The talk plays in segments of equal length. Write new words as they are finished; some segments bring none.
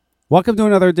Welcome to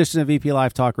another edition of VP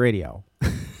Live Talk Radio.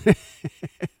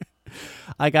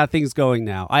 I got things going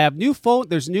now. I have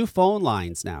there's new phone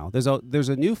lines now. There's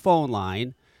a new phone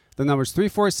line. The number's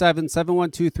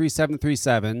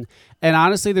 347-712-3737. And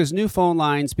honestly, there's new phone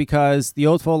lines because the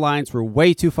old phone lines were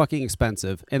way too fucking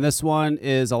expensive. And this one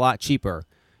is a lot cheaper.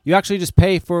 You actually just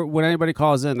pay for when anybody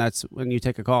calls in. That's when you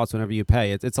take a call. It's whenever you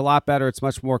pay. It's a lot better. It's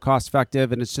much more cost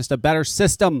effective. And it's just a better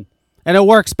system. And it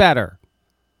works better.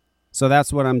 So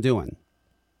that's what I'm doing.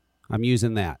 I'm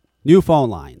using that. New phone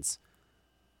lines.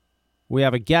 We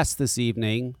have a guest this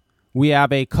evening. We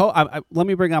have a let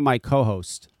me bring on my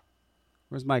co-host.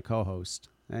 Where's my co-host?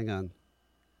 Hang on.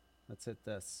 Let's hit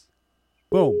this.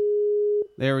 Boom.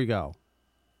 There we go.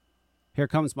 Here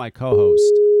comes my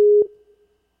co-host.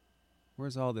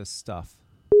 Where's all this stuff?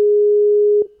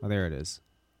 Oh, there it is.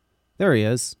 There he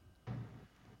is.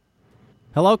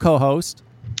 Hello, co-host.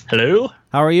 Hello.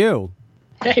 How are you?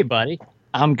 Hey, buddy.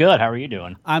 I'm good. How are you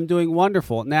doing? I'm doing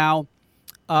wonderful. Now,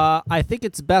 I think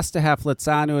it's best to have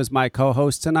Flitzanu as my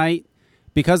co-host tonight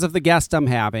because of the guest I'm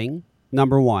having.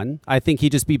 Number one, I think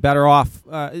he'd just be better off.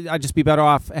 I'd just be better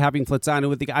off having Flitzanu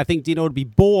with the guy. I think Dino would be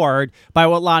bored by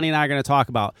what Lonnie and I are going to talk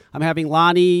about. I'm having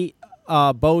Lonnie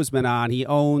Bozeman on. He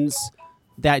owns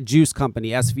that juice company,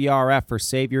 SVRF, for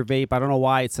Savior Vape. I don't know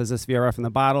why it says SVRF in the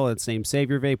bottle. It's named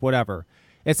Savior Vape, whatever.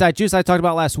 It's that juice I talked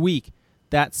about last week.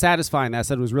 That Satisfying that I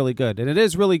said was really good. And it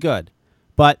is really good.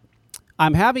 But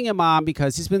I'm having him on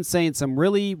because he's been saying some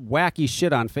really wacky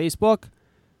shit on Facebook.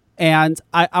 And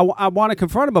I want to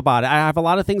confront him about it. I have a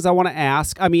lot of things I want to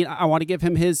ask. I mean, I want to give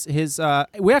him his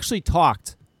we actually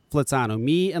talked, Flitzano.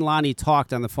 Me and Lonnie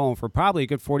talked on the phone for probably a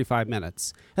good 45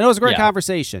 minutes. And it was a great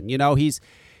conversation. You know, he's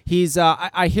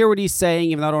I hear what he's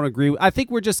saying, even though I don't agree. I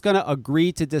think we're just going to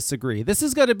agree to disagree. This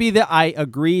is going to be the I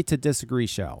agree to disagree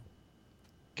show.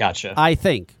 Gotcha. I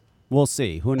think. We'll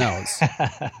see. Who knows?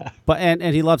 But and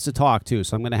he loves to talk too,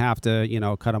 so I'm going to have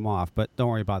to, cut him off. But don't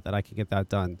worry about that. I can get that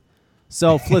done.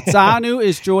 So Flitzanu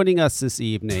is joining us this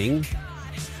evening.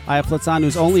 I have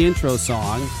Flitzanu's only intro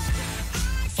song.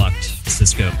 Fucked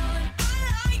Cisco.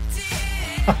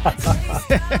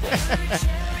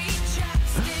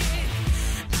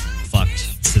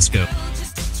 Fucked Cisco.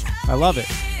 I love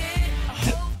it.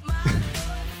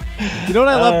 You know what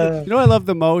I love? You know what I love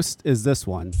the most is this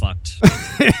one. Fucked.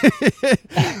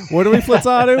 What are we,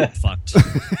 Flitzanu? Fucked.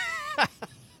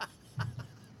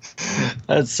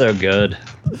 That's so good.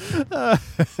 I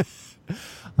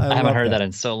haven't heard that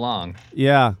in so long.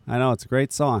 Yeah, I know. It's a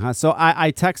great song. Huh? So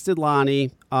I texted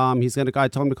Lonnie. I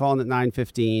told him to call in at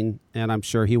 9:15, and I'm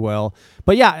sure he will.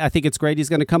 But yeah, I think it's great. He's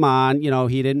going to come on.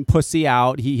 He didn't pussy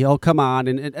out. He'll come on,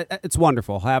 and it's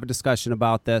wonderful. He'll have a discussion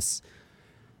about this.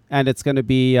 And it's going to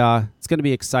be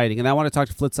exciting. And I want to talk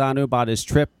to Flitzanu about his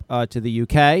trip to the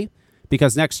UK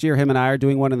because next year him and I are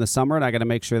doing one in the summer, and I got to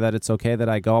make sure that it's okay that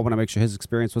I go. I want to make sure his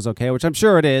experience was okay, which I'm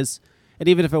sure it is. And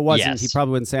even if it wasn't, he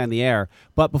probably wouldn't say on the air.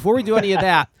 But before we do any of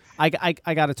that, I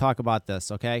got to talk about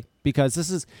this, okay?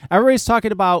 Because everybody's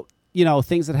talking about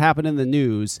things that happen in the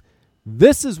news.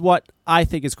 This is what I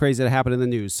think is crazy that happened in the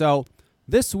news. So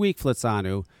this week,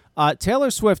 Flitzanu. Taylor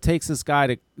Swift takes this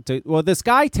guy this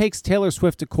guy takes Taylor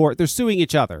Swift to court. They're suing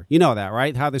each other. You know that,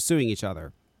 right? How they're suing each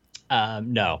other.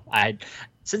 No,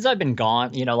 since I've been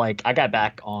gone, I got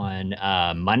back on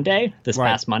Monday,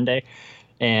 past Monday.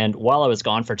 And while I was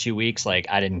gone for 2 weeks,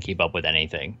 I didn't keep up with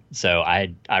anything. So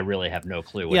I really have no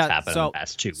clue what's happened in the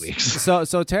past 2 weeks. So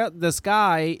this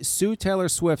guy sued Taylor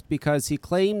Swift because he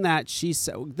claimed that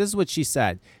this is what she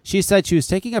said. She said she was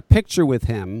taking a picture with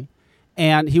him.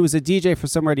 And he was a DJ for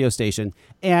some radio station,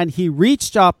 and he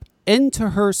reached up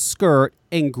into her skirt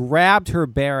and grabbed her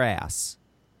bare ass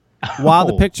while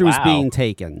the picture was being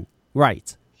taken.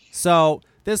 Right. So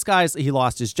this guy's, he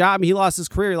lost his job. I mean, he lost his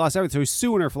career. He lost everything. So he's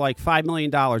suing her for like $5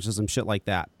 million or some shit like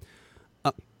that.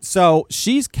 So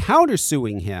she's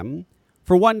countersuing him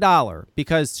for $1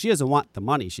 because she doesn't want the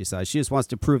money, she says. She just wants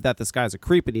to prove that this guy's a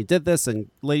creep and he did this and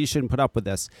ladies shouldn't put up with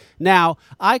this. Now,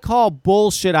 I call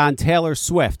bullshit on Taylor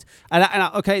Swift.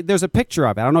 Okay, there's a picture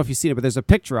of it. I don't know if you've seen it, but there's a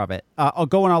picture of it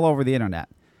going all over the internet.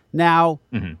 Now,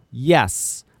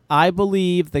 yes, I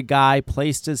believe the guy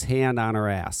placed his hand on her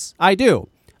ass. I do.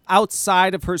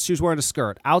 Outside of her, she was wearing a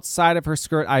skirt. Outside of her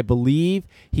skirt, I believe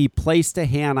he placed a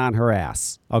hand on her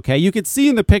ass. Okay, you can see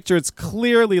in the picture, it's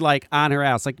clearly like on her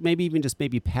ass, like maybe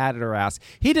patted her ass.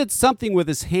 He did something with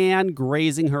his hand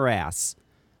grazing her ass.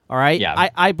 All right, yeah.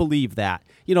 I believe that.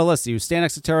 Listen, you stand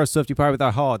next to Taylor Swift, you probably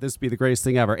thought, oh, this would be the greatest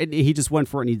thing ever. And he just went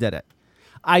for it and he did it.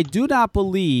 I do not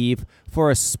believe for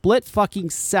a split fucking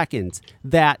second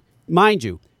that, mind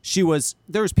you,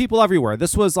 there was people everywhere.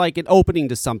 This was like an opening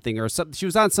to something or something. She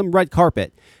was on some red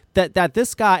carpet. that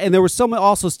this guy, and there was someone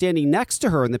also standing next to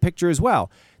her in the picture as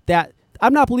well, that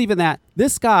I'm not believing that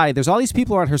this guy, there's all these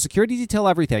people around her, security detail,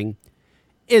 everything,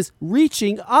 is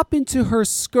reaching up into her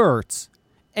skirts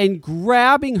and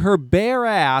grabbing her bare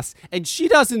ass, and she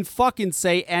doesn't fucking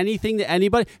say anything to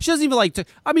anybody. She doesn't even like to.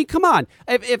 I mean, come on.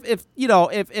 If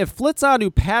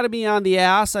Flitzon patted me on the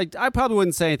ass, I probably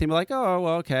wouldn't say anything. Be like, oh,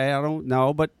 well, okay, I don't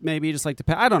know, but maybe you just like to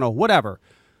pat. I don't know, whatever.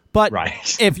 But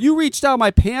if you reached down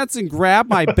my pants and grabbed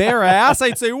my bare ass,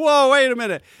 I'd say, whoa, wait a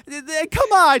minute.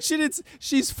 Come on,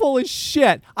 she's full of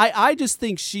shit. I just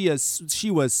think she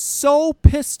was so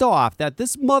pissed off that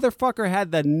this motherfucker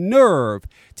had the nerve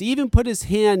to even put his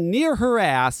hand near her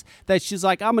ass that she's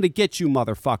like, I'm going to get you,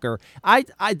 motherfucker.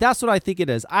 That's what I think it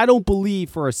is. I don't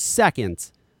believe for a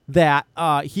second that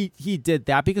he did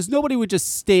that, because nobody would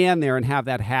just stand there and have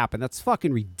that happen. That's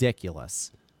fucking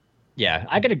ridiculous. Yeah,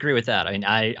 I could agree with that. I mean,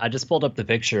 I just pulled up the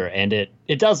picture, and it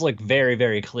does look very,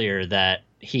 very clear that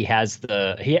he has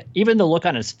even the look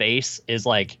on his face is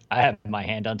like, I have my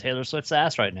hand on Taylor Swift's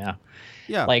ass right now.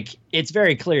 Yeah. Like, it's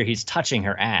very clear he's touching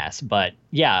her ass. But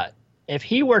yeah, if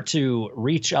he were to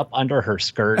reach up under her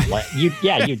skirt, like you'd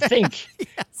think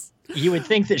yes. You would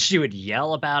think that she would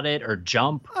yell about it or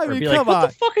jump or be like, what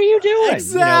the fuck are you doing?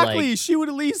 Exactly. She would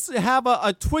at least have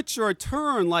a twitch or a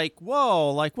turn like,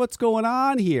 whoa, like what's going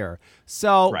on here?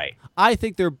 So I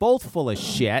think they're both full of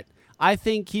shit. I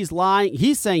think he's lying.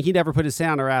 He's saying he never put his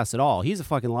hand on her ass at all. He's a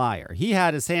fucking liar. He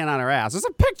had his hand on her ass. There's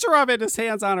a picture of it. His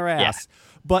hand's on her ass. Yeah.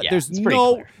 But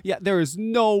there is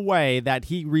no way that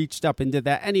he reached up and did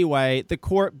that. Anyway, the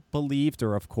court believed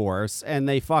her, of course, and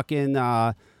they fucking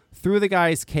threw the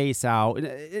guy's case out.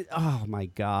 Oh my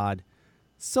God.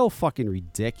 So fucking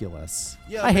ridiculous.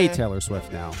 Yeah, I hate Taylor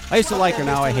Swift now. I used to like her,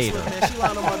 now I hate her. Man, she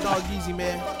lying on my dog Yeezy,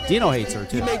 man. Dino hates her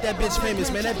too. He made that bitch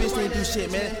famous, man. That bitch didn't do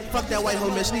shit, man. Fuck that white hoe,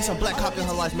 man. She needs some black cock in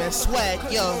her life, man. Swag,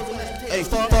 yo. Hey,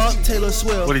 fuck Taylor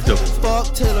Swift. What he do?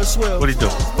 Fuck Taylor Swift. What he do?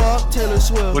 Fuck Taylor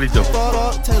Swift. What he do?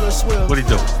 Fuck Taylor Swift. What he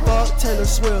do? Fuck Taylor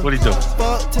Swift. What he do?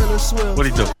 Fuck Taylor Swift. What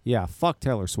he do? Yeah, fuck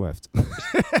Taylor Swift.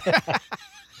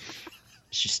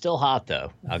 She's still hot,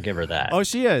 though. I'll give her that. Oh,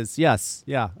 she is. Yes.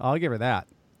 Yeah, I'll give her that.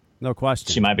 No question.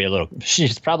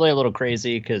 She's probably a little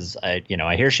crazy because I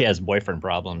hear she has boyfriend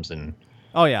problems and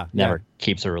never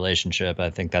keeps a relationship. I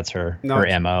think that's her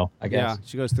MO, I guess. Yeah,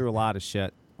 she goes through a lot of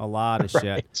shit.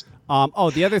 Shit.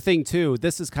 The other thing, too,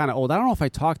 this is kind of old. I don't know if I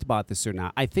talked about this or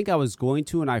not. I think I was going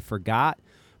to and I forgot.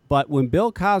 But when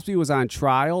Bill Cosby was on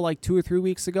trial like 2 or 3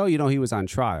 weeks ago, he was on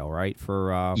trial, right?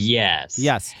 For Yes.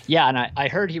 Yeah, and I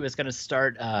heard he was going to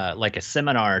start like a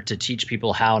seminar to teach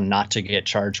people how not to get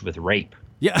charged with rape.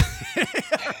 Yeah.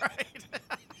 Right.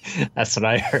 That's what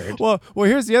I heard. Well,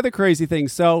 here's the other crazy thing.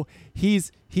 So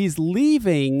he's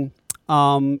leaving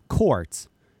court.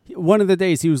 One of the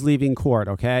days he was leaving court,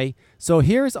 okay? So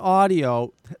here's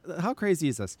audio. How crazy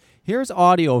is this? Here's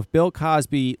audio of Bill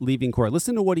Cosby leaving court.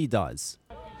 Listen to what he does.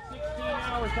 16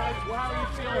 hours. How are you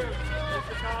feeling,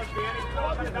 Mr. Cosby? Any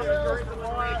thought about the jury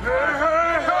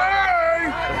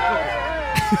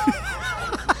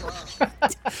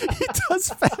He does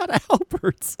Fat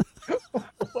Alberts.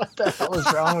 What the hell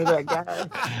is wrong with that guy?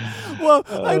 Well,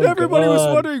 and everybody was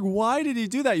wondering, why did he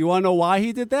do that? You want to know why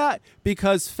he did that?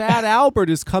 Because Fat Albert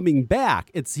is coming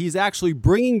back. He's actually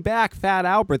bringing back Fat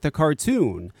Albert, the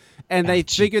cartoon. And they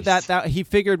figured that he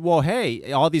figured, well,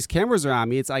 hey, all these cameras are on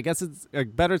me. I guess it's a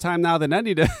better time now than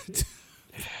any to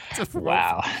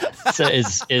wow. So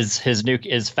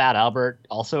is Fat Albert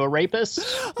also a rapist?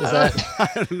 I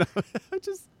don't know. I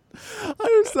just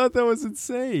thought that was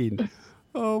insane.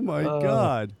 Oh my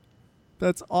God.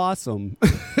 That's awesome.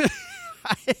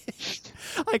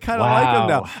 I kind of like him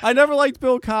now. I never liked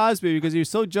Bill Cosby because he was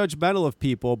so judgmental of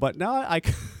people, but now I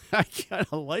kind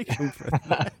of like him for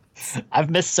that. I've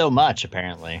missed so much,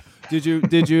 apparently. Did you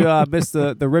miss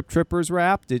the Rip Trippers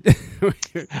rap?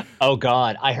 Oh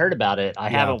God, I heard about it.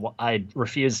 I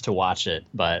refused to watch it,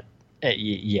 but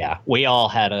yeah, we all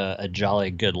had a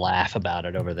jolly good laugh about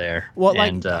it over there. Well,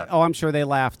 I'm sure they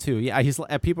laughed too. Yeah,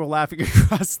 people are laughing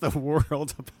across the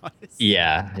world about it.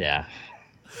 Yeah.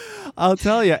 I'll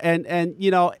tell you, and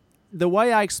the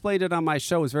way I explained it on my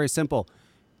show is very simple.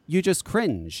 You just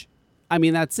cringe. I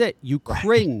mean, that's it. You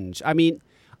cringe. I mean,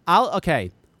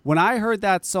 when I heard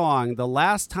that song, the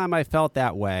last time I felt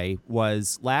that way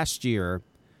was last year.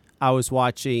 I was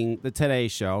watching the Today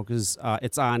Show because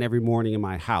it's on every morning in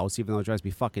my house, even though it drives me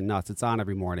fucking nuts. It's on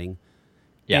every morning.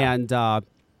 Yeah. And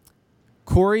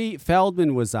Corey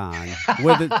Feldman was on. Do you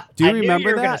remember that? I knew you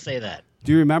were going to say that.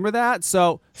 Do you remember that?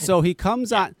 So he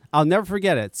comes on. I'll never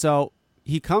forget it. So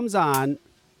he comes on.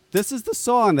 This is the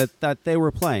song that they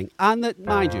were playing.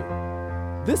 Mind you,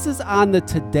 This is on the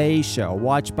Today Show,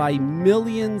 watched by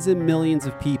millions and millions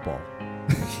of people.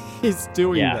 He's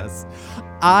doing this.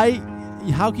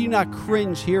 How can you not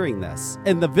cringe hearing this?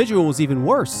 And the visual was even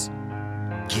worse.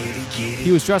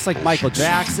 He was dressed like Michael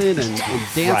Jackson and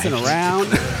dancing around.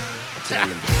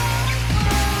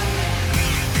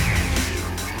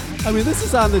 I mean, this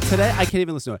is on the Today. I can't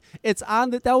even listen to it. It's on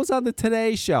that was on the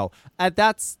Today Show.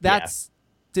 That's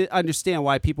to understand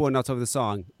why people are nuts over the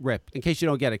song "Rip." In case you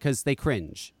don't get it, because they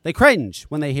cringe. They cringe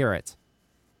when they hear it.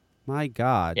 My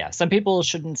God. Yeah, some people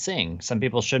shouldn't sing. Some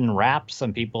people shouldn't rap.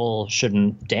 Some people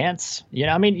shouldn't dance. You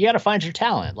know, I mean, you got to find your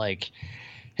talent. Like,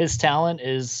 his talent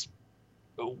is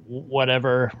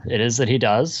whatever it is that he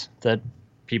does that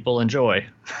people enjoy.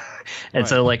 And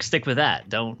so, like, stick with that.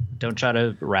 Don't try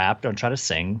to rap. Don't try to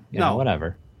sing. You know,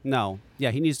 whatever. No.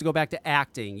 Yeah, he needs to go back to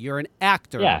acting. You're an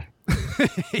actor. Yeah.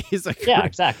 He's like, yeah,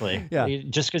 exactly. Yeah.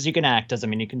 Just because you can act doesn't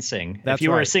mean you can sing. That's if you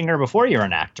were right. a singer before you're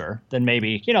an actor, then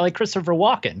maybe, you know, like Christopher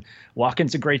Walken.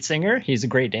 Walken's a great singer. He's a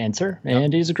great dancer,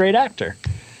 and he's a great actor.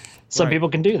 Some people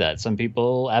can do that. Some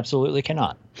people absolutely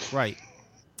cannot. Right.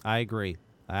 I agree.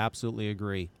 I absolutely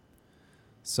agree.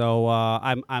 So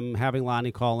I'm having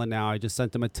Lonnie call in now. I just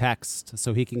sent him a text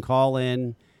so he can call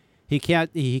in. He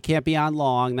can't be on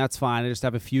long. That's fine. I just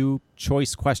have a few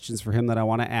choice questions for him that I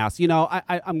want to ask. You know,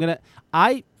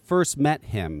 I first met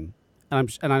him,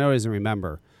 and I know he doesn't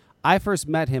remember. I first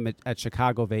met him at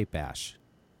Chicago Vape Bash.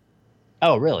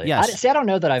 Oh, really? Yes. I don't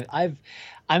know that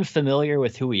I'm familiar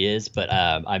with who he is, but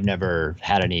I've never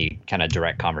had any kind of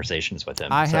direct conversations with him.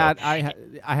 I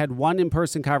had one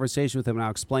in-person conversation with him, and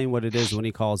I'll explain what it is when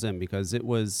he calls in, because it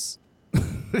was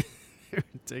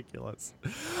ridiculous.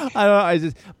 I don't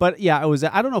know. But yeah, it was.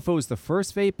 I don't know if it was the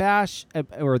first Vape Bash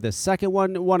or the second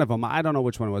one. One of them. I don't know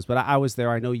which one it was, but I was there.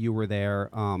 I know you were there.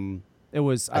 It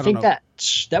was. I think that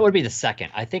would be the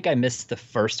second. I think I missed the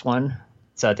first one,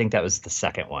 so I think that was the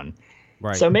second one.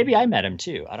 Right. So maybe I met him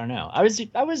too. I don't know. I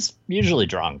was usually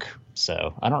drunk,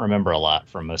 so I don't remember a lot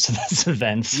from most of those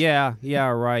events. Yeah,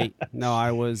 right. No,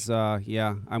 I was.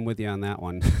 Yeah, I'm with you on that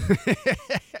one.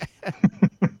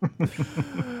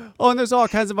 Oh, and there's all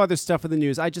kinds of other stuff in the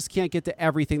news. I just can't get to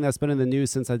everything that's been in the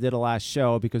news since I did a last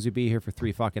show, because we'd be here for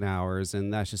 3 fucking hours,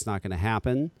 and that's just not going to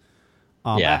happen.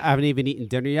 I haven't even eaten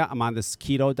dinner yet. I'm on this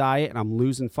keto diet, and I'm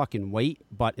losing fucking weight,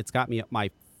 but it's got me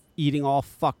my eating all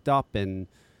fucked up, and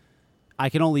I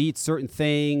can only eat certain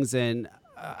things, and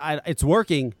it's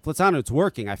working. Flitzano, it's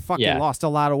working. I fucking lost a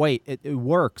lot of weight. It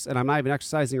works, and I'm not even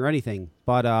exercising or anything.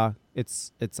 But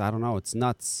it's I don't know. It's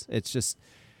nuts. It's just,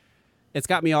 it's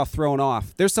got me all thrown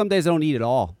off. There's some days I don't eat at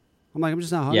all. I'm like, I'm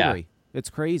just not hungry. Yeah. It's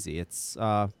crazy. It's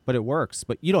but it works.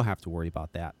 But you don't have to worry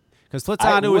about that, because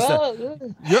Flitzano is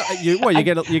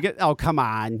you get. Oh, come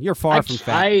on, you're far from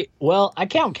fat. I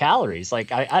count calories.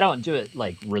 Like I don't do it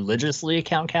like religiously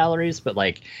count calories, but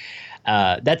like.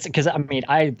 That's because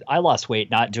I lost weight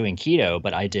not doing keto,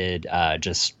 but I did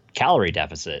just calorie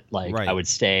deficit. Like I would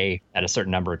stay at a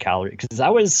certain number of calories,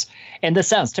 because and this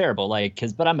sounds terrible,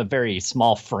 but I'm a very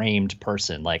small framed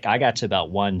person. Like I got to about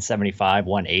 175,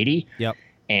 180. Yep.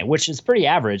 And which is pretty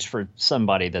average for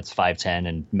somebody that's 5'10"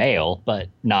 and male, but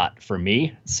not for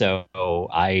me. So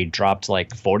I dropped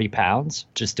like 40 pounds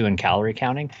just doing calorie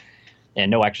counting, and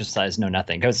no exercise, no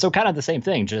nothing. So kind of the same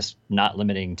thing, just not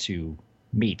limiting to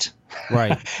meat.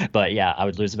 Right. But yeah, I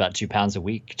would lose about 2 pounds a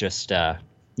week just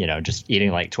just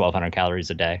eating like 1,200 calories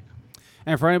a day.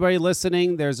 And for anybody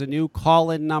listening, there's a new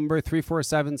call-in number,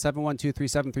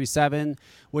 347-712-3737,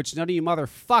 which none of you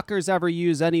motherfuckers ever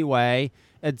use anyway.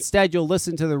 Instead, you'll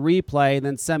listen to the replay and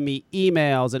then send me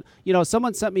emails. And,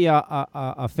 someone sent me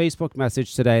a Facebook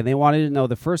message today, and they wanted to know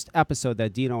the first episode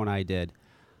that Dino and I did.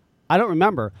 I don't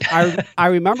remember. I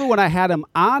remember when I had him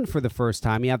on for the first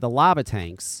time. He had the lava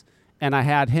tanks, and I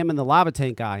had him and the lava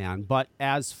tank guy on. But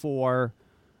as for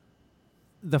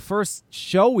the first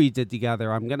show we did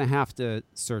together, I'm going to have to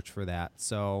search for that.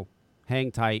 So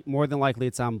hang tight. More than likely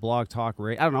it's on Blog Talk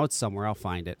Radio. I don't know. It's somewhere. I'll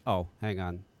find it. Oh, hang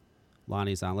on.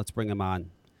 Lonnie's on. Let's bring him on.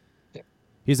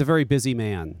 He's a very busy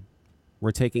man.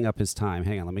 We're taking up his time.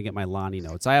 Hang on. Let me get my Lonnie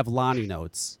notes. I have Lonnie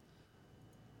notes.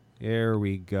 Here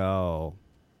we go.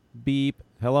 Beep.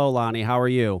 Hello, Lonnie. How are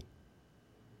you?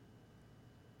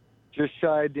 Just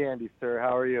shy of dandy, sir.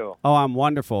 How are you? Oh, I'm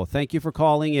wonderful. Thank you for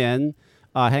calling in.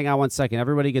 Hang on one second.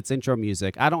 Everybody gets intro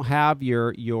music. I don't have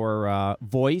your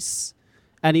voice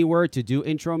anywhere to do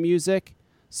intro music,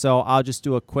 so I'll just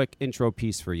do a quick intro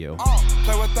piece for you.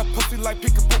 Play with that pussy like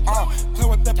peekaboo. Play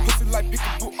with that pussy like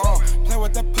peekaboo. Play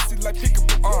with that pussy like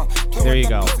peekaboo. There you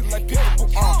go.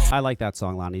 I like that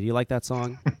song, Lonnie. Do you like that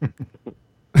song?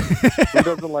 Who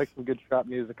doesn't like some good trap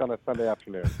music on a Sunday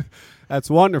afternoon? That's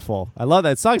wonderful. I love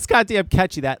that. Song's goddamn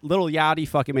catchy. That little Yachty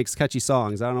fucking makes catchy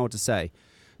songs. I don't know what to say.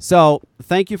 So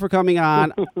thank you for coming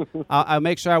on. I'll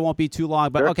make sure I won't be too long.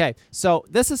 But Sure. okay, so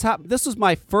this was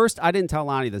my first. I didn't tell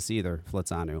Lonnie this either.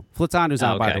 Flitzanu. Flitzanu's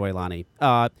out, by Okay. the way, Lonnie.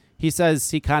 He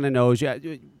says he kind of knows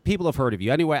you. People have heard of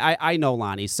you. Anyway, I know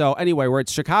Lonnie. So anyway, we're at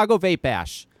Chicago Vape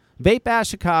Bash. Vape Bash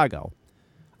Chicago.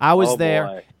 I was Oh, there.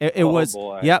 boy. It was.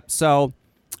 Boy. Yep. So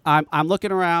I'm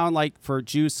looking around like for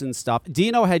juice and stuff.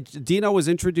 Dino was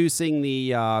introducing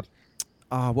the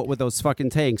what were those fucking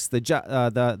tanks? The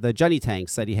Jenny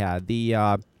tanks that he had. The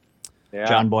Yeah.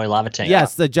 John Boy Lava Tank.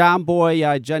 yes, the John Boy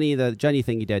Jenny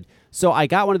thing he did. So I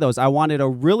got one of those. I wanted a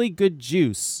really good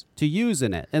juice to use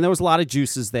in it, and there was a lot of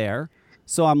juices there.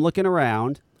 So I'm looking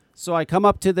around. So I come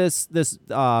up to this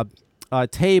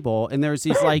table, and there's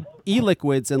these like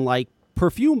e-liquids and like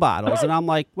perfume bottles, and I'm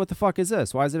like, what the fuck is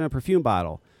this? Why is it in a perfume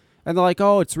bottle? And they're like,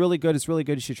 oh, it's really good. It's really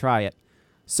good. You should try it.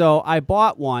 So I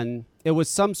bought one. It was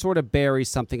some sort of berry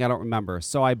something. I don't remember.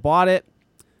 So I bought it.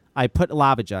 I put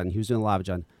lava gen. He was doing lava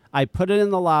gen. I put it in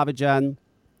the lava gen.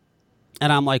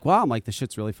 And I'm like, wow. I'm like, this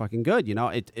shit's really fucking good. You know,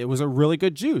 it was a really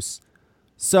good juice.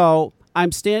 So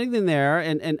I'm standing in there.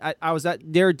 And I was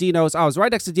near Dino's. I was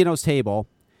right next to Dino's table.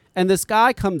 And this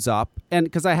guy comes up. And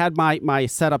because I had my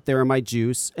setup there and my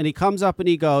juice. And he comes up and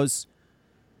he goes,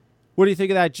 what do you think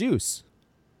of that juice?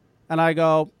 And I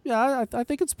go, yeah, I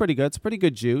think it's pretty good. It's a pretty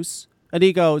good juice. And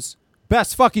he goes,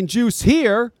 best fucking juice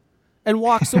here, and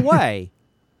walks away.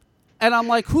 And I'm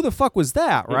like, who the fuck was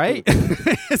that, right?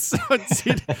 So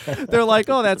they're like,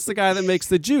 oh, that's the guy that makes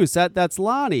the juice. That's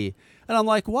Lonnie. And I'm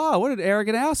like, wow, what an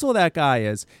arrogant asshole that guy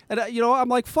is. And, I'm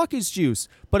like, fuck his juice.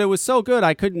 But it was so good,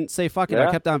 I couldn't say fuck it. Yeah.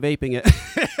 I kept on vaping it.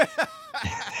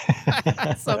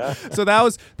 So that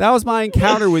was my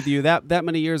encounter with you that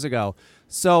many years ago.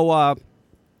 So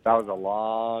That was a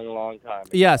long, long time ago.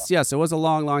 yes, it was a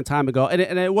long, long time ago, and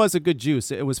it was a good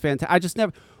juice. It was fantastic. I just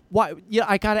never. Why? Yeah,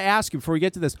 I got to ask you before we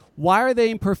get to this. Why are they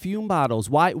in perfume bottles?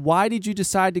 Why did you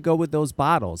decide to go with those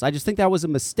bottles? I just think that was a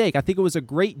mistake. I think it was a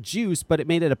great juice, but it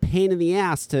made it a pain in the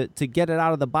ass to get it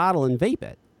out of the bottle and vape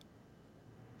it.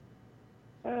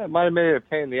 It might have made it a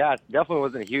pain in the ass. Definitely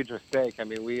wasn't a huge mistake. I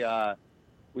mean,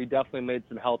 we definitely made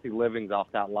some healthy livings off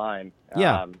that line.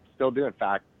 Yeah. Still do, in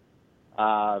fact.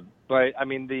 But I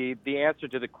mean, the answer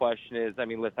to the question is, I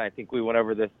mean, listen, I think we went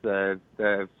over this the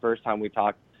first time we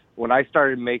talked. When I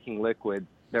started making liquids,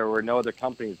 there were no other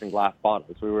companies in glass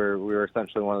bottles. We were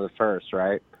essentially one of the first,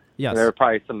 right? Yes. And there were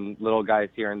probably some little guys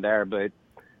here and there, but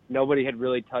nobody had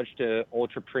really touched a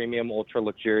ultra premium, ultra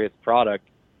luxurious product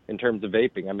in terms of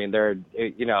vaping. I mean,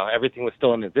 everything was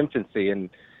still in its infancy, and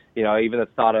even the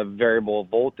thought of variable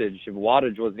voltage and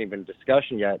wattage wasn't even a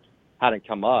discussion yet. Hadn't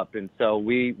come up. And so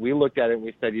we looked at it and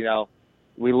we said,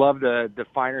 we love the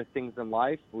finer things in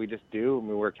life. We just do. I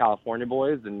mean, we're California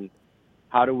boys, and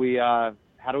how do we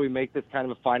make this kind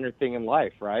of a finer thing in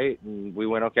life, right? And we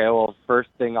went, okay, well, first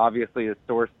thing obviously is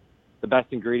source the best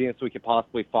ingredients we could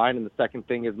possibly find, and the second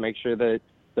thing is make sure that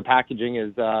the packaging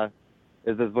is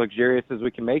as luxurious as we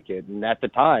can make it. And at the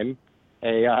time,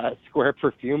 a square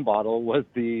perfume bottle was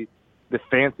the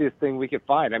fanciest thing we could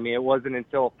find. I mean, it wasn't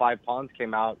until 5 Ponds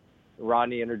came out,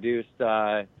 Rodney introduced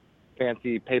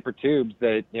fancy paper tubes,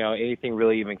 that anything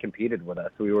really even competed with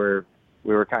us. We were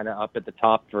kind of up at the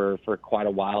top for quite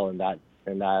a while in that.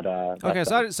 Okay,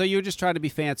 so you were just trying to be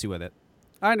fancy with it.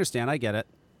 I understand. I get it.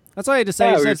 That's all I had to say.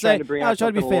 Yeah, You we were said, trying to bring I out was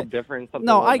trying to something be a little different. Something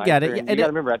No, a little I get nicer. it. And And you got it- to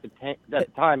remember, at the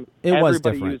time, it was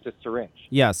everybody different. used a syringe.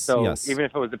 Yes. So yes. even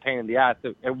if it was a pain in the ass,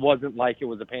 it wasn't like it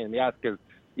was a pain in the ass, because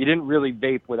you didn't really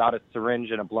vape without a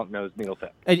syringe and a blunt nose needle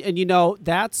tip. And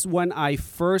that's when I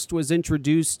first was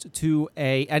introduced to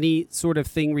any sort of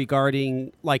thing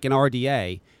regarding like an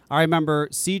RDA. I remember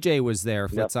CJ was there,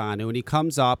 Flitzanu, and he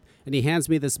comes up and he hands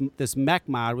me this mech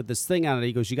mod with this thing on it.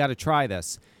 He goes, "You got to try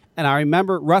this." And I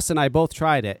remember Russ and I both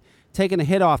tried it, taking a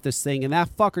hit off this thing, and that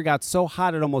fucker got so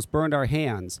hot it almost burned our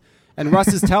hands. And Russ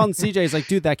is telling CJ, he's like,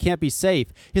 "Dude, that can't be safe."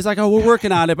 He's like, "Oh, we're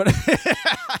working on it," but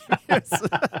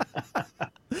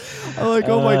I'm like,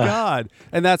 "Oh my god!"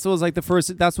 And that was like the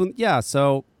first. That's when, yeah.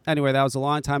 So anyway, that was a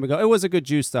long time ago. It was a good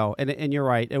juice though, and you're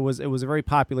right. It was a very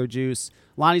popular juice.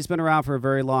 Lonnie's been around for a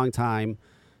very long time,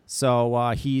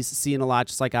 so he's seen a lot,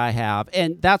 just like I have,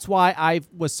 and that's why I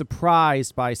was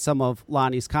surprised by some of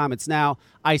Lonnie's comments. Now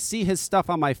I see his stuff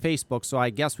on my Facebook, so I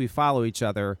guess we follow each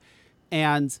other,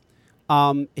 and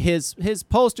his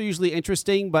posts are usually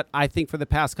interesting, but I think for the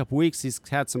past couple weeks he's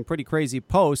had some pretty crazy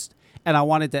posts, and I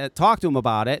wanted to talk to him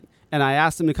about it, and I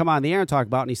asked him to come on the air and talk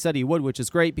about it, and he said he would, which is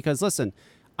great, because listen,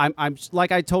 I'm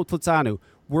like I told Flitzanu,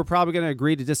 we're probably going to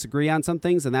agree to disagree on some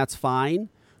things, and that's fine,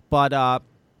 But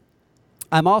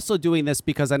I'm also doing this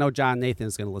because I know John Nathan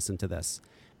is going to listen to this.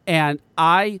 And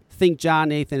I think John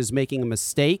Nathan is making a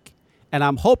mistake. And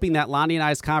I'm hoping that Lonnie and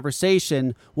I's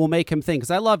conversation will make him think.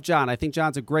 Because I love John. I think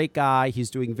John's a great guy. He's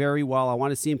doing very well. I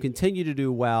want to see him continue to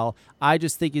do well. I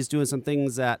just think he's doing some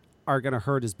things that are going to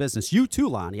hurt his business. You too,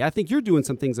 Lonnie. I think you're doing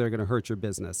some things that are going to hurt your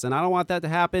business. And I don't want that to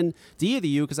happen to either of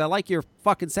you because I like your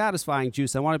fucking satisfying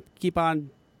juice. I want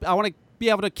to be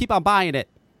able to keep on buying it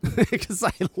because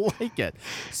I like it.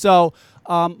 So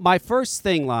my first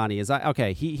thing, Lonnie, is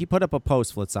he put up a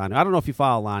post, Flitzon. I don't know if you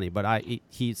follow Lonnie, but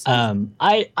he's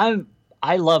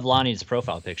I love Lonnie's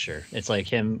profile picture. It's like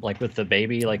him, like with the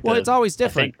baby, like it's always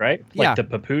different, right? Like the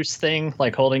papoose thing,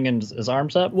 like holding his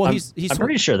arms up. Well, I'm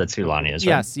pretty sure that's who Lonnie is.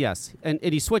 Yes, right? Yes, and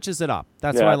he switches it up.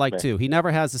 That's what I like too. He never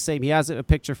has the same. He has a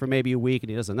picture for maybe a week, and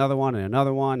he does another one and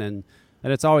another one, and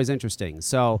it's always interesting.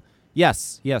 So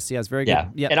yes, he has very good.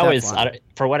 Yeah, it always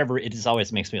for whatever it just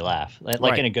always makes me laugh,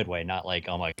 like in a good way, not like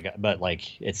oh my god, but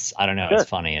like it's I don't know, it's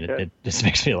funny and it just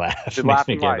makes me laugh. It makes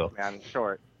me giggle. Man,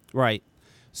 short. Right.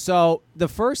 So the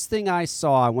first thing I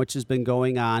saw, which has been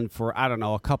going on for, I don't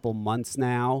know, a couple months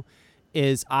now,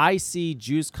 is I see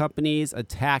juice companies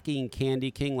attacking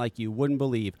Candy King like you wouldn't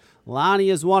believe. Lonnie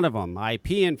is one of them.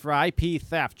 IP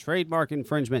theft, trademark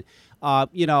infringement.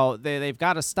 They've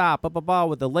got to stop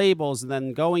with the labels, and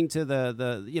then going to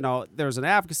the there's an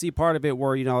advocacy part of it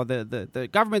where the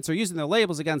governments are using their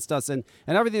labels against us and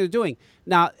everything they're doing.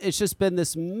 Now it's just been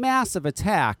this massive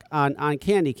attack on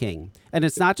Candy King, and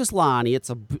it's not just Lonnie; it's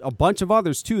a bunch of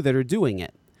others too that are doing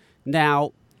it.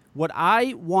 Now, what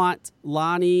I want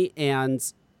Lonnie and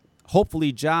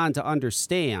hopefully John to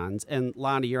understand, and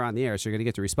Lonnie, you're on the air, so you're going to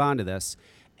get to respond to this,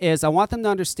 is I want them to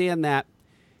understand that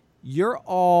you're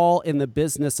all in the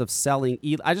business of selling.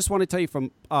 I just want to tell you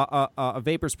from a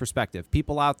vapor's perspective,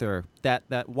 people out there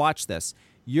that watch this,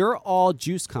 you're all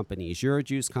juice companies. You're a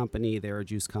juice company. They're a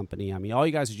juice company. I mean, all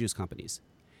you guys are juice companies.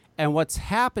 And what's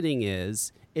happening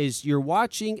is you're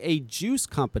watching a juice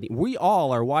company. We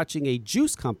all are watching a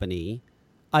juice company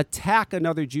attack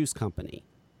another juice company.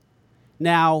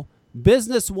 Now,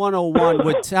 Business 101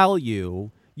 would tell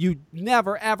you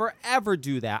never, ever, ever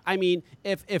do that. I mean,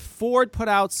 if Ford put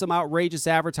out some outrageous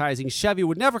advertising, Chevy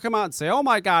would never come out and say, oh,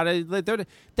 my God,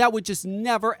 that would just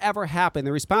never, ever happen.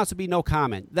 The response would be no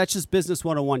comment. That's just Business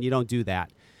 101. You don't do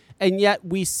that. And yet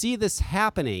we see this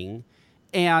happening.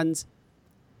 And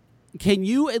can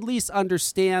you at least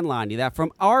understand, Lonnie, that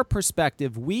from our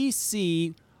perspective, we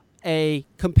see a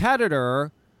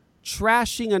competitor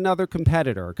trashing another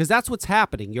competitor, because that's what's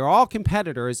happening. You're all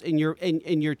competitors, and you're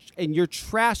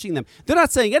trashing them. They're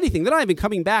not saying anything. They're not even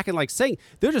coming back and saying.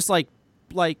 They're just like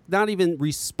not even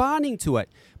responding to it.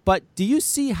 But do you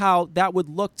see how that would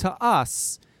look to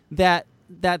us?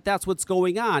 That's what's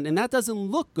going on, and that doesn't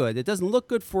look good. It doesn't look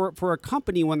good for a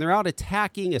company when they're out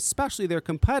attacking, especially their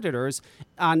competitors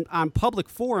on public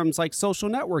forums like social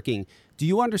networking. Do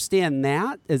you understand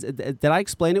that? Did I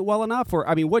explain it well enough? Or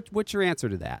I mean, what's your answer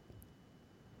to that?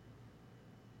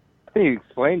 I think you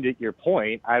explained it, your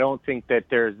point. I don't think that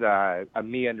there's a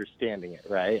me understanding it,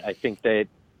 right? I think that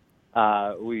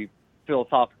we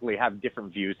philosophically have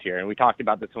different views here, and we talked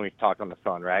about this when we talked on the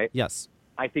phone, right? Yes.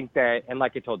 I think that, and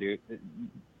like I told you,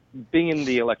 being in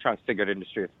the electronic cigarette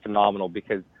industry is phenomenal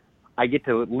because I get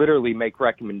to literally make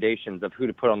recommendations of who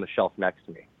to put on the shelf next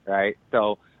to me, right?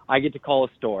 So I get to call a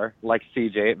store like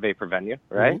CJ at Vapor Venue,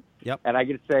 right? Mm-hmm. Yep. And I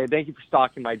get to say, thank you for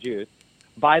stocking my juice.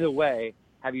 By the way,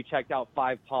 have you checked out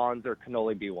 5 Ponds or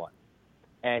Cannoli B1?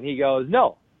 And he goes,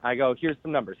 no. I go, here's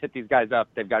some numbers. Hit these guys up.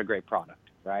 They've got a great product,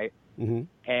 right? Mm-hmm.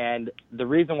 And the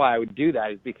reason why I would do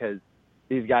that is because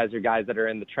these guys are guys that are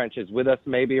in the trenches with us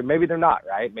maybe, or maybe they're not,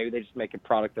 right? Maybe they just make a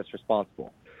product that's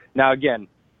responsible. Now, again,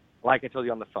 like I told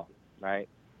you on the phone, right?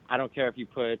 I don't care if you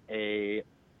put a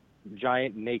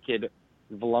giant, naked,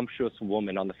 voluptuous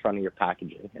woman on the front of your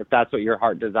packaging. If that's what your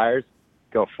heart desires,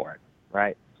 go for it,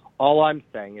 right? All I'm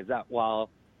saying is that while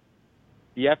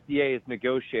the FDA is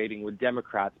negotiating with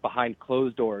Democrats behind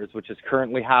closed doors, which is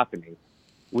currently happening,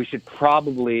 we should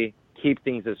probably keep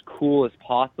things as cool as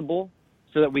possible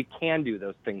so that we can do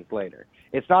those things later.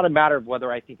 It's not a matter of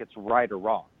whether I think it's right or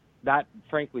wrong. That,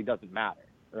 frankly, doesn't matter,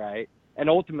 right? And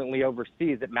ultimately,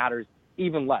 overseas, it matters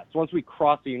even less. Once we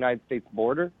cross the United States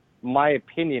border, my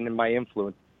opinion and my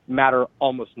influence matter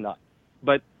almost none.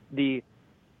 But the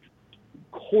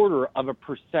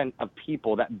 0.25% of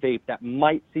people that vape that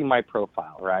might see my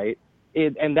profile, right?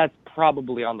 And that's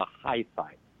probably on the high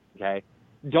side, okay?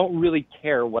 Don't really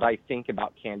care what I think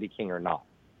about Candy King or not.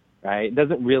 Right? It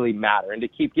doesn't really matter. And to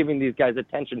keep giving these guys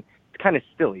attention, it's kind of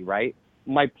silly, right?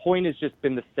 My point has just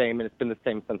been the same, and it's been the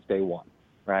same since day one,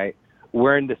 right?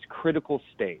 we're in this critical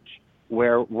stage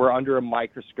where we're under a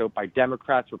microscope by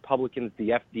Democrats, Republicans,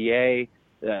 the FDA,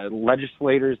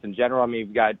 legislators in general. I mean,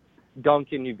 you've got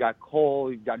Duncan, you've got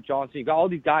Cole, you've got Johnson, you've got all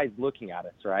these guys looking at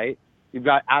us, right? You've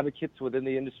got advocates within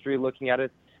the industry looking at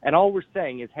it. And all we're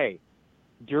saying is, hey,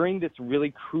 during this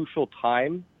really crucial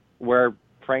time where,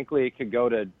 frankly, it could go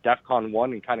to DEFCON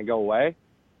 1 and kind of go away,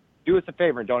 do us a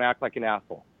favor and don't act like an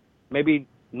asshole. Maybe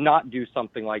not do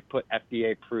something like put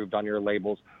FDA approved on your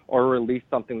labels or release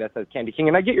something that says Candy King.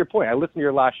 And I get your point. I listened to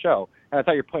your last show, and I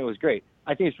thought your point was great.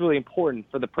 I think it's really important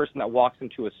for the person that walks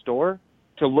into a store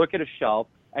to look at a shelf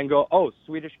and go, oh,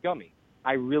 Swedish gummy.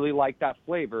 I really like that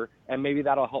flavor, and maybe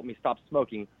that'll help me stop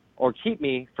smoking or keep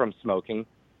me from smoking.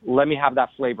 Let me have that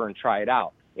flavor and try it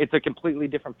out. It's a completely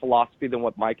different philosophy than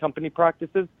what my company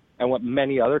practices and what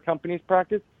many other companies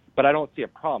practice, but I don't see a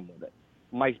problem with it.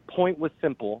 My point was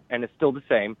simple, and it's still the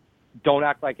same. Don't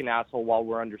act like an asshole while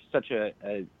we're under such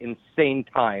a insane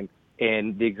time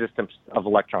in the existence of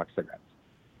electronic cigarettes.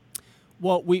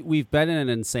 Well, we've been in an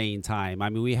insane time. I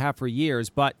mean, we have for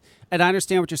years, and I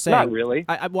understand what you're saying. Not really.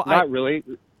 Really.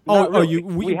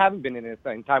 We haven't been in an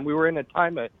insane time. We were in a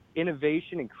time of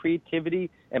innovation and creativity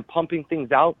and pumping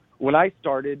things out. When I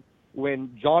started,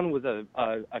 when John was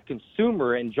a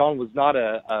consumer and John was not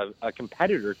a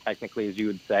competitor, technically, as you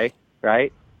would say,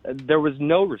 right? There was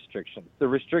no restrictions. The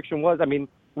restriction was, I mean,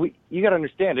 you got to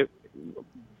understand it.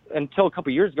 Until a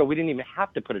couple of years ago, we didn't even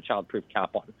have to put a childproof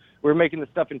cap on. We were making the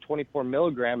stuff in 24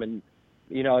 milligram, and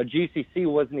a GCC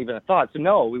wasn't even a thought. So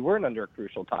no, we weren't under a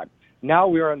crucial time. Now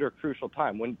we are under a crucial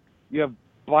time when you have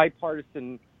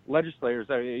bipartisan legislators,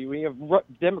 when you have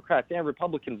Democrats and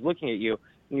Republicans looking at you,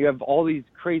 and you have all these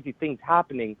crazy things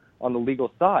happening on the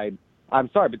legal side. I'm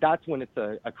sorry, but that's when it's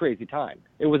a crazy time.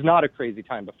 It was not a crazy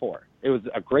time before. It was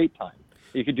a great time.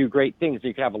 You could do great things.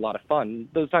 You could have a lot of fun.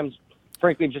 Those times,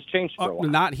 frankly, just changed for a while.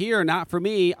 Not here, not for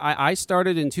me. I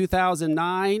started in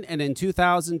 2009, and in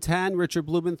 2010, Richard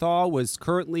Blumenthal was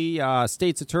currently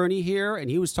state's attorney here, and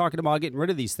he was talking about getting rid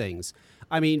of these things.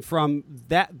 I mean, from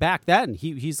that back then,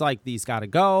 he's like, these got to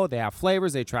go. They have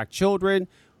flavors. They attract children.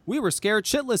 We were scared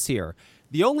shitless here.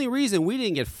 The only reason we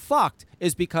didn't get fucked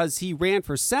is because he ran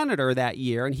for senator that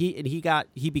year, and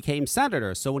he became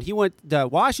senator. So when he went to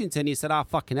Washington, he said,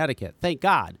 fuck Connecticut. Thank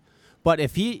God. But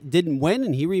if he didn't win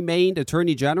and he remained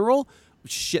attorney general,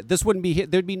 shit, this wouldn't be.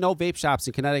 There'd be no vape shops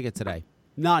in Connecticut today.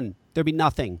 None. There'd be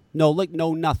nothing. No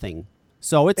nothing.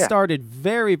 So it started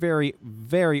very, very,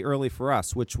 very early for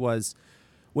us, which was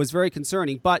very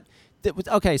concerning. But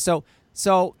okay, so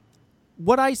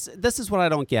this is what I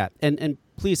don't get, and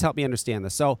please help me understand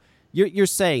this. So you're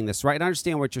saying this, right? And I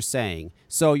understand what you're saying.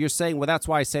 So you're saying, well, that's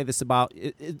why I say this about.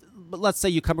 But let's say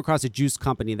you come across a juice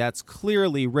company that's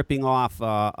clearly ripping off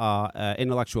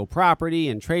intellectual property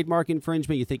and trademark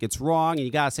infringement. You think it's wrong, and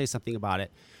you got to say something about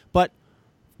it. But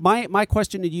my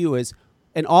question to you is,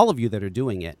 and all of you that are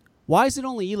doing it, why is it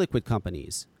only e-liquid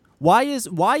companies? Why is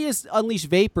Unleashed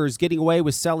Vapors getting away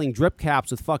with selling drip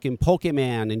caps with fucking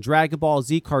Pokemon and Dragon Ball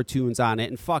Z cartoons on it,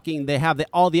 and fucking they have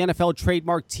all the NFL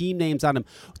trademark team names on them?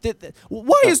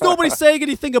 Why is nobody saying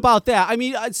anything about that? I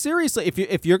mean, seriously,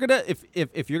 if you're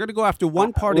gonna go after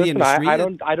one part of the industry,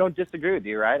 I don't disagree with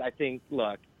you, right? I think,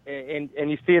 look, and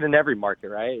you see it in every market,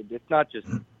 right? It's not just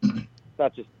the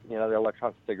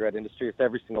electronic cigarette industry. It's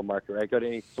every single market, right? Go to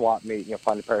any swap meet,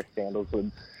 find a pair of sandals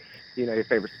with your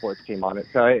favorite sports team on it.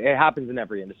 So it happens in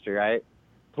every industry, right?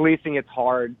 Policing, it's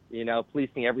hard.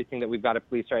 Policing everything that we've got to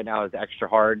police right now is extra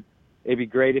hard. It'd be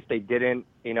great if they didn't.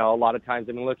 A lot of times,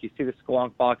 I mean, look, you see the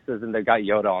Squonk boxes and they've got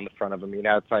Yoda on the front of them.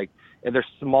 It's like they're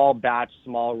small batch,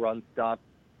 small run stuff.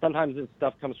 Sometimes this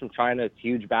stuff comes from China. It's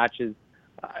huge batches.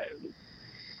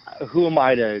 Who am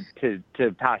I to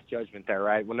pass judgment there,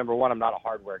 right? Well, number one, I'm not a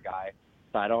hardware guy,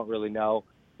 so I don't really know.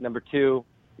 Number two,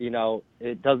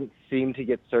 it doesn't seem to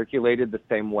get circulated the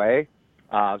same way,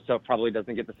 so it probably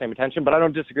doesn't get the same attention. But I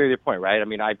don't disagree with your point, right? I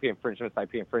mean, IP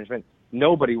infringement.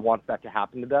 Nobody wants that to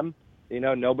happen to them.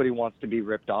 Nobody wants to be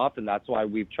ripped off, and that's why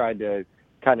we've tried to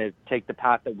kind of take the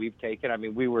path that we've taken. I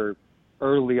mean, we were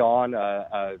early on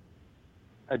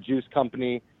a juice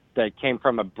company that came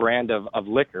from a brand of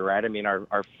liquor, right? I mean,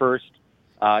 our first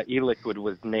e-liquid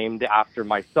was named after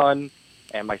my son,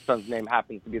 and my son's name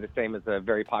happens to be the same as a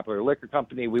very popular liquor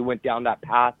company. We went down that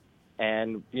path,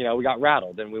 and, we got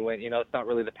rattled, and we went, it's not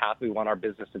really the path we want our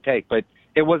business to take. But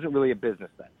it wasn't really a business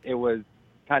then. It was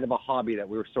kind of a hobby that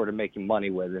we were sort of making money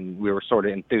with, and we were sort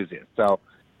of enthusiasts. So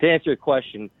to answer your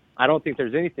question, I don't think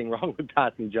there's anything wrong with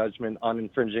passing judgment on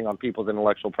infringing on people's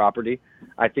intellectual property.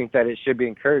 I think that it should be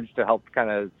encouraged to help kind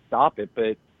of stop it.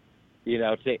 But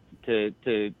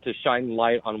to shine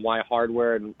light on why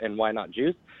hardware and why not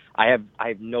juice, I have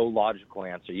no logical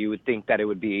answer. You would think that it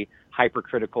would be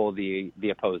hypercritical the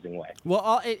opposing way.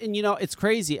 Well, and it's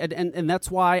crazy, and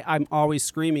that's why I'm always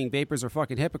screaming vapors are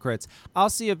fucking hypocrites. I'll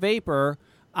see a vapor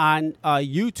on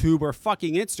YouTube or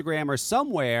fucking Instagram or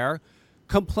somewhere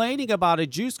complaining about a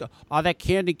juice. That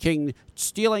Candy King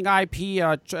stealing IP.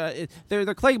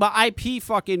 They're claiming about IP,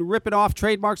 fucking ripping off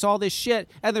trademarks, all this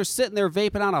shit, and they're sitting there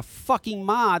vaping on a fucking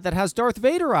mod that has Darth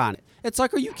Vader on it. It's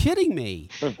like, are you kidding me?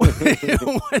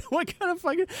 what kind of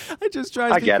fucking? It just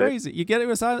drives me crazy. You get it,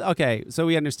 Rasan? Okay, so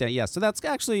we understand. Yes, so that's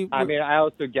actually. I mean, I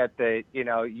also get that.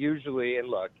 Usually, and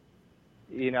look,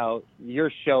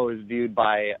 your show is viewed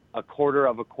by a quarter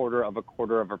of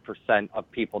a percent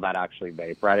of people that actually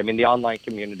vape, right? I mean, the online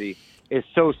community is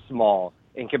so small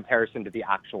in comparison to the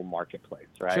actual marketplace,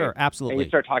 right? Sure, absolutely. And you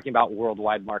start talking about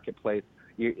worldwide marketplace,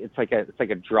 it's like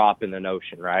a drop in an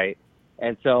ocean, right?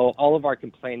 And so all of our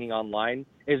complaining online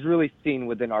is really seen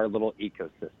within our little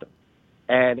ecosystem.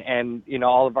 And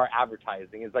all of our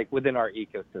advertising is like within our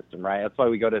ecosystem, right? That's why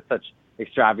we go to such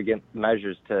extravagant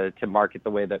measures to market the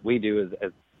way that we do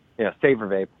as Savor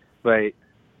Vape. But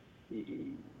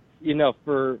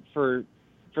for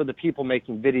the people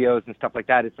making videos and stuff like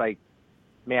that, it's like,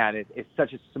 man, it's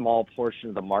such a small portion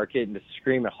of the market, and to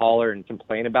scream and holler and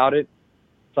complain about it,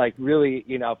 it's like really,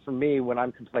 for me, when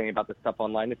I'm complaining about this stuff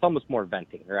online, it's almost more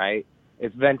venting, right?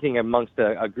 It's venting amongst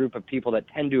a group of people that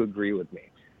tend to agree with me.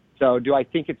 So do I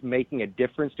think it's making a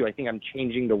difference? Do I think I'm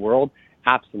changing the world?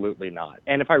 Absolutely not.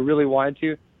 And if I really wanted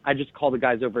to, I'd just call the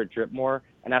guys over at Dripmore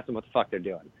and ask them what the fuck they're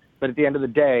doing. But at the end of the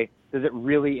day, does it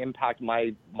really impact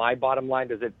my bottom line?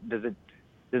 Does it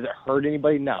hurt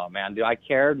anybody? No, man. Do I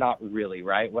care? Not really,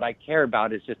 right? What I care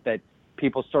about is just that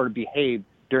people sort of behave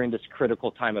during this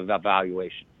critical time of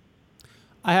evaluation.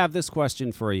 I have this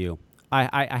question for you.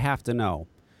 I have to know.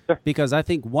 Sure. Because I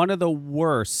think one of the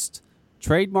worst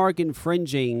trademark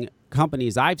infringing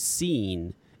companies I've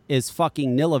seen is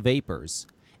fucking Nilla Vapors.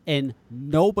 And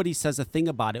nobody says a thing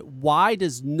about it. Why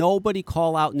does nobody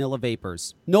call out Nilla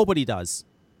Vapors? Nobody does.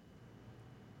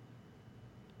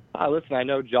 Listen, I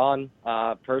know John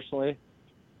personally.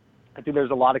 I think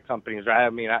there's a lot of companies, right? I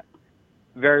mean,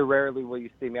 very rarely will you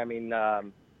see me. I mean,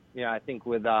 I think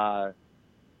with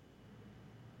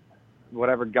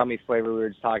whatever gummy flavor we were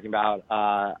just talking about,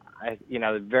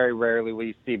 very rarely will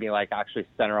you see me like actually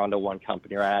center onto one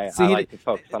company, right? I like to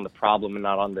focus on the problem and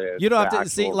not on the. You don't have to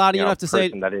see, Lonnie. You don't have to say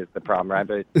that is the problem, right?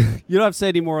 But you don't have to say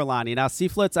anymore, Lonnie. Now,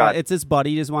 Seaflitz, it's his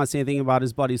buddy. He doesn't want to say anything about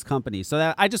his buddy's company. So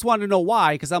that I just wanted to know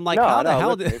why, because I'm like, how the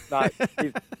hell did? It's not.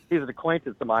 He's an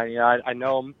acquaintance of mine. I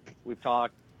know him. We've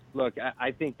talked. Look,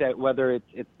 I think that whether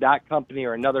it's that company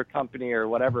or another company or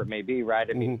whatever it may be, right?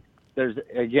 I mean,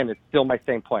 it's still my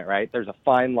same point, right? There's a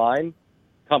fine line.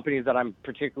 Companies that I'm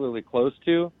particularly close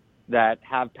to that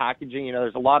have packaging,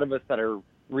 there's a lot of us that are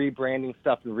rebranding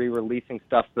stuff and re-releasing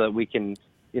stuff so that we can,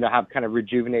 have kind of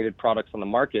rejuvenated products on the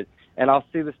market. And I'll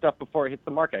see the stuff before it hits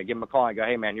the market. I give them a call and I go,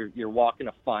 hey man, you're walking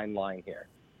a fine line here,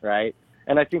 right?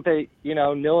 And I think that,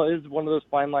 Nilla is one of those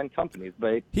fine line companies,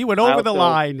 but he went over the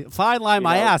line. Fine line,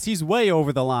 my ass. He's way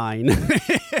over the line.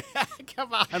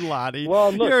 Come on, Lonnie.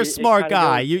 Well, look, you're a smart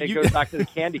guy. It goes back to the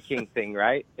Candy King thing,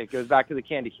 right? It goes back to the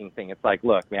Candy King thing. It's like,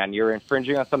 look, man, you're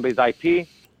infringing on somebody's IP.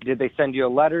 Did they send you a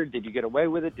letter? Did you get away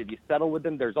with it? Did you settle with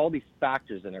them? There's all these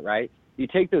factors in it, right? You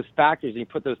take those factors and you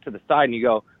put those to the side and you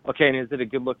go, okay, and is it a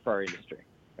good look for our industry,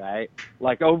 right?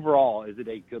 Like overall, is it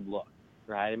a good look,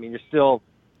 right? I mean, you're still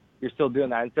doing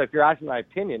that. And so if you're asking my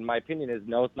opinion is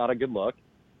no, it's not a good look,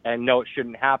 and no, it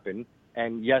shouldn't happen.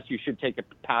 And yes, you should take a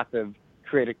path of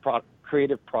creative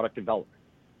product development.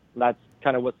 And that's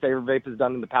kind of what Savor Vape has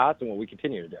done in the past and what we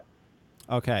continue to do.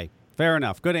 Okay, fair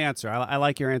enough. Good answer. I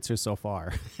like your answers so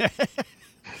far.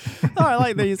 I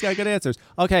like that he's got good answers.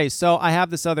 Okay, so I have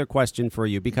this other question for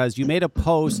you because you made a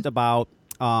post about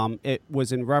it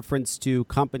was in reference to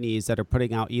companies that are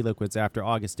putting out e-liquids after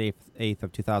August 8th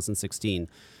of 2016.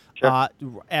 Sure.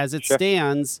 As it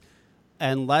stands,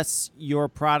 unless your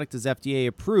product is FDA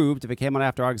approved, if it came out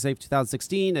after August 8th,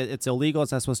 2016, it's illegal.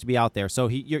 It's not supposed to be out there. So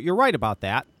you're right about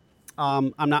that.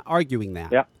 I'm not arguing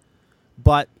that. Yeah.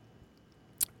 But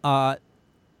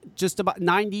just about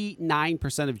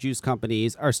 99% of juice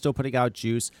companies are still putting out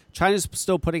juice. China's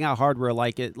still putting out hardware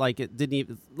like it didn't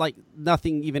even, like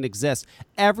nothing even exists.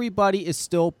 Everybody is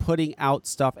still putting out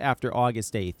stuff after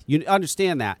August 8th. You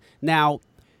understand that. Now,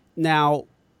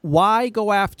 why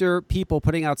go after people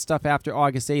putting out stuff after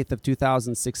August 8th of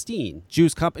 2016?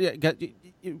 Juice companies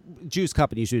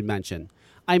you should mention.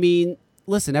 I mean,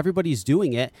 listen, everybody's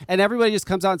doing it, and everybody just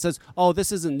comes out and says, oh,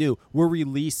 this isn't new. We're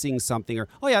releasing something, or,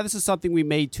 oh, yeah, this is something we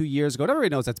made 2 years ago. And everybody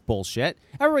knows that's bullshit.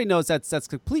 Everybody knows that's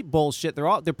complete bullshit.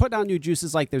 They're putting out new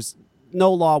juices like there's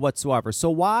no law whatsoever. So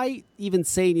why even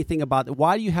say anything about it?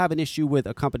 Why do you have an issue with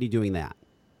a company doing that?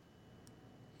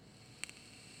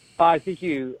 I think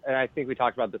we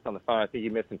talked about this on the phone. I think you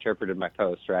misinterpreted my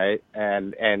post, right?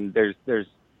 And there's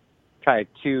kind of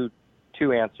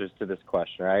two answers to this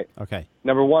question, right? Okay.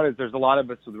 Number one is there's a lot of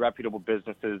us with reputable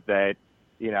businesses that,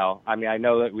 I mean, I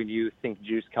know that when you think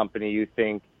juice company, you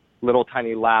think little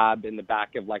tiny lab in the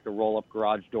back of like a roll-up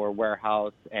garage door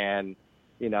warehouse and,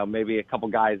 maybe a couple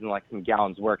guys in like some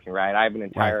gowns working, right? I have an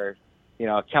entire,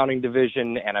 accounting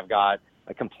division, and I've got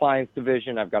a compliance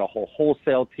division. I've got a whole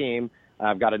wholesale team.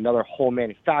 I've got another whole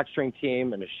manufacturing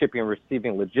team and a shipping and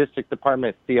receiving logistics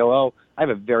department, a COO. I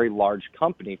have a very large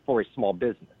company for a small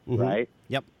business, right?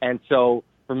 Yep. And so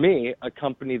for me, a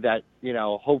company that,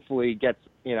 hopefully gets,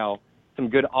 some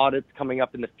good audits coming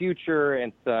up in the future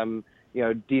and some,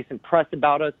 decent press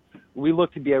about us, we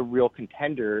look to be a real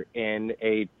contender in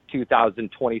a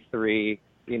 2023,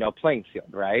 playing field,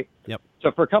 right? Yep.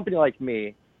 So for a company like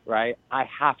me, right, I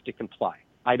have to comply.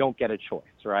 I don't get a choice,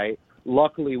 right?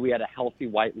 Luckily, we had a healthy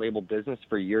white label business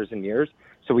for years and years.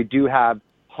 So we do have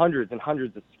hundreds and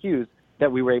hundreds of SKUs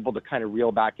that we were able to kind of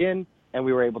reel back in and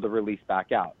we were able to release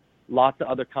back out. Lots of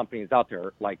other companies out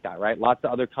there like that, right? Lots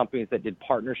of other companies that did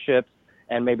partnerships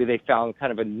and maybe they found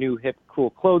kind of a new hip,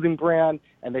 cool clothing brand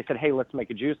and they said, hey, let's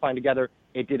make a juice line together.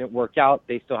 It didn't work out.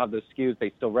 They still have those SKUs.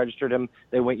 They still registered them.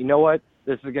 They went, you know what?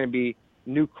 This is going to be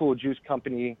new cool juice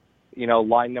company,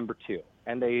 line number 2.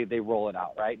 And they roll it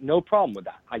out, right? No problem with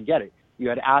that. I get it. You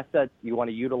had assets. You want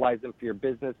to utilize them for your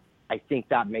business. I think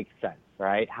that makes sense,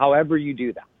 right? However you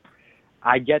do that.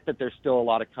 I get that there's still a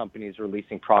lot of companies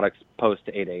releasing products post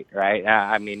 8/8, right?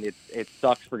 I mean, it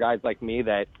sucks for guys like me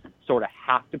that sort of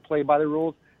have to play by the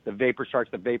rules. The Vapor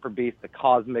Sharks, the Vapor Beasts, the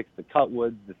Cosmics, the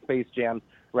Cutwoods, the Space Jams,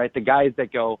 right? The guys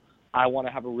that go, I want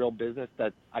to have a real business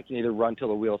that I can either run till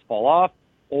the wheels fall off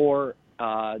or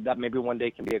that maybe one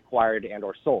day can be acquired and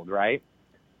or sold, right?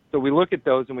 So we look at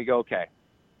those and we go, okay,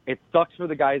 it sucks for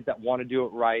the guys that want to do it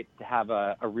right to have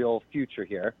a real future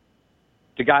here.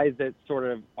 The guys that sort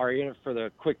of are in it for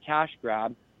the quick cash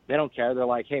grab, they don't care. They're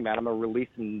like, hey, man, I'm going to release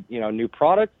some, new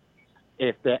products.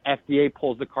 If the FDA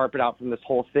pulls the carpet out from this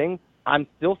whole thing, I'm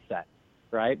still set,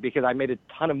 right? Because I made a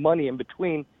ton of money in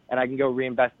between and I can go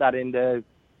reinvest that into,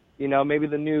 maybe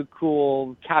the new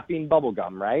cool caffeine bubble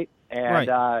gum, right? And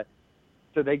right.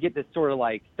 So they get this sort of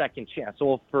like second chance.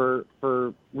 So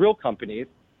for real companies,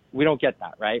 we don't get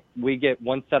that, right? We get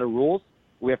one set of rules.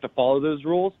 We have to follow those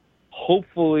rules.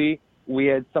 Hopefully we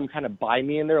had some kind of buy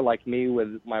me in there, like me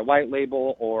with my white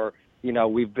label, or,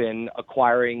 we've been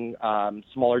acquiring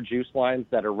smaller juice lines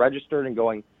that are registered and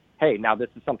going, hey, now this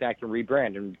is something I can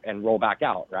rebrand and roll back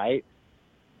out, right?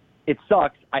 It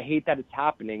sucks. I hate that it's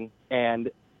happening. And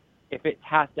if it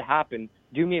has to happen,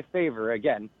 do me a favor,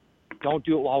 again, don't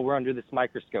do it while we're under this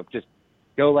microscope. Just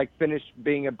go finish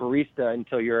being a barista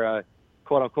until you're a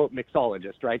quote unquote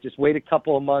mixologist, right? Just wait a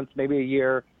couple of months, maybe a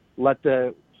year, let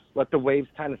the waves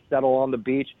kind of settle on the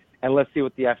beach and let's see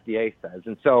what the FDA says.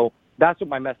 And so that's what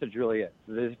my message really is.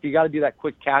 If you got to do that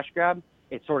quick cash grab,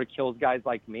 it sort of kills guys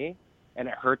like me and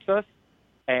it hurts us.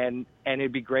 And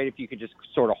it'd be great if you could just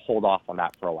sort of hold off on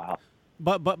that for a while.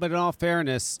 But in all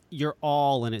fairness, you're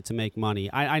all in it to make money.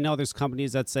 I know there's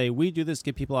companies that say we do this to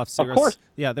get people off cigarettes. Of course.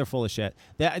 Yeah, they're full of shit.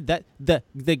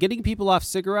 The getting people off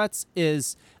cigarettes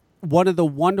is one of the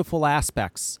wonderful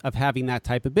aspects of having that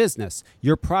type of business.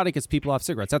 Your product gets people off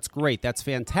cigarettes. That's great. That's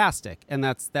fantastic. And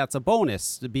that's a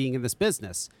bonus to being in this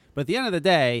business. But at the end of the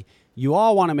day, you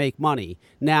all want to make money.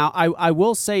 Now, I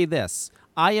will say this.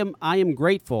 I am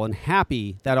grateful and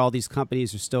happy that all these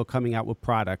companies are still coming out with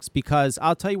products, because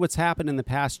I'll tell you what's happened in the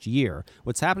past year.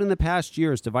 What's happened in the past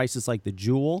year is devices like the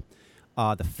Juul,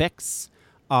 the Fix,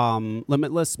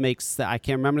 Limitless makes I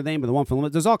can't remember the name, but the one from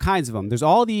Limitless. There's all kinds of them. There's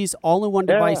all these all-in-one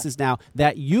devices now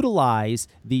that utilize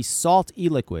the salt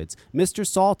e-liquids. Mr.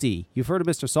 Salty, you've heard of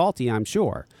Mr. Salty, I'm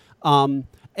sure.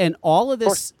 And all of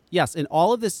this, yes, and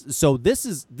all of this. So this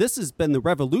has been the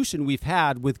revolution we've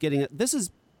had with getting it. This has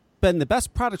been the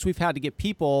best products we've had to get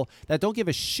people that don't give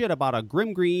a shit about a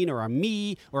Grim Green or a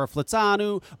Me or a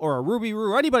Flitzanu or a Ruby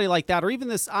Roo or anybody like that, or even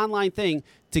this online thing,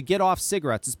 to get off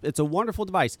cigarettes. It's a wonderful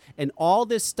device. And all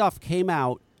this stuff came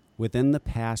out within the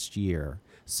past year.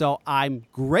 So I'm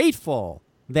grateful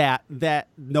that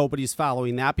nobody's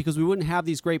following that, because we wouldn't have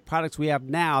these great products we have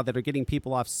now that are getting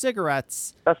people off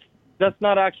cigarettes. That's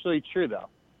not actually true, though.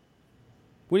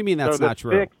 What do you mean that's so not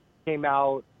true? Fix came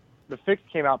out the fix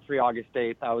came out pre-August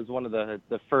 8th. I was one of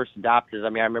the first adopters. I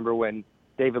mean, I remember when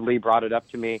David Lee brought it up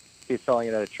to me. He's selling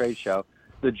it at a trade show.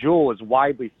 The Juul was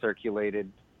widely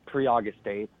circulated pre-August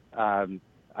 8th.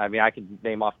 I mean, I could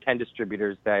name off 10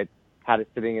 distributors that had it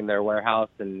sitting in their warehouse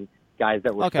and guys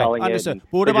that were selling understood. it.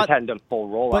 But what they about, just hadn't done full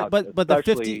rollout. But the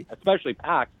 50... Especially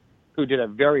PAX, who did a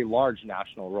very large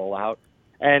national rollout.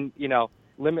 And, you know,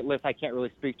 Limitless, I can't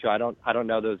really speak to. I don't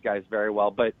know those guys very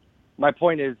well. But my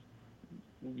point is,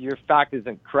 your fact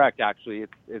isn't correct, actually.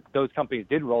 It's those companies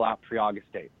did roll out pre-August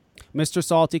 8th. Mr.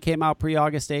 Salty came out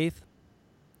pre-August 8th?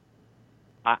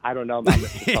 I don't know about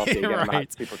Mr. Salty. Again, I'm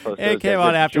not super close to it came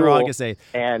out after Juul, August 8th.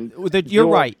 And you're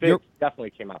right. Fix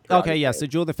definitely came out pre-August Okay, yes, 8th. the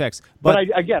Juul the Fix. But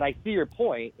I see your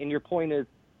point, and your point is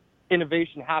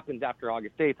innovation happens after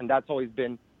August 8th, and that's always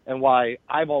been, and why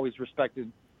I've always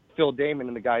respected Phil Damon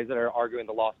and the guys that are arguing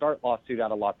the Lost Art lawsuit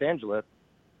out of Los Angeles.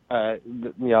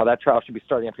 You know, that trial should be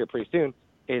starting up here pretty soon.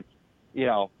 It's, you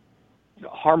know,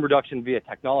 harm reduction via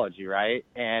technology, right?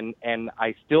 And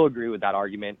I still agree with that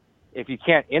argument. If you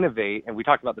can't innovate, and we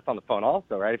talked about this on the phone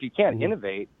also, right? If you can't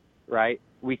innovate, right,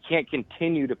 we can't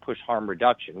continue to push harm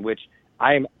reduction, which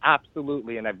I am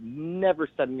absolutely, and I've never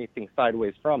said anything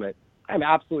sideways from it, I'm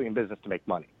absolutely in business to make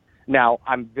money. Now,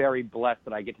 I'm very blessed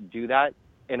that I get to do that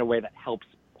in a way that helps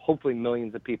hopefully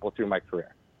millions of people through my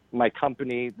career. My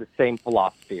company, the same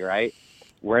philosophy, right?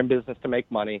 We're in business to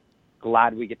make money.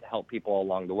 Glad we get to help people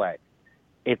along the way.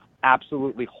 It's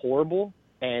absolutely horrible,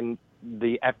 and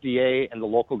the FDA and the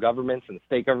local governments and the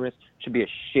state governments should be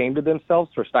ashamed of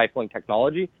themselves for stifling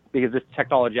technology, because this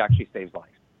technology actually saves lives.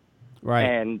 Right.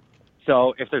 And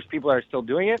so if there's people that are still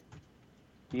doing it,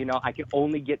 you know, I can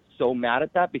only get so mad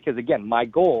at that, because, again, my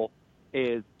goal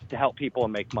is to help people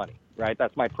and make money, right?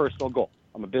 That's my personal goal.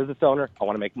 I'm a business owner. I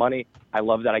want to make money. I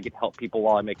love that I get to help people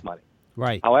while I make money.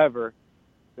 Right. However,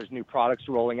 there's new products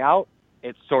rolling out.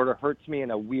 It sort of hurts me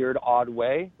in a weird, odd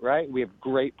way, right? We have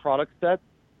great product sets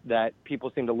that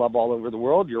people seem to love all over the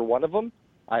world. You're one of them.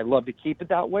 I love to keep it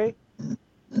that way.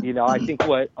 You know, I think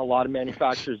what a lot of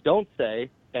manufacturers don't say,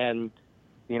 and,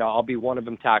 you know, I'll be one of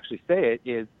them to actually say it,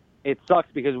 is it sucks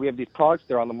because we have these products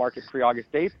that are on the market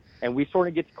pre-August 8th, and we sort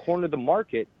of get to corner the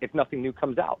market if nothing new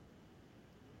comes out.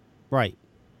 Right.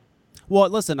 Well,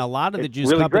 listen, a lot of the juice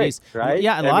really companies, great, right?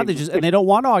 yeah, a lot of the juice, and they don't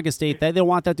want August 8th. They don't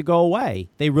want that to go away.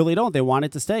 They really don't. They want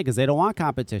it to stay because they don't want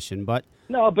competition. But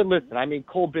no, but listen, I mean,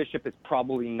 Cole Bishop is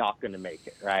probably not going to make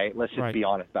it, right? Let's just be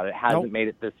honest about it. It hasn't made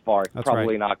it this far. It's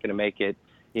probably not going to make it.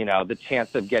 You know, the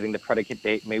chance of getting the predicate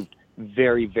date may be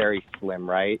very, very slim,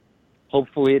 right?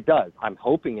 Hopefully it does. I'm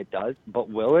hoping it does, but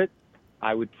will it?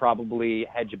 I would probably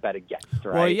hedge a bet against,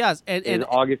 right? Well, yes. Is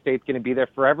August 8th going to be there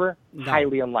forever? No.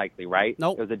 Highly unlikely, right?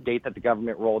 Nope. It was a date that the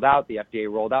government rolled out, the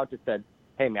FDA rolled out, just said,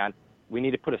 hey, man, we need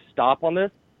to put a stop on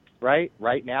this, right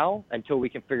now until we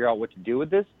can figure out what to do with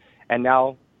this. And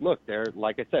now, look,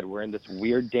 like I said, we're in this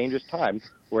weird, dangerous time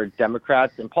where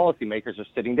Democrats and policymakers are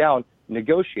sitting down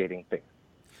negotiating things.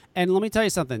 And let me tell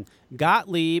you something.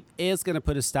 Gottlieb is going to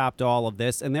put a stop to all of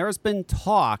this, and there has been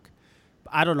talk,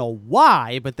 I don't know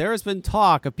why, but there has been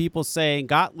talk of people saying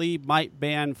Gottlieb might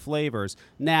ban flavors.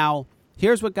 Now,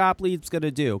 here's what Gottlieb's going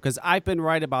to do, because I've been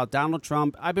right about Donald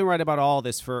Trump. I've been right about all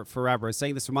this for forever,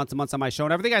 saying this for months and months on my show,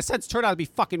 and everything I said's turned out to be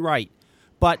fucking right.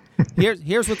 But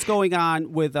here's what's going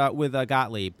on with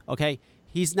Gottlieb, okay?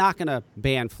 He's not going to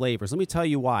ban flavors. Let me tell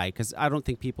you why, because I don't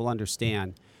think people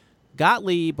understand.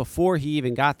 Gottlieb, before he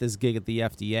even got this gig at the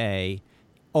FDA,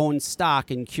 owned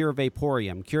stock in Cure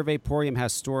Vaporium. Cure Vaporium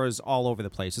has stores all over the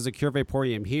place. There's a Cure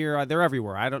Vaporium here. They're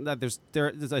everywhere. I don't know. There's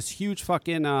this huge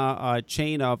fucking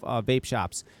chain of vape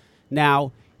shops.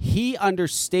 Now, he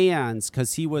understands,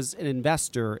 because he was an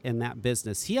investor in that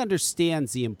business, he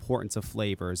understands the importance of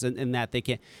flavors and that they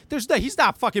can't. He's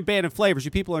not fucking banning flavors.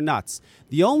 You people are nuts.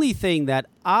 The only thing that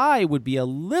I would be a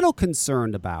little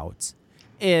concerned about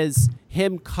is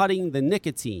him cutting the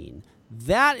nicotine.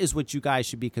 That is what you guys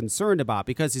should be concerned about,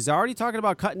 because he's already talking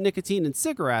about cutting nicotine in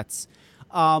cigarettes.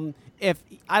 If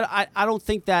I don't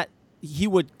think that he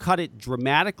would cut it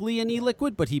dramatically in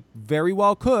e-liquid, but he very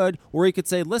well could, or he could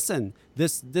say, listen,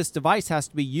 this device has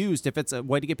to be used. If it's a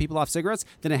way to get people off cigarettes,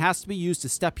 then it has to be used to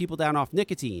step people down off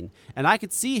nicotine. And I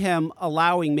could see him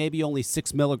allowing maybe only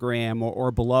 6 milligram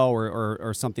or below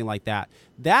or something like that.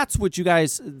 That's what you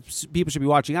guys, people should be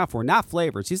watching out for, not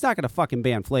flavors. He's not going to fucking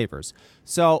ban flavors.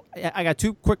 So I got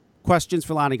two quick questions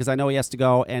for Lonnie, because I know he has to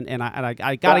go, and I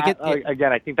got to get...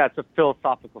 Again, I think that's a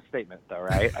philosophical statement, though,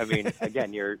 right? I mean,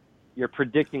 again, you're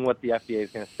predicting what the FDA is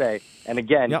going to say. And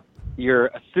again, you're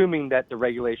assuming that the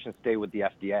regulations stay with the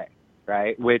FDA,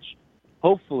 right? Which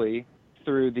hopefully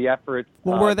through the efforts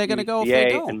where are they going to go if they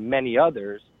don't? And many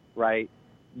others, right,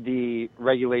 the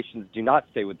regulations do not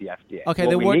stay with the FDA. Okay, what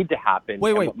then we need to happen,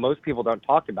 wait. what most people don't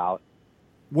talk about.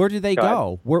 Where do they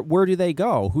go? Where do they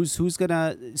go? Who's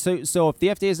gonna? So if the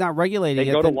FDA is not regulating They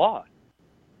it, go to then, law.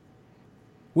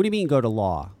 What do you mean go to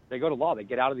law? They go to law. They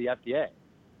get out of the FDA.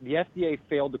 The FDA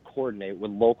failed to coordinate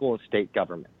with local and state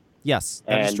government. Yes,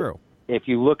 that is true. If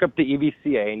you look up the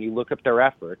EVCA and you look up their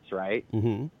efforts, right,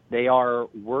 they are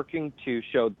working to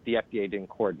show that the FDA didn't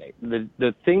coordinate.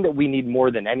 The thing that we need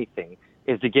more than anything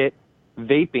is to get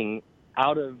vaping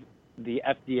out of the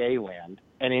FDA land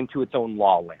and into its own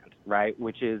law land, right,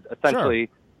 which is essentially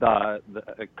the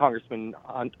Congressman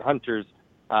Hunter's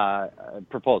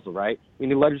proposal, right? We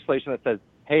need legislation that says,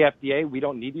 hey, FDA, we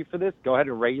don't need you for this. Go ahead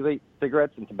and regulate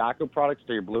cigarettes and tobacco products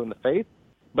till you're blue in the face.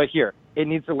 But here, it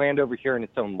needs to land over here in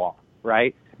its own law,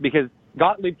 right? Because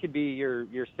Gottlieb could be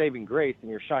your saving grace and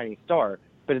your shining star,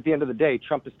 but at the end of the day,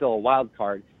 Trump is still a wild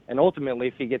card. And ultimately,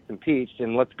 if he gets impeached,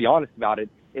 and let's be honest about it,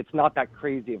 it's not that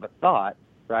crazy of a thought,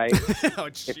 right?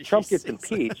 If Trump gets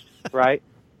impeached, right,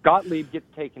 Gottlieb gets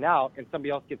taken out and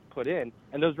somebody else gets put in,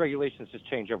 and those regulations just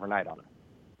change overnight on it.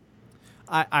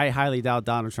 I highly doubt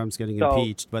Donald Trump's getting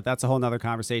impeached, but that's a whole other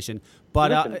conversation.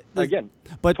 But listen, again,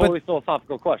 totally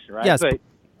philosophical question, right? Yes, but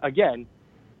again,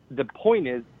 the point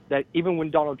is that even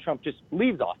when Donald Trump just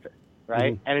leaves office,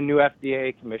 right, and a new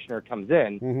FDA commissioner comes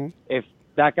in, if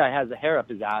that guy has a hair up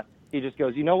his ass, he just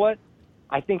goes, you know what?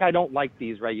 I think I don't like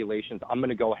these regulations. I'm going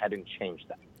to go ahead and change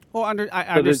them. Well,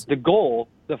 the goal,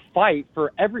 the fight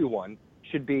for everyone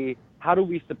should be, how do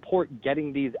we support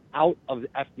getting these out of the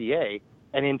FDA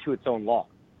and into its own law?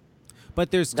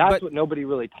 But that's what nobody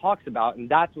really talks about, and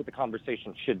that's what the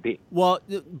conversation should be. Well,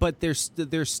 but they're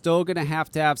still going to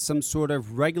have some sort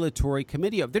of regulatory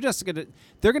committee. They're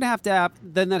going to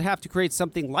have to create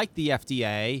something like the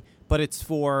FDA, but it's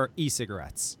for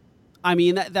e-cigarettes. I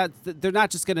mean, that they're not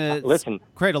just going to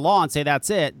create a law and say that's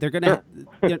it. They're going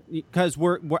to, because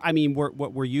we're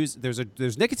using,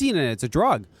 there's nicotine in it. It's a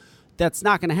drug. That's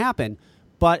not going to happen.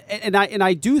 But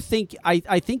I do think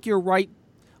I think you're right.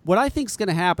 What I think is going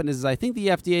to happen is I think the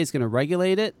FDA is going to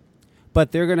regulate it,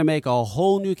 but they're going to make a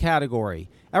whole new category.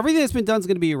 Everything that's been done is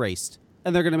going to be erased,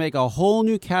 and they're going to make a whole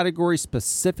new category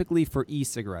specifically for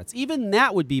e-cigarettes. Even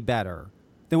that would be better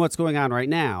than what's going on right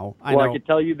now. I can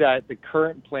tell you that the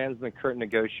current plans and the current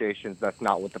negotiations, that's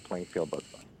not what the playing field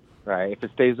looks like, right? If it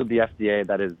stays with the FDA,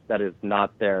 that is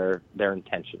not their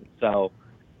intention. So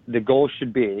the goal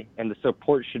should be, and the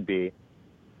support should be,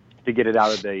 to get it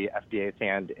out of the FDA's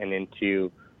hand and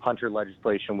into Hunter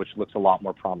legislation, which looks a lot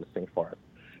more promising for us.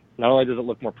 Not only does it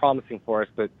look more promising for us,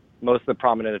 but most of the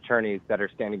prominent attorneys that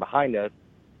are standing behind us,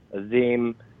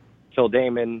 Azim, Phil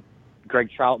Damon,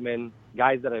 Greg Troutman,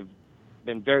 guys that have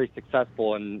been very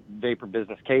successful in vapor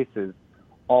business cases,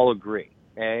 all agree,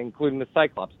 including the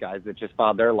Cyclops guys that just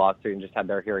filed their lawsuit and just had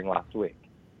their hearing last week.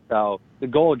 So the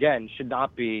goal, again, should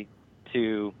not be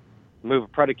to move a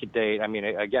predicate date. I mean,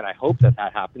 again, I hope that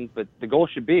happens, but the goal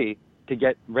should be to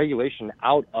get regulation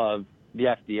out of the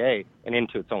FDA and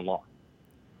into its own law.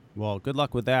 Well, good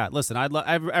luck with that. Listen, I'd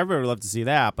really love to see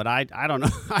that, but I don't know.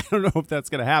 I don't know if that's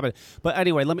going to happen. But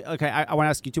anyway, I want to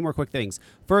ask you two more quick things.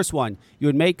 First one, you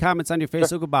had made comments on your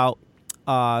Facebook about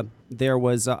there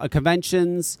was a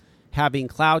conventions having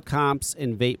cloud comps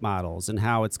and vape models and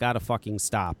how it's got to fucking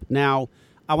stop. Now,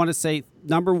 I want to say,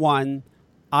 number one,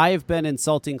 I have been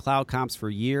insulting cloud comps for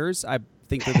years. I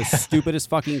think they're the stupidest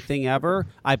fucking thing ever.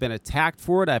 I've been attacked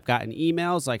for it. I've gotten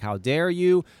emails like, how dare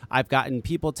you? I've gotten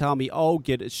people tell me,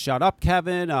 shut up,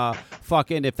 Kevin.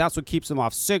 Fucking, if that's what keeps them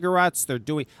off cigarettes, they're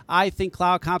doing. I think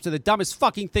cloud comps are the dumbest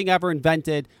fucking thing ever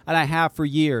invented, and I have for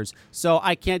years. So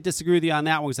I can't disagree with you on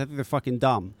that one because I think they're fucking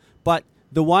dumb. But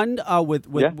the one with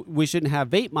we shouldn't have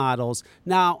vape models.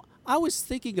 Now, I was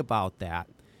thinking about that.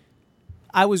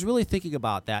 I was really thinking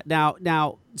about that.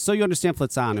 Now, so you understand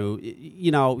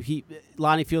Flitzanu,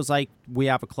 Lonnie feels like we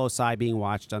have a close eye being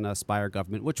watched on us by our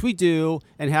government, which we do,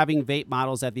 and having vape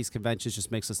models at these conventions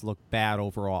just makes us look bad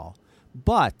overall.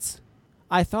 But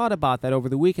I thought about that over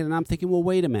the weekend, and I'm thinking, well,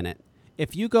 wait a minute.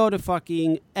 If you go to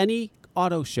fucking any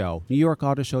auto show, New York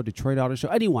Auto Show, Detroit Auto Show,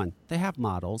 anyone, they have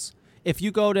models. If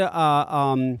you go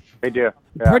to they do.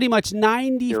 Yeah. Pretty much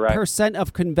 90%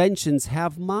 of conventions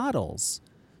have models.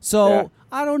 So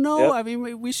I don't know. Yep. I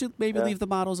mean, we should maybe leave the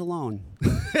models alone.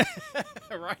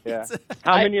 Right? Yeah.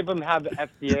 How many of them have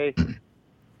FDA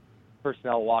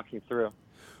personnel walking through?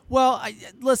 Well,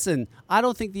 listen, I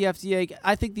don't think the FDA.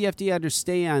 I think the FDA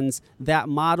understands that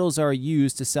models are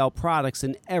used to sell products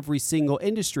in every single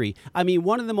industry. I mean,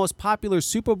 one of the most popular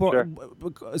Super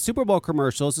Bowl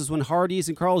commercials is when Hardee's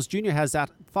and Carl's Jr. has that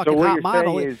fucking hot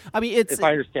model. If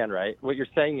I understand right, what you're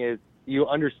saying is you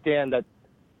understand that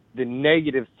the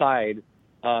negative side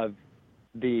of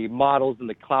the models and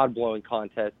the cloud blowing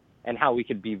contest and how we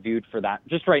could be viewed for that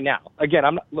just right now.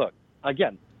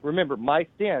 Again, remember, my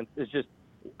stance is just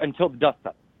until the dust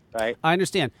settles, right? I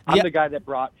understand. I'm the guy that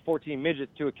brought 14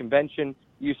 midgets to a convention,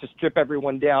 used to strip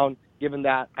everyone down. Given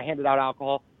that, I handed out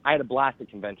alcohol. I had a blast at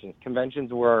conventions.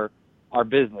 Conventions were our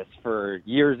business for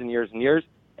years and years and years,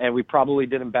 and we probably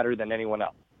did them better than anyone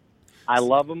else. I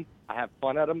love them. I have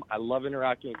fun at them. I love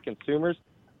interacting with consumers,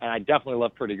 and I definitely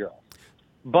love pretty girls.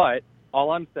 But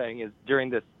all I'm saying is during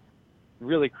this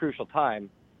really crucial time,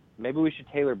 maybe we should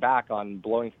tailor back on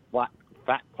blowing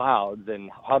fat clouds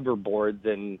and hoverboards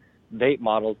and vape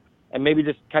models, and maybe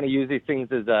just kind of use these things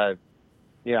as a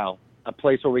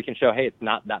place where we can show, hey, it's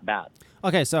not that bad.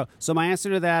 Okay, so my answer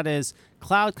to that is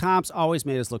cloud comps always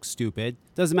made us look stupid.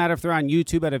 Doesn't matter if they're on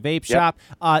YouTube at a vape shop.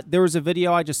 There was a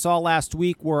video I just saw last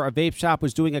week where a vape shop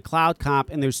was doing a cloud comp,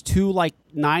 and there's two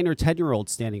 9 or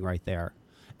 10-year-olds standing right there.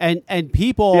 And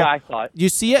people, I saw it. You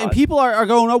see it, and people are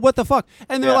going, oh, what the fuck?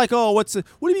 And they're like, oh, what do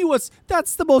you mean,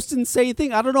 that's the most insane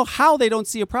thing. I don't know how they don't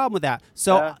see a problem with that.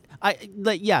 So,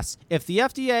 yes, if the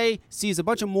FDA sees a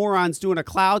bunch of morons doing a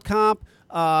cloud comp,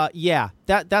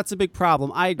 that's a big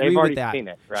problem. I agree with that. They've already seen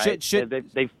it,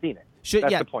 right? They've seen it.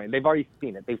 That's the point. They've already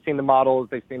seen it. They've seen the models.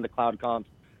 They've seen the cloud comps.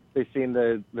 They've seen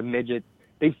the midgets.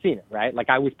 They've seen it, right?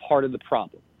 Like, I was part of the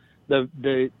problem.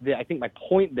 I think my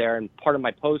point there and part of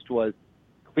my post was,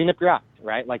 clean up your act,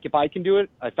 right? Like, if I can do it,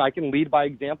 if I can lead by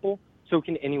example, so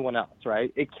can anyone else,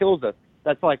 right? It kills us.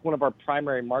 That's like one of our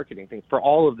primary marketing things for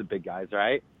all of the big guys,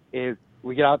 right? Is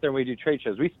we get out there and we do trade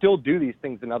shows. We still do these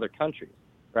things in other countries,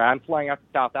 right? I'm flying out to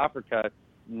South Africa.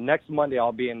 Next Monday,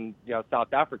 I'll be in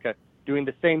South Africa doing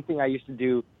the same thing I used to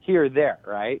do here or there,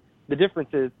 right? The difference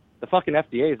is the fucking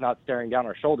FDA is not staring down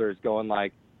our shoulders going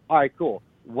like, all right, cool.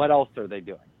 What else are they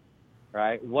doing?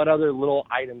 Right? What other little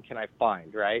item can I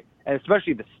find, right? And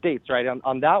especially the states, right?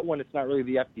 On that one, it's not really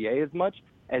the FDA as much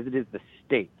as it is the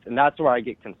states. And that's where I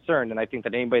get concerned. And I think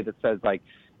that anybody that says, like,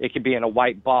 it could be in a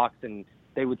white box and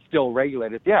they would still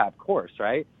regulate it, yeah, of course,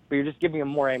 right? But you're just giving them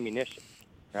more ammunition,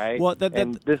 right? Well,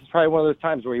 and this is probably one of those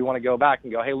times where you want to go back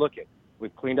and go, hey, look,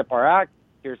 we've cleaned up our act.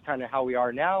 Here's kind of how we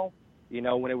are now.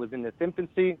 When it was in its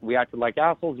infancy, we acted like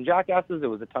assholes and jackasses. It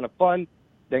was a ton of fun.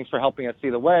 Thanks for helping us see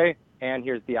the way. And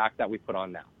here's the act that we put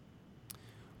on now.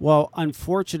 Well,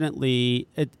 unfortunately,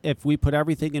 if we put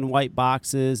everything in white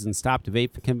boxes and stopped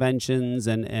vape conventions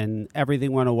and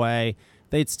everything went away,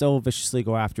 they'd still viciously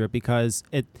go after it because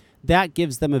that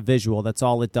gives them a visual. That's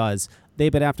all it does.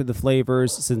 They've been after the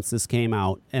flavors since this came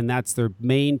out, and that's their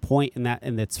main point in that.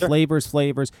 And it's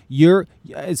flavors. You're,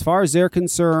 as far as they're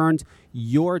concerned,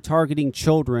 you're targeting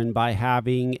children by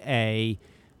having a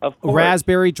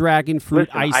raspberry dragon fruit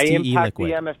iced tea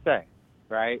liquid. I impact the MSA.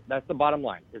 Right? That's the bottom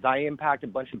line, is I impact a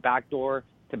bunch of backdoor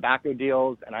tobacco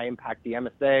deals, and I impact the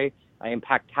MSA. I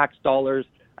impact tax dollars.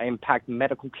 I impact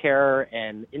medical care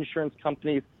and insurance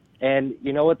companies. And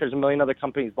you know what? There's a million other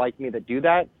companies like me that do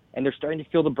that, and they're starting to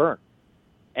feel the burn.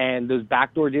 And those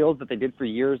backdoor deals that they did for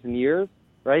years and years,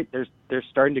 right? They're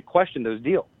starting to question those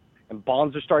deals. And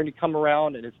bonds are starting to come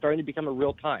around, and it's starting to become a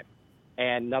real time.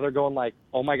 And now they're going like,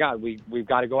 oh, my God, we've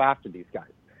got to go after these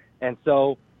guys. And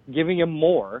so giving them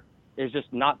more is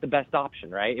just not the best option,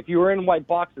 right? If you were in white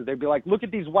boxes, they'd be like, look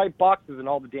at these white boxes and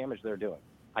all the damage they're doing.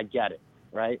 I get it,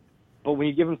 right? But when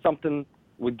you give them something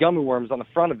with gummy worms on the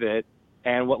front of it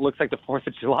and what looks like the 4th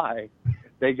of July,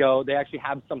 they actually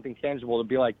have something tangible to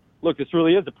be like, look, this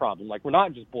really is a problem. Like, we're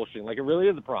not just bullshitting. Like, it really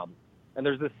is a problem. And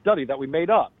there's this study that we made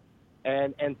up.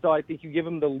 And so I think you give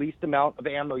them the least amount of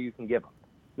ammo you can give them.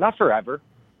 Not forever,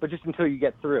 but just until you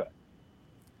get through it.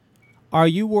 Are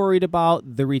you worried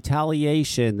about the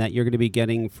retaliation that you're going to be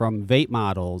getting from vape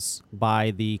models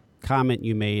by the comment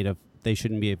you made of they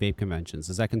shouldn't be at vape conventions?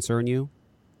 Does that concern you?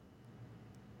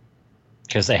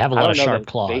 Because they have a lot of sharp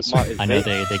claws. I know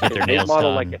they get their nails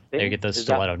done. Like they get those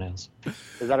stiletto nails.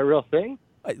 Is that a real thing?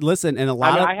 Listen, and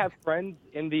I have friends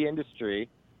in the industry.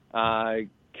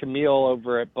 Camille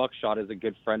over at Buckshot is a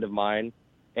good friend of mine,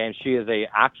 and she is a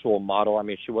actual model. I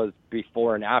mean, she was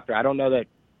before and after. I don't know that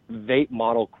vape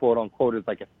model, quote unquote, is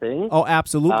like a thing. Oh,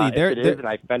 absolutely. If it is, and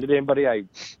I offended anybody, I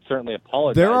certainly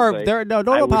apologize. Don't apologize.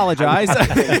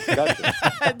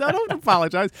 No, don't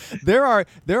apologize. There are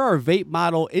vape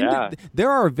model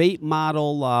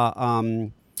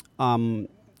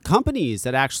companies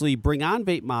that actually bring on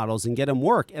vape models and get them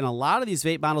work, and a lot of these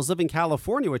vape models live in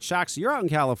California, which shocks you're out in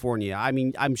California. I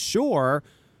mean, I'm sure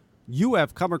you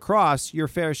have come across your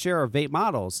fair share of vape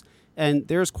models. And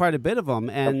there's quite a bit of them.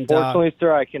 And unfortunately,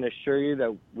 sir, I can assure you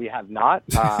that we have not.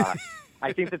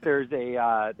 I think that there's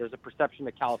a perception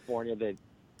of California that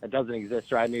doesn't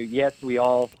exist, right? I mean, yes, we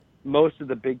all most of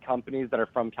the big companies that are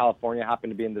from California happen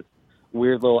to be in this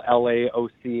weird little LA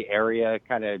OC area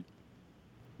kind of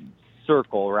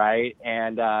circle, right?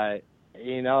 And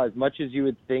as much as you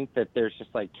would think that there's just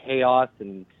like chaos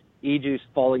and e-juice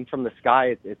falling from the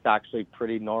sky, it's actually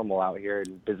pretty normal out here,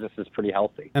 and business is pretty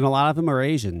healthy. And a lot of them are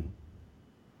Asian.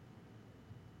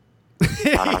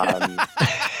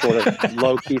 Sort of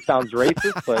low-key sounds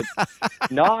racist, but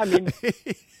no, I mean,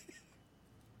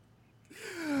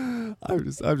 I'm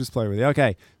just playing with you.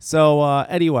 Okay, so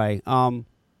anyway, are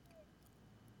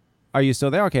you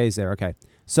still there? Okay, he's there. Okay,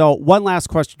 so one last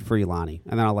question for you, Lonnie,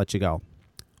 and then I'll let you go.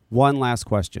 One last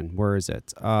question. Where is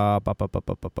it? Here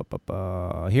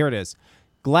it is.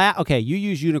 Okay, you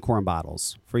use unicorn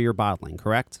bottles for your bottling,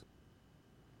 correct?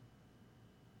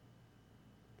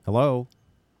 Hello?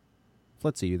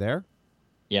 Flitzy, you there?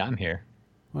 Yeah, I'm here.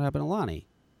 What happened to Lonnie?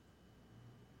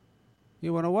 He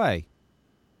went away.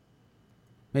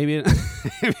 Maybe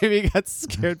he got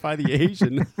scared by the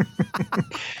Asian.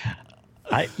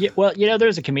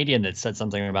 There's a comedian that said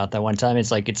something about that one time.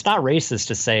 It's like, it's not racist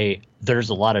to say there's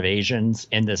a lot of Asians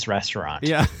in this restaurant.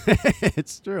 Yeah,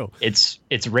 it's true. It's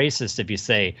racist if you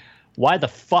say, why the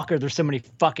fuck are there so many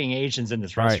fucking Asians in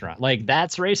this restaurant? Like,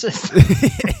 that's racist.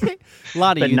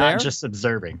 Lonnie, but you not there? just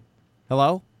observing.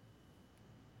 Hello?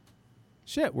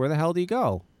 Shit, where the hell do you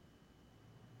go?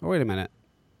 Oh, wait a minute.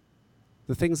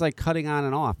 The thing's like cutting on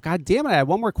and off. God damn it, I had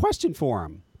one more question for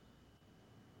him.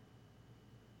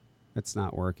 It's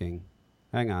not working.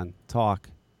 Hang on. Talk.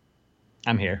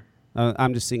 I'm here.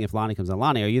 I'm just seeing if Lonnie comes on.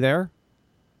 Lonnie, are you there?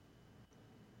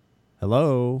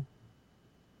 Hello?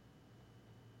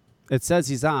 It says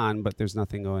he's on, but there's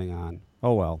nothing going on.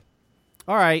 Oh, well.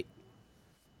 All right.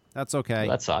 That's okay.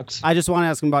 Well, that sucks. I just want to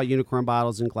ask him about unicorn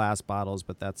bottles and glass bottles,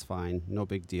 but that's fine. No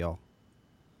big deal.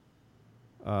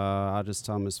 I'll just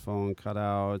tell him his phone cut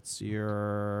out. It's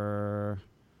your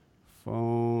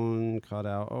phone cut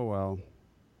out. Oh, well.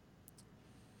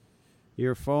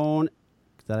 Your phone.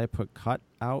 Did I put cut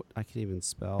out? I can't even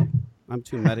spell. I'm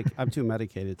too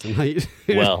medicated tonight.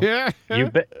 Well,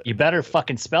 you better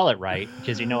fucking spell it right,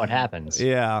 because you know what happens.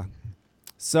 Yeah.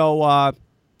 So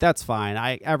that's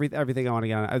fine. Everything I want to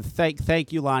get on.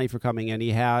 Thank you, Lonnie, for coming in.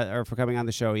 For coming on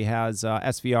the show. He has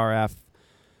SVRF,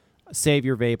 Save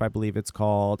Your Vape, I believe it's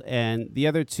called, and the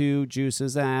other two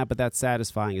juices. But that's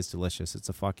satisfying. It's delicious. It's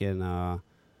a fucking.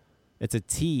 It's a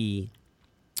tea.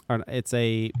 Or it's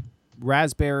a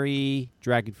raspberry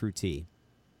dragon fruit tea,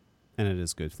 and it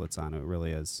is good, Flitzano. It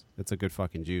really is. It's a good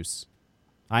fucking juice.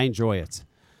 I enjoy it.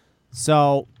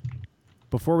 So,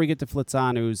 before we get to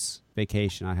Flitzano's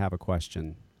vacation, I have a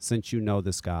question. Since you know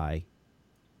this guy,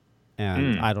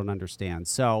 and I don't understand,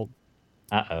 so.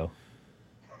 Uh-oh.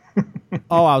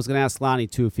 I was going to ask Lonnie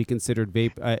too if he considered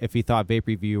if he thought vape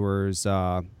reviewers.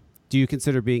 Do you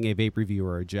consider being a vape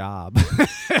reviewer a job?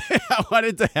 I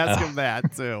wanted to ask him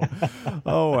that too.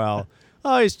 Oh well.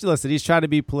 Oh, he's trying to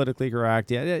be politically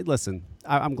correct. Yeah, listen,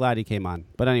 I'm glad he came on.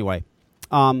 But anyway,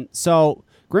 so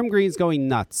Grim Green's going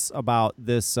nuts about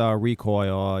this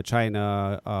recoil.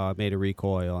 China made a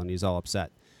recoil, and he's all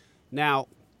upset. Now,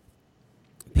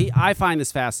 I find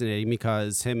this fascinating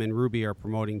because him and Ruby are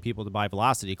promoting people to buy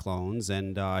Velocity clones,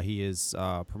 and he has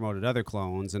promoted other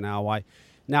clones, and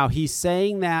now he's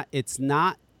saying that it's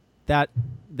not that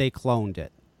they cloned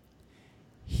it.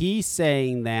 He's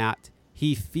saying that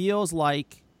he feels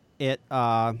like it.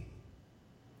 Hang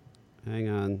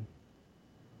on.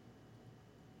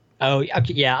 Oh,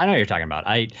 okay, yeah, I know what you're talking about.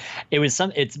 It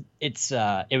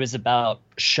was about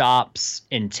shops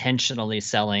intentionally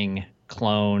selling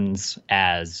clones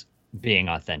as being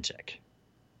authentic.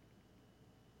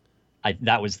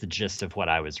 That was the gist of what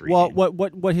I was reading. Well,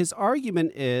 what his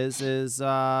argument is hang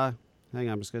on,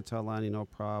 I'm just gonna tell Lonnie, no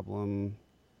problem.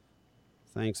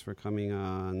 Thanks for coming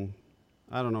on.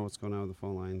 I don't know what's going on with the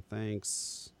phone line.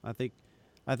 Thanks. I think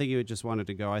he just wanted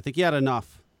to go. I think he had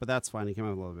enough, but that's fine. He came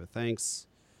out a little bit. Thanks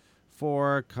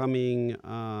for coming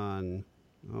on.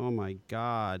 Oh my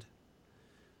God.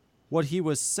 What he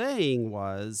was saying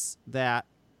was that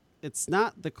it's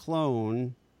not the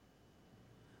clone.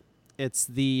 It's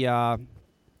the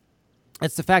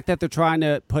fact that they're trying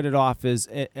to put it off as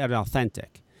an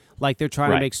authentic. Like they're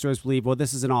trying to make stores believe, well,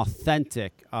 this is an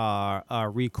authentic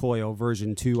recoil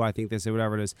version 2, I think they say,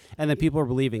 whatever it is. And then people are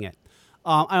believing it.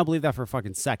 I don't believe that for a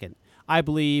fucking second. I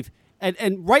believe,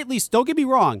 and rightly, don't get me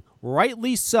wrong,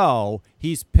 rightly so,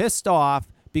 he's pissed off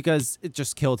because it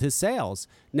just killed his sales.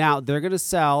 Now, they're going to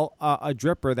sell a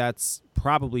dripper that's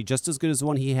probably just as good as the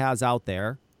one he has out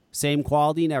there, same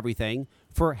quality and everything,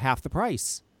 for half the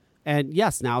price. And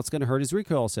yes, now it's going to hurt his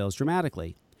recoil sales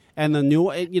dramatically. And the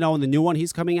new, the new one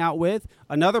he's coming out with,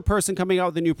 another person coming out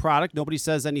with a new product, nobody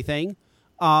says anything.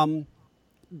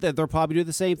 They'll probably do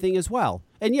the same thing as well.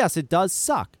 And yes, it does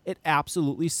suck. It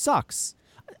absolutely sucks.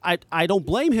 I don't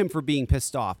blame him for being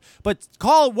pissed off, but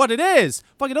call it what it is.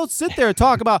 Fucking don't sit there and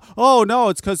talk about, oh no,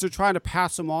 it's because they're trying to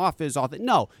pass him off as all that.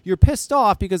 No, you're pissed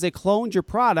off because they cloned your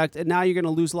product, and now you're going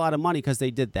to lose a lot of money because they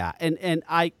did that. And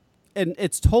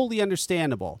it's totally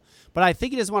understandable. But I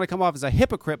think he doesn't want to come off as a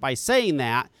hypocrite by saying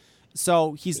that.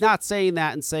 So he's not saying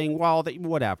that and saying, well,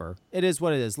 whatever. It is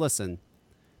what it is. Listen.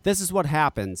 This is what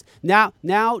happens. Now,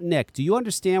 Nick, do you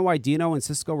understand why Dino and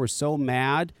Cisco were so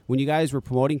mad when you guys were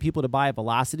promoting people to buy a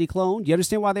Velocity clone? Do you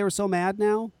understand why they were so mad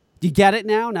now? Do you get it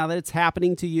now that it's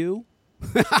happening to you?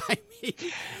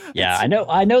 I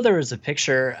know there was a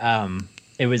picture. I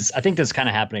think this was kind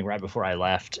of happening right before I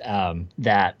left,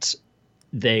 that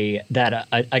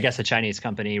I guess a Chinese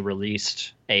company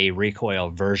released a recoil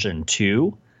version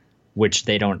 2, which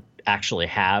they don't actually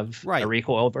have a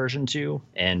recoil version 2.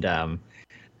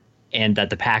 And that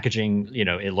the packaging,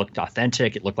 it looked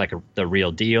authentic. It looked like the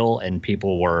real deal. And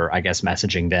people were, I guess,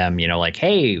 messaging them, like,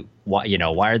 hey,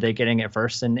 why are they getting it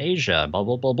first in Asia? Blah,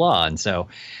 blah, blah, blah. And so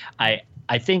I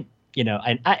think,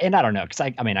 and I don't know, because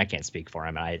I can't speak for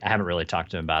him. I haven't really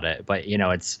talked to him about it. But,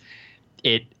 it's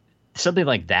something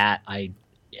like that. I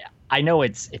know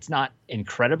it's not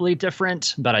incredibly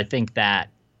different, but I think that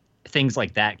things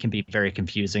like that can be very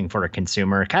confusing for a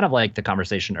consumer. Kind of like the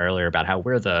conversation earlier about how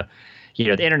we're the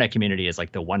internet community is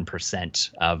like the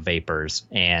 1% of vapors.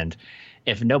 And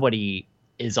if nobody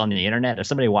is on the internet, if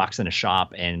somebody walks in a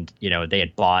shop and, they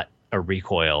had bought a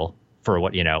recoil for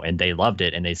what, and they loved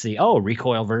it and they see, oh,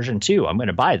 recoil version 2, I'm going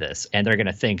to buy this. And they're going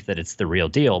to think that it's the real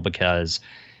deal because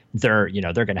they're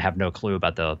going to have no clue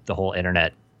about the whole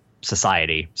internet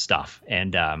society stuff.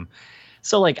 And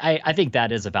so like, I think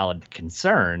that is a valid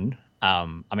concern.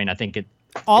 I think it's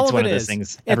one of those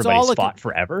things everybody's fought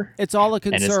forever. It's all a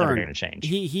concern. And it's never going to change.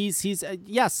 He's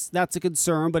yes, that's a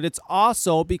concern, but it's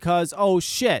also because, oh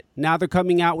shit, now they're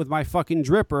coming out with my fucking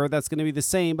dripper that's going to be the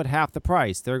same but half the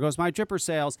price. There goes my dripper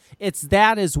sales. It's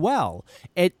that as well.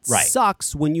 It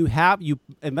sucks when you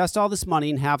invest all this money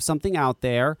and have something out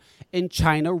there and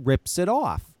China rips it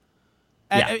off.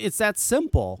 Yeah. It's that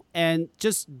simple. And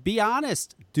just be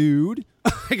honest, dude.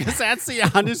 I guess that's the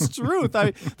honest truth.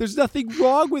 There's nothing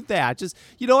wrong with that. Just,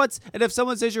 and if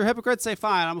someone says you're a hypocrite, say,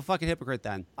 fine, I'm a fucking hypocrite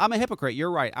then. I'm a hypocrite.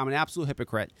 You're right. I'm an absolute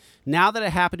hypocrite. Now that it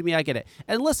happened to me, I get it.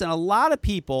 And listen, a lot of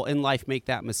people in life make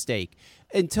that mistake.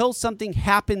 Until something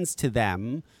happens to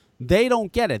them, they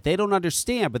don't get it. They don't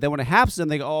understand. But then when it happens to them,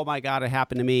 they go, oh my God, it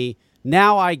happened to me.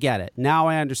 Now I get it. Now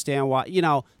I understand why.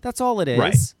 That's all it is.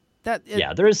 Right.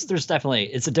 There's definitely,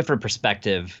 it's a different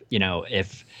perspective,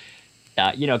 if,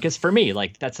 because for me,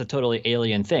 like, that's a totally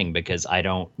alien thing because I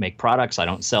don't make products. I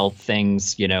don't sell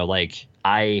things, like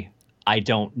I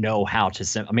don't know how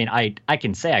to, I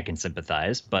can say I can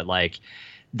sympathize, but like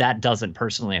that doesn't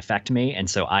personally affect me. And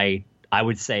so I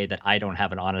would say that I don't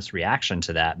have an honest reaction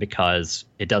to that because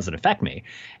it doesn't affect me.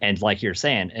 And like you're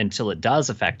saying, until it does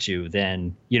affect you,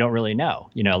 then you don't really know,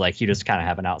 like you just kind of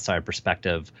have an outside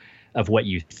perspective of what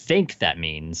you think that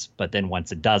means, but then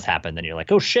once it does happen, then you're like,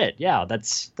 oh shit, yeah,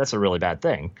 that's a really bad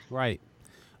thing. Right.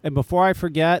 And before I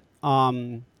forget,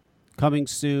 coming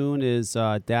soon is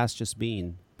Das Just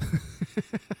Bean.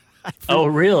 Oh,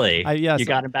 really? Yes. You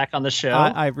got him back on the show?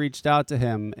 I've reached out to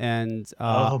him, and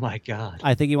oh my God,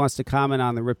 I think he wants to comment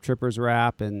on the Rip Trippers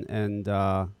rap and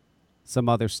some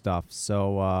other stuff.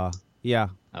 So yeah.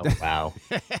 Oh wow.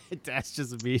 Das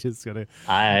Just Bean is gonna.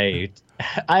 I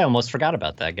almost forgot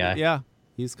about that guy. Yeah,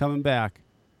 he's coming back.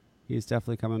 He's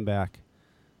definitely coming back.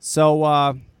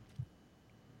 So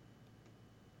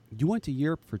you went to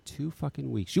Europe for 2 fucking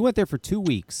weeks. You went there for 2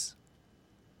 weeks.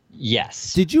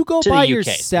 Yes. Did you go by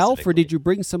yourself or did you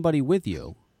bring somebody with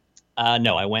you?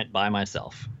 No, I went by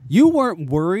myself. You weren't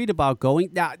worried about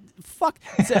going? Nah, fuck.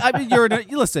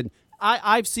 Listen.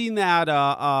 I've seen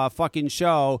that fucking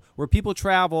show where people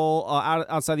travel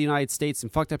outside the United States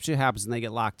and fucked up shit happens and they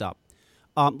get locked up.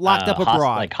 Locked up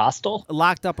abroad. Like hostel?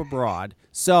 Locked up abroad.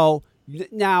 So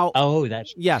now... Oh,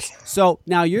 that's... Yes. So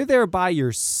now you're there by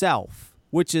yourself,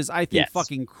 which is, I think,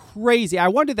 fucking crazy. I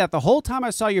wondered that the whole time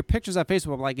I saw your pictures on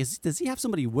Facebook. I'm like, does he have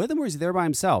somebody with him or is he there by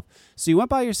himself? So you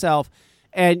went by yourself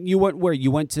and you went where?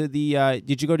 You went to the...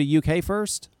 did you go to UK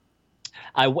first?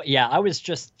 I was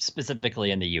just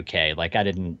specifically in the UK. Like I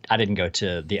didn't go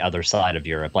to the other side of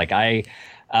Europe. Like I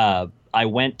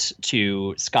went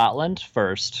to Scotland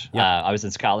first. Yep. I was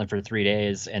in Scotland for 3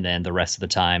 days, and then the rest of the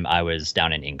time I was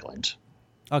down in England.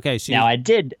 Okay. So now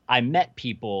I met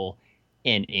people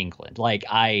in England. Like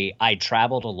I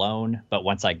traveled alone, but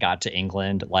once I got to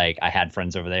England, like I had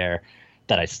friends over there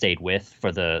that I stayed with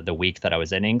for the week that I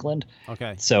was in England.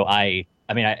 Okay. So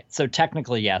so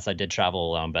technically, yes, I did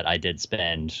travel alone, but I did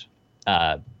spend,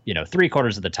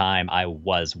 3/4 of the time I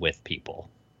was with people.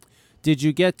 Did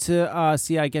you get to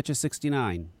see I Get You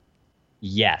 69?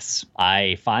 Yes,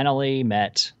 I finally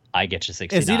met I Get You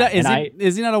 69.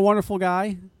 Is he not a wonderful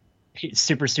guy? He's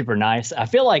super, super nice. I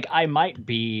feel like I might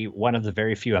be one of the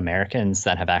very few Americans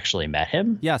that have actually met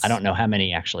him. Yes. I don't know how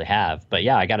many actually have, but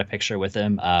yeah, I got a picture with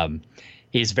him.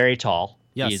 He's very tall.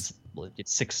 Yes. He's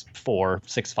 6'4",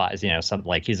 6'5", something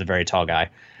like he's a very tall guy.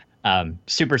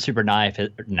 Super, super nice.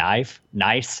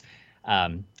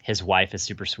 His wife is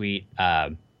super sweet.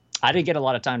 I didn't get a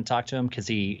lot of time to talk to him because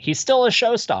he's still a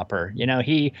showstopper.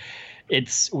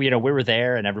 We were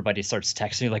there and everybody starts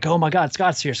texting me like, "Oh my God,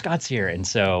 Scott's here," and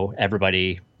so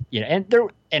everybody,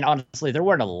 and honestly, there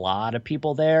weren't a lot of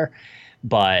people there,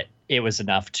 but it was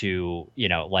enough to,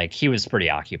 he was pretty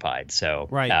occupied. So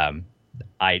right.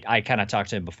 I kind of talked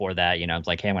to him before that. I was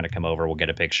like, "Hey, I'm going to come over. We'll get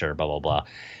a picture." Blah blah blah.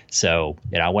 So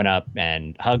I went up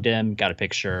and hugged him, got a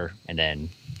picture, and then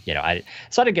I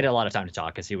didn't get a lot of time to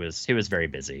talk because he was very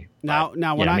busy. Now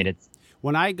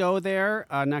when I go there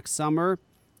next summer.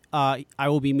 I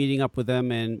will be meeting up with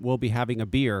them and we'll be having a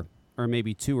beer or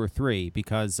maybe 2 or 3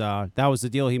 because that was the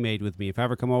deal he made with me. If I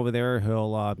ever come over there,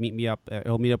 he'll meet me up.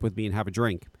 He'll meet up with me and have a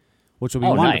drink, which will be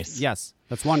wonderful. Nice. Yes,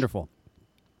 that's wonderful.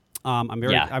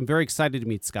 I'm very excited to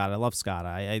meet Scott. I love Scott.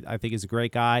 I think he's a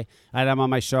great guy. I had him on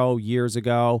my show years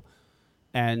ago,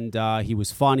 and he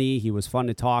was funny. He was fun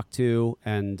to talk to,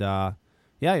 and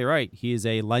yeah, you're right. He is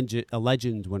a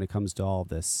legend when it comes to all of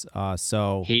this.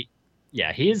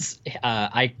 He's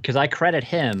because I credit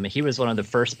him. He was one of the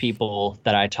first people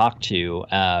that I talked to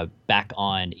back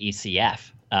on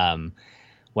ECF.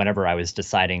 Whenever I was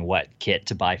deciding what kit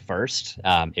to buy first,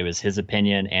 it was his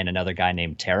opinion and another guy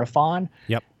named Terrafon.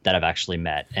 Yep. That I've actually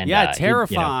met. And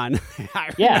Terrafon.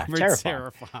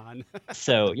 Terrafon.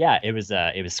 So yeah, it was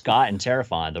Scott and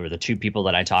Terrafon. They were the two people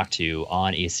that I talked to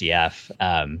on ECF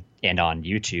and on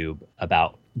YouTube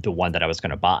about the one that I was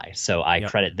going to buy. So I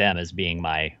credit them as being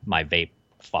my vape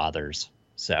fathers.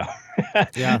 So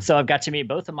yeah. So I've got to meet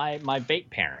both of my vape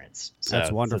parents. So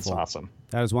that's wonderful. That's awesome.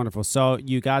 That is wonderful. So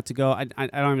you got to go. I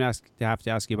don't even have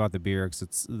to ask you about the beer because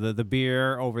it's the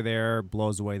beer over there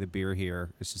blows away the beer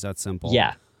here. It's just that simple.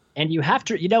 Yeah. And you have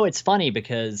to, it's funny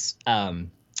because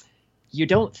you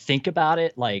don't think about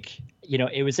it like,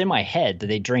 it was in my head that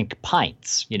they drink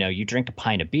pints. You drink a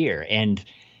pint of beer and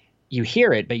you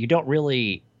hear it, but you don't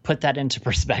really put that into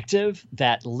perspective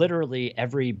that literally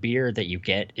every beer that you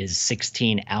get is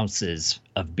 16 ounces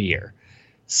of beer.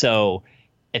 So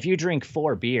if you drink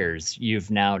 4 beers,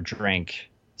 you've now drank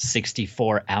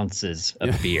 64 ounces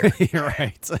of beer. You're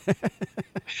right.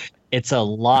 It's a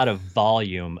lot of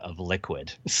volume of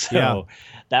liquid. So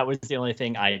that was the only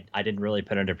thing I didn't really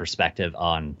put into perspective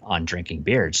on drinking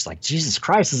beer. Just like, Jesus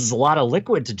Christ, this is a lot of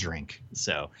liquid to drink.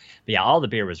 So, but yeah, all the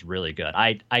beer was really good.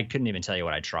 I couldn't even tell you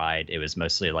what I tried. It was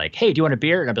mostly like, "Hey, do you want a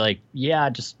beer?" And I'd be like, "Yeah,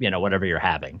 just, whatever you're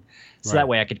having." So that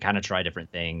way I could kind of try different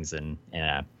things. And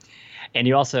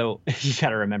you also, you got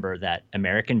to remember that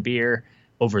American beer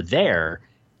over there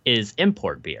is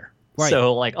import beer. Right.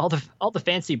 So like all the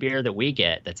fancy beer that we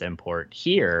get that's import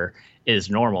here is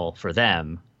normal for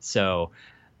them. So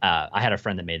I had a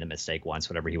friend that made the mistake once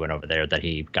whenever he went over there that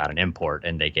he got an import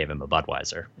and they gave him a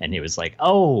Budweiser. And he was like,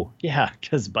 "Oh, yeah,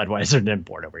 because Budweiser's an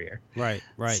import over here." Right.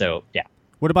 So, yeah.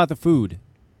 What about the food?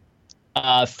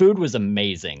 Food was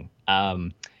amazing.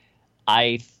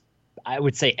 I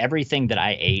would say everything that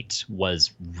I ate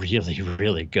was really,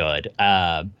 really good.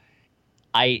 And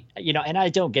I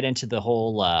don't get into the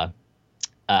whole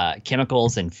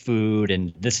chemicals and food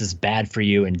and this is bad for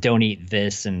you and don't eat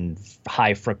this and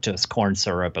high fructose corn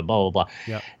syrup and blah, blah, blah.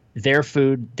 Yep. Their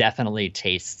food definitely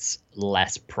tastes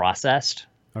less processed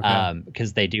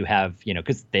because they do have,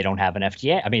 because they don't have an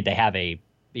FDA. I mean, they have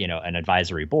an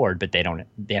advisory board, but the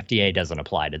FDA doesn't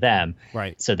apply to them.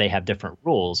 Right. So they have different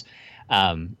rules.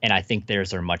 And I think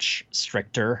theirs are much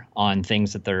stricter on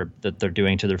things that they're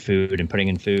doing to their food and putting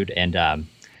in food. And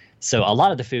so a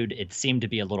lot of the food, it seemed to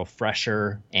be a little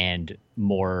fresher and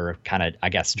more kind of, I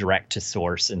guess, direct to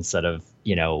source instead of,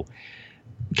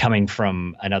 coming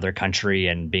from another country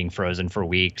and being frozen for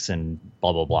weeks and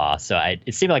blah, blah, blah. So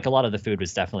it seemed like a lot of the food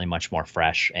was definitely much more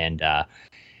fresh and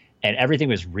everything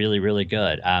was really, really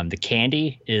good. The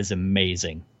candy is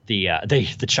amazing.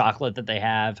 The chocolate that they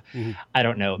have, I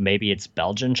don't know, maybe it's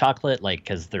Belgian chocolate, like,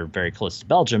 because they're very close to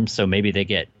Belgium, so maybe they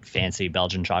get fancy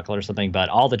Belgian chocolate or something, but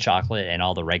all the chocolate and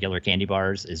all the regular candy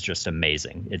bars is just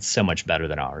amazing. It's so much better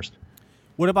than ours.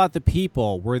 What about the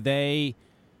people? Were they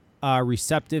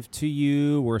receptive to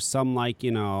you? Were some like,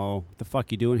 what the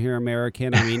fuck you doing here,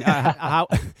 American? I mean,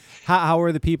 how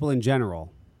are the people in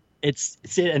general?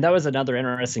 And that was another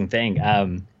interesting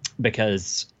thing,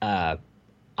 because I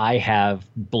have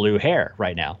blue hair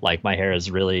right now. Like my hair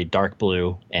is really dark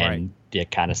blue, and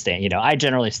it kind of I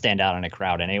generally stand out in a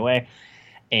crowd anyway.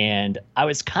 And I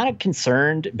was kind of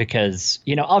concerned because,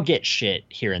 I'll get shit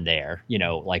here and there,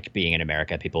 like being in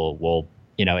America, people will,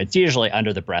 it's usually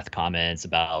under the breath comments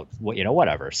about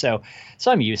whatever. So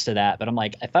I'm used to that. But I'm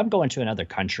like, if I'm going to another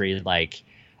country, like,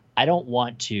 I don't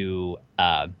want to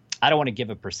give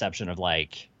a perception of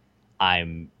like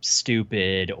I'm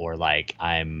stupid or like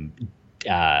I'm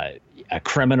a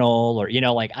criminal or,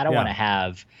 like, I don't want to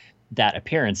have that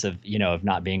appearance of, of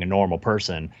not being a normal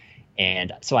person.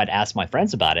 And so I'd ask my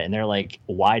friends about it, and they're like,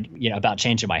 why, about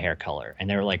changing my hair color. And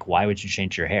they were like, why would you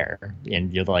change your hair?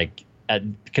 And you're like,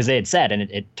 because they had said, and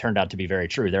it turned out to be very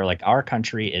true. They're like, our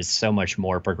country is so much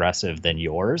more progressive than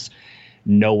yours.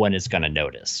 No one is going to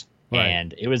notice. Right.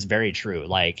 And it was very true.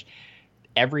 Like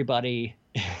everybody,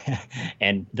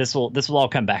 and this will all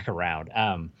come back around.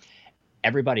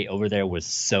 Everybody over there was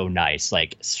so nice.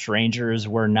 Like strangers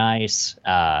were nice.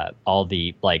 All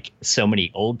the so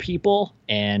many old people,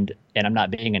 and I'm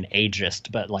not being an ageist,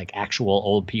 but like actual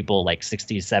old people, like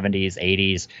 60s, 70s,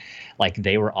 80s, like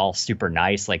they were all super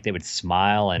nice. Like they would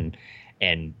smile and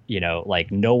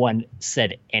like no one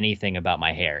said anything about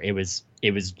my hair. It was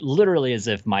literally as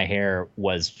if my hair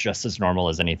was just as normal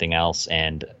as anything else,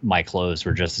 and my clothes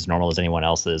were just as normal as anyone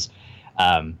else's.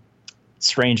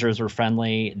 Strangers were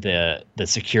friendly. The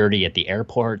security at the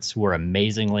airports were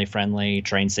amazingly friendly.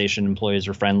 Train station employees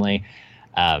were friendly.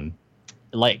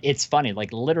 Like it's funny,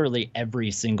 like literally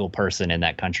every single person in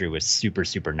that country was super,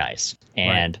 super nice.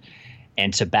 And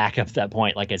to back up that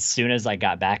point, like as soon as I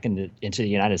got back into the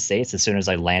United States, as soon as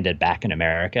I landed back in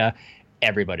America,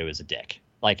 everybody was a dick.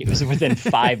 Like it was within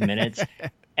 5 minutes.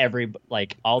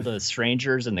 All the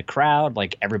strangers in the crowd,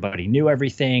 like everybody knew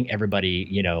everything.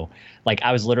 Everybody, like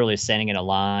I was literally standing in a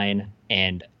line,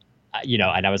 and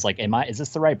and I was like, is this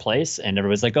the right place? And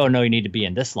everybody's like, oh no, you need to be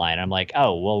in this line. I'm like,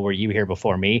 oh, well, were you here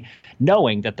before me?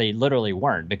 Knowing that they literally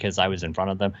weren't, because I was in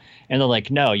front of them. And they're like,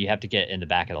 no, you have to get in the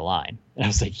back of the line. And I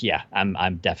was like, yeah,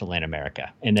 I'm definitely in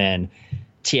America. And then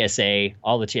TSA,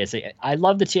 all the TSA, I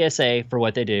love the TSA for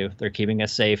what they do. They're keeping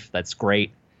us safe. That's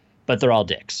great. But they're all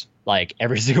dicks. Like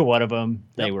every single one of them,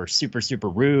 they were super, super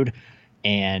rude.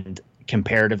 And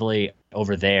comparatively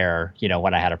over there,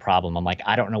 when I had a problem, I'm like,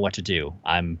 I don't know what to do.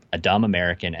 I'm a dumb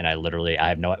American, and I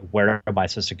have where am I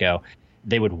supposed to go?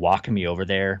 They would walk me over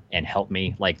there and help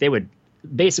me. Like they would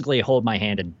basically hold my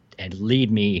hand and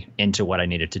lead me into what I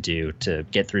needed to do to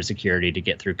get through security, to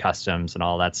get through customs and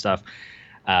all that stuff.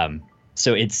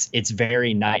 So it's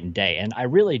very night and day. And I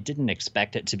really didn't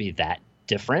expect it to be that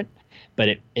different, but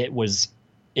it was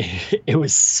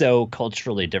so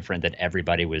culturally different that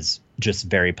everybody was just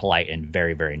very polite and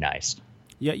very, very nice.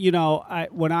 Yeah,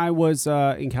 when I was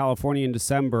in California in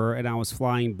December and I was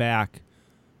flying back,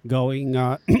 going,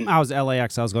 I was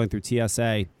LAX, I was going through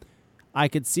TSA, I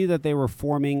could see that they were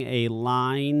forming a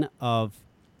line of,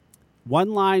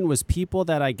 one line was people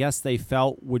that I guess they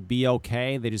felt would be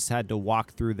okay. They just had to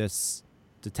walk through this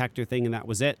detector thing, and that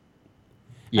was it.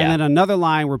 Yeah. And then another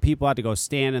line where people had to go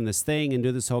stand in this thing and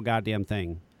do this whole goddamn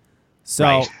thing.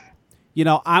 So,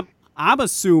 I'm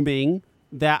assuming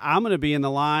that I'm going to be in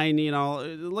the line,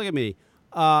 look at me.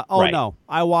 No,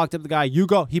 I walked up to the guy, you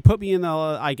go. He put me in the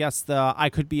I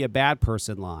could be a bad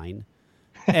person line.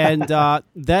 And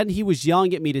then he was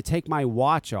yelling at me to take my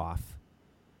watch off.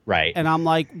 Right. And I'm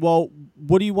like, well,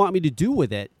 what do you want me to do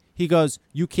with it? He goes,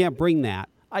 you can't bring that.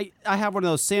 I have one of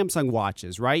those Samsung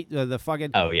watches, right? The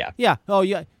fucking... Oh, yeah. Yeah. Oh,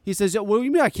 yeah. He says, what do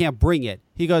you mean I can't bring it?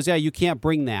 He goes, yeah, you can't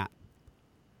bring that.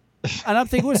 And I'm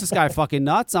thinking, what's this guy fucking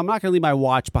nuts? I'm not going to leave my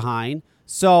watch behind.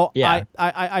 So yeah.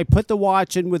 I put the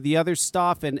watch in with the other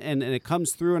stuff, and it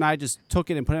comes through, and I just took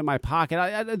it and put it in my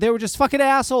pocket. They were just fucking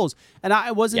assholes. And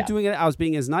I wasn't doing it. I was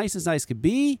being as nice could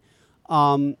be.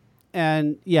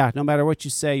 And, yeah, no matter what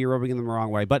you say, you're rubbing them the wrong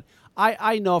way. But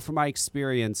I know from my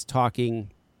experience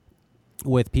talking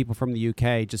with people from the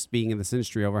UK, just being in this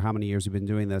industry over how many years we've been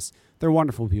doing this, they're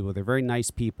wonderful people. They're very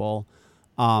nice people.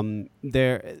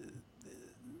 They're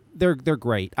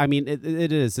great. I mean,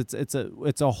 it is.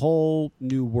 It's a whole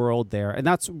new world there, and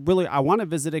that's really, I want to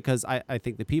visit it because I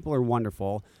think the people are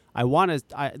wonderful.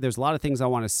 There's a lot of things I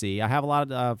want to see. I have a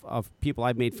lot of people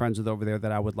I've made friends with over there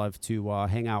that I would love to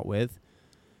hang out with.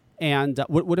 And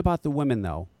what about the women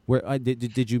though? Where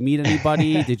did you meet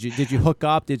anybody? did you hook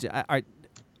up?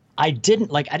 I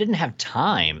didn't have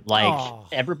time. Like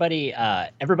everybody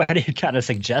had kind of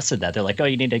suggested that. They're like, oh,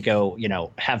 you need to go,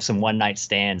 have some one night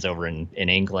stands over in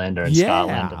England or in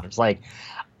Scotland. And it's like,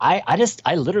 I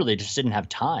literally just didn't have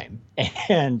time.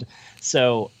 And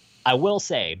so I will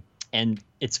say, and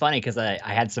it's funny because I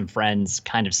had some friends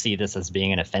kind of see this as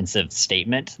being an offensive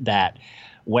statement, that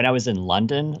when I was in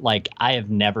London, like, I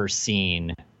have never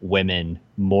seen women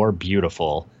more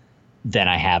beautiful than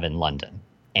I have in London.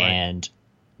 Right.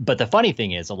 But the funny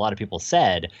thing is, a lot of people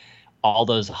said all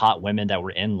those hot women that were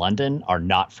in London are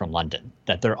not from London,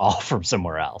 that they're all from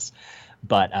somewhere else.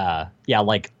 But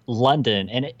like London,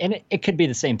 and it could be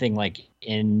the same thing like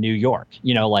in New York,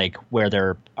 like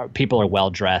where people are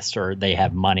well dressed or they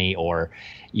have money, or,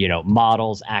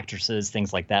 models, actresses,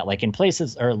 things like that. Like in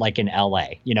places, or like in LA,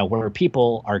 where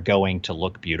people are going to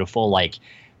look beautiful. Like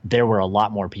there were a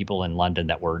lot more people in London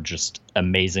that were just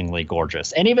amazingly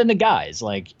gorgeous. And even the guys,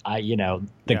 like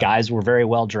guys were very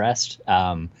well dressed.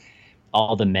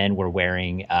 All the men were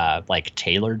wearing like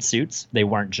tailored suits. They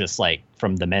weren't just like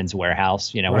from the Men's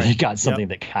Warehouse, where you got something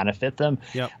that kind of fit them.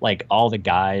 Yep. Like all the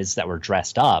guys that were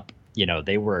dressed up,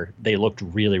 they looked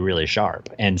really, really sharp.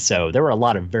 And so there were a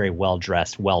lot of very well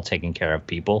dressed, well taken care of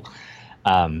people.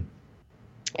 And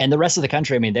the rest of the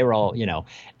country, I mean, they were all,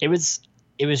 it was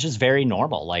just very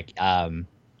normal. Like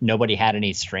nobody had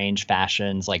any strange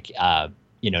fashions. Like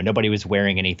nobody was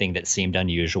wearing anything that seemed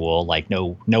unusual, like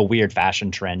no weird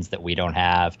fashion trends that we don't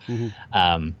have.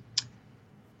 Mm-hmm.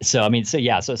 So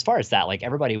as far as that, like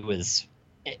everybody was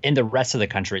in the rest of the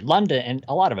country, London, and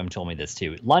a lot of them told me this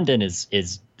too. London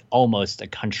is almost a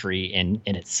country in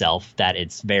itself, that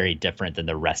it's very different than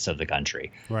the rest of the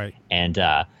country. Right. And,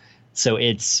 so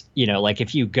it's, like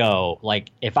if you go, like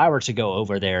if I were to go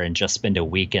over there and just spend a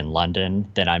week in London,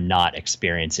 then I'm not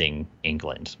experiencing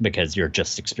England, because you're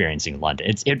just experiencing London.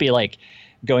 It'd be like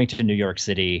going to New York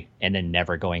City and then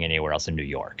never going anywhere else in New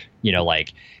York,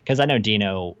 like, because I know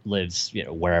Dino lives,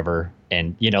 wherever.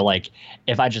 And, like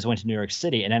if I just went to New York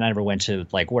City and then I never went to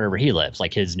like wherever he lives,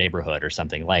 like his neighborhood or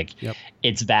something, like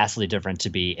It's vastly different to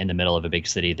be in the middle of a big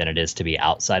city than it is to be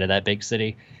outside of that big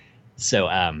city. So,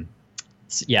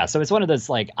 so it's one of those,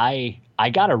 like, I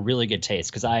got a really good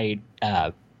taste because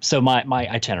so my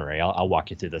itinerary, I'll walk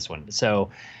you through this one.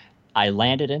 So I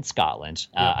landed in Scotland.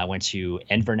 I went to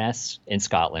Inverness in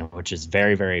Scotland, which is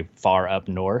very, very far up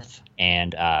north.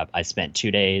 And I spent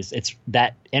 2 days.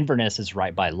 Inverness is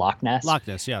right by Loch Ness. Loch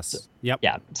Ness, yes. So, yep.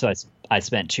 Yeah. So I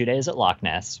spent 2 days at Loch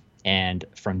Ness. And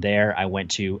from there, I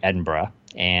went to Edinburgh.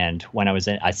 And when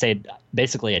I stayed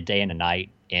basically a day and a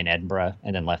night in Edinburgh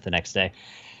and then left the next day.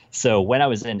 So when I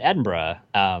was in Edinburgh,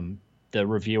 the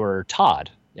reviewer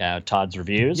Todd's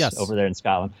Reviews over there in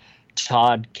Scotland,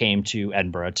 Todd came to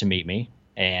Edinburgh to meet me,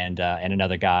 and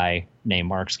another guy named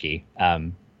Marksky.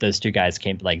 Those two guys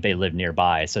came, like they lived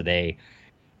nearby, so they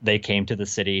came to the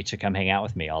city to come hang out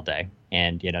with me all day,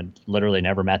 and literally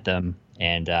never met them,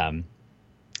 and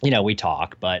we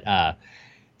talk, but.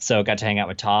 So got to hang out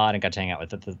with Todd and got to hang out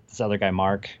with this other guy,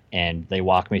 Mark, and they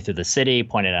walked me through the city,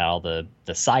 pointed out all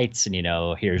the sites, and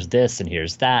here's this and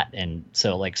here's that, and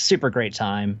so like super great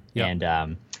time. Yep.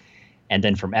 And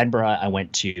then from Edinburgh, I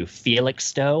went to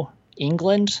Felixstowe,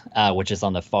 England, which is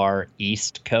on the far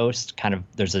east coast. Kind of,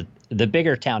 the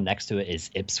bigger town next to it is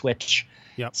Ipswich.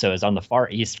 Yep. So it's on the far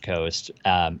east coast,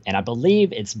 and I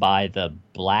believe it's by the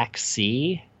Black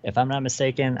Sea, if I'm not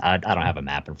mistaken. I don't have a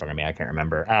map in front of me. I can't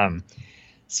remember.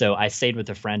 So I stayed with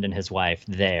a friend and his wife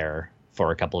there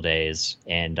for a couple of days,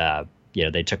 and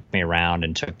they took me around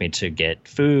and took me to get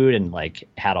food and like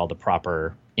had all the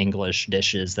proper English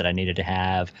dishes that I needed to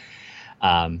have.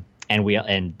 And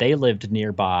they lived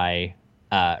nearby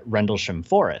Rendlesham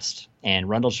Forest, and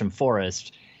Rendlesham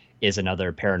Forest is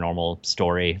another paranormal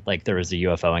story. Like there was a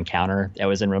UFO encounter that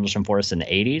was in Rendlesham Forest in the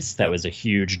 80s. That was a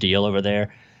huge deal over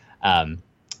there.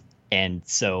 And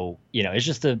so, it's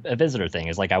just a visitor thing.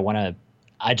 It's like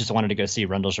I just wanted to go see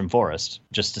Rendlesham Forest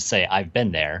just to say I've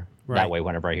been there. Right. That way,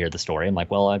 whenever I hear the story, I'm like,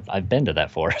 well, I've been to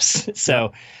that forest.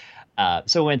 So I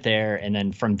went there, and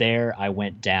then from there I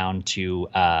went down to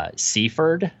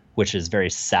Seaford, which is very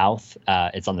south.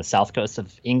 It's on the south coast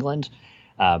of England,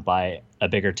 by a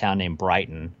bigger town named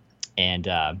Brighton, and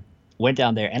went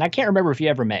down there. And I can't remember if you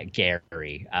ever met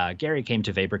Gary. Gary came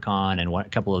to VaporCon and a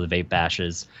couple of the vape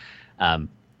bashes.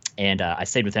 And I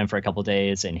stayed with him for a couple of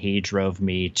days, and he drove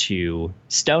me to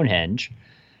Stonehenge.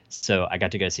 So I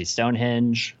got to go see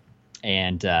Stonehenge,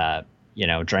 and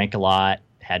drank a lot,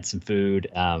 had some food,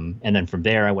 and then from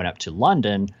there I went up to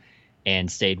London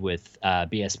and stayed with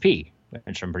BSP,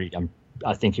 which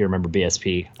I think you remember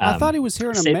BSP. I thought he was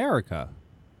here in America.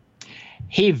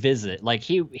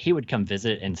 he would come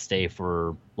visit and stay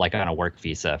for like on a work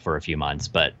visa for a few months,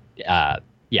 but yeah,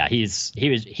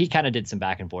 he kind of did some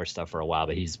back and forth stuff for a while,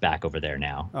 but he's back over there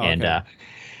now. Oh, and okay.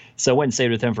 So I went and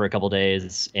stayed with him for a couple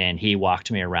days, and he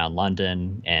walked me around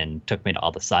London and took me to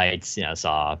all the sites.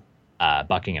 Saw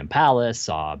Buckingham Palace,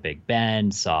 saw Big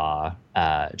Ben, saw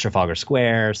Trafalgar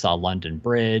Square, saw London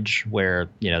Bridge, where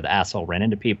the asshole ran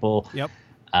into people. Yep.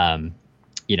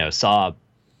 Saw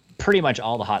pretty much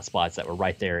all the hot spots that were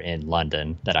right there in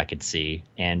London that I could see,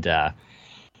 and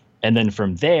then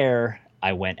from there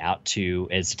I went out to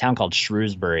it's a town called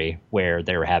Shrewsbury where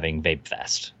they were having Vape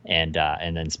Fest, and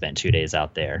then spent 2 days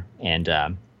out there, and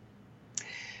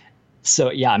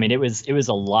so yeah, I mean it was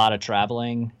a lot of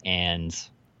traveling and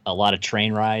a lot of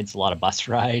train rides, a lot of bus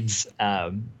rides,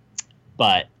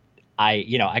 but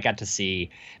I got to see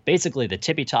basically the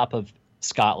tippy top of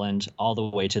Scotland all the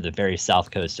way to the very south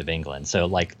coast of England. So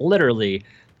like literally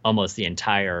almost the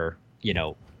entire,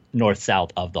 north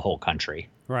south of the whole country.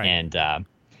 Right. And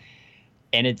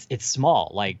it's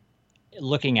small. Like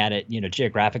looking at it,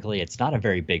 geographically, it's not a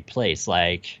very big place.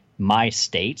 Like my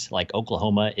state, like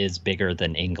Oklahoma, is bigger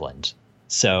than England.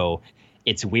 So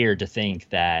it's weird to think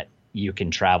that you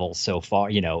can travel so far.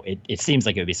 It seems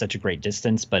like it would be such a great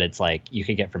distance, but it's like you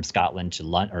could get from Scotland to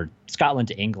London or Scotland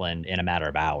to England in a matter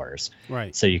of hours.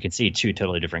 Right. So you can see two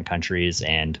totally different countries,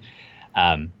 and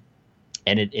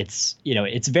it's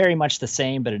it's very much the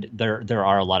same, but there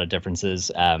are a lot of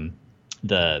differences.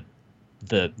 The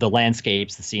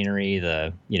landscapes, the scenery,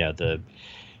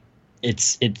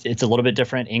 it's a little bit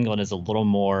different. England is a little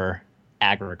more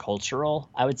agricultural,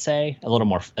 I would say, a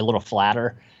little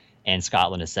flatter. And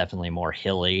Scotland is definitely more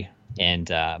hilly and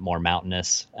more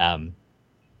mountainous,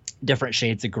 different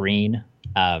shades of green.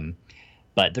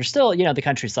 But they're still, the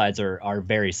countrysides are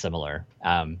very similar.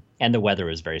 And the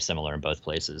weather is very similar in both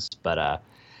places. But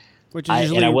which is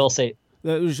usually, I will say,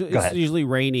 it's usually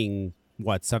raining,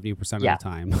 70% of the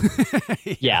time?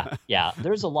 Yeah.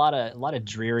 There's a lot of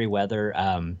dreary weather.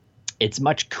 It's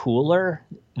much cooler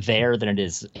there than it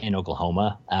is in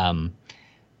Oklahoma.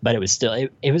 But it was still,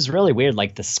 it was really weird.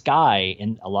 Like the sky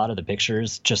in a lot of the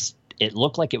pictures, it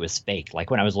looked like it was fake. Like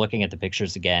when I was looking at the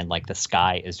pictures again, like the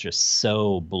sky is just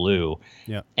so blue.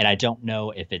 Yeah. And I don't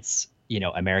know if it's,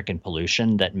 American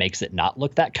pollution that makes it not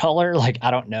look that color. Like,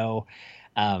 I don't know.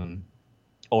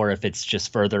 Or if it's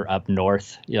just further up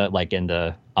north, like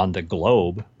on the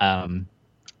globe,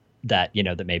 that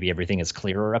maybe everything is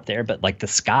clearer up there. But like the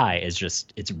sky is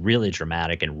it's really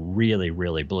dramatic and really,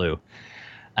 really blue.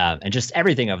 And just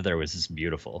everything over there was just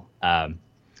beautiful. But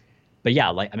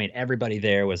yeah, everybody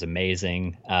there was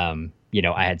amazing. I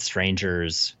had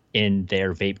strangers in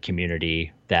their vape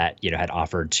community that, had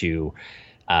offered to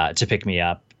pick me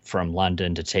up from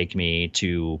London to take me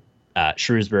to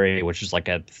Shrewsbury, which is like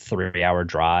a 3-hour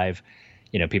drive.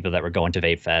 People that were going to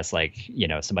Vape Fest,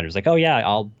 somebody was like, oh yeah,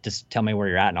 I'll just tell me where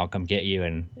you're at and I'll come get you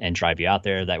and drive you out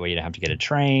there. That way you don't have to get a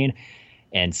train.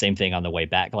 And same thing on the way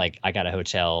back. Like I got a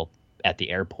hotel at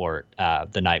the airport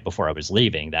the night before I was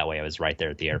leaving. That way I was right there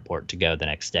at the airport to go the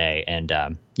next day.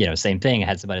 And, same thing. I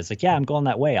had somebody that's like, yeah, I'm going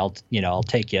that way. I'll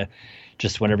take you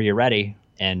just whenever you're ready.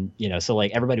 And, so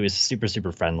like everybody was super,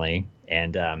 super friendly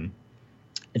and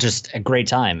just a great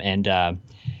time. And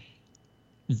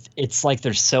it's like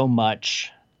there's so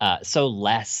much, so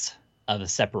less of a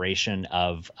separation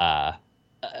of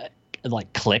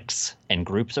like cliques and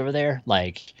groups over there.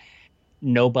 Like,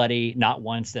 not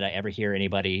once did I ever hear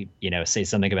anybody, say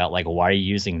something about like, why are you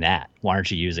using that? Why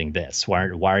aren't you using this? Why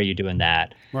are you doing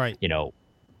that? Right.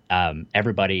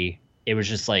 Everybody, it was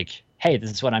just like, hey,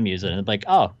 this is what I'm using. And I'm like,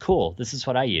 oh, cool. This is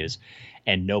what I use.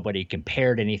 And nobody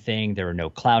compared anything. There were no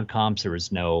cloud comps. There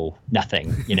was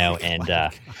nothing, and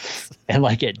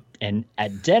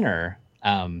at dinner,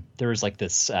 there was like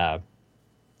this,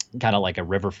 kind of like a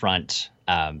riverfront.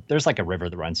 There's like a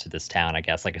river that runs through this town, I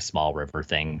guess, like a small river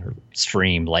thing or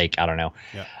stream, lake, I don't know.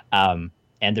 Yeah.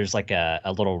 And there's like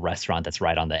a little restaurant that's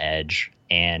right on the edge.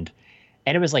 And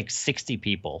it was like 60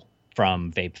 people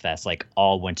from Vape Fest, like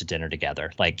all went to dinner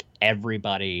together. Like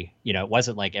everybody, it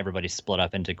wasn't like everybody split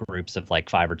up into groups of like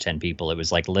 5 or 10 people. It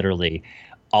was like literally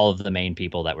all of the main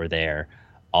people that were there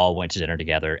all went to dinner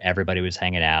together. Everybody was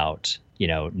hanging out,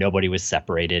 nobody was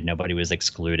separated. Nobody was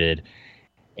excluded.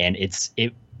 And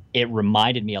it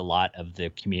reminded me a lot of the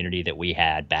community that we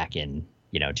had back in,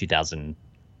 2000,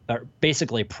 or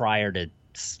basically prior to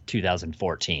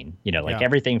 2014,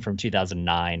 everything from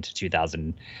 2009 to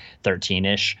 2013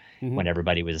 ish, when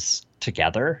everybody was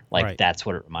together, that's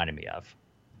what it reminded me of.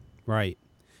 Right.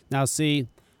 Now, see,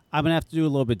 I'm going to have to do a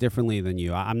little bit differently than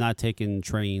you. I'm not taking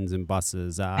trains and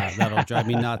buses. That'll drive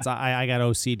me nuts. I got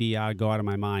OCD. I'd go out of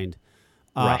my mind.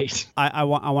 Right. I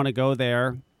want to go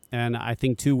there, and I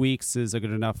think 2 weeks is a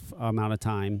good enough amount of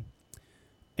time.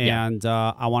 And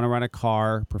I want to rent a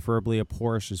car, preferably a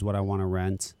Porsche is what I want to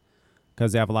rent,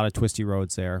 because they have a lot of twisty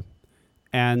roads there.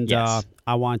 And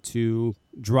I want to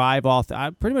drive off. I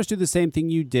pretty much do the same thing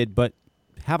you did, but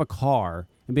have a car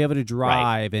and be able to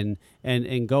drive and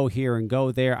go here and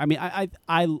go there. I mean,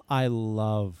 I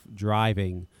love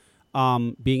driving.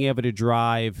 Being able to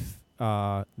drive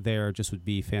there just would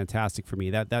be fantastic for me.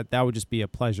 That would just be a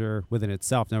pleasure within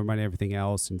itself. Never mind everything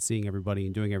else and seeing everybody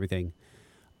and doing everything.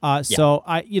 So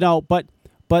I, but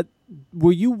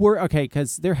okay?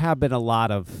 Because there have been a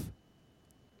lot of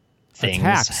things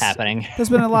attacks happening. There's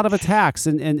been a lot of attacks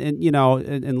in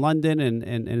London and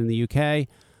in the UK.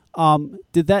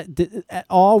 Did at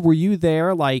all? Were you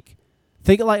there?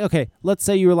 Okay, let's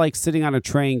say you were sitting on a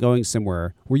train going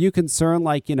somewhere. Were you concerned?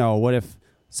 What if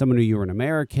someone knew you were an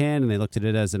American and they looked at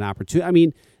it as an opportunity? I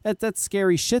mean, that's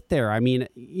scary shit there. I mean,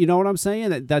 you know what I'm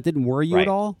saying? That didn't worry you at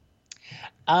all?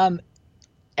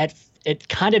 It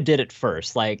kind of did at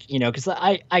first, because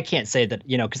I can't say that,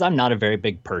 because I'm not a very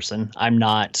big person. I'm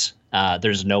not,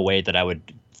 there's no way that I would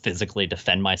physically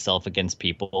defend myself against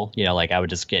people, I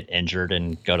would just get injured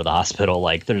and go to the hospital.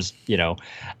 There's,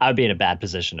 I would be in a bad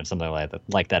position if something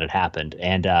like that had happened.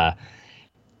 And,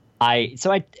 I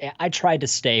tried to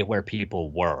stay where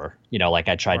people were,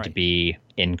 I tried to be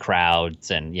in crowds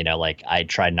and, I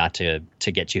tried not to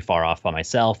get too far off by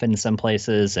myself in some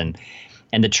places. And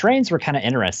the trains were kind of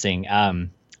interesting.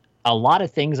 A lot of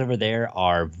things over there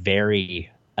are very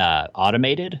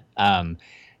automated.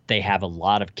 They have a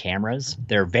lot of cameras.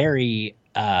 They're very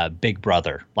Big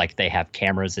Brother. They have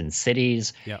cameras in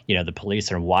cities. Yep. The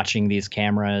police are watching these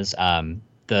cameras. On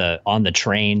the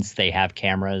trains, they have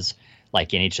cameras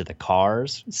in each of the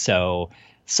cars. So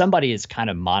somebody is kind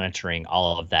of monitoring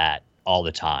all of that all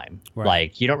the time.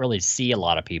 Right. You don't really see a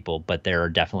lot of people, but there are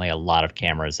definitely a lot of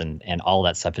cameras and all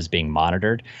that stuff is being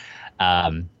monitored.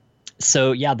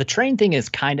 So yeah, the train thing is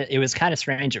it was kind of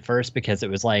strange at first because it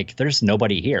was there's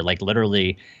nobody here.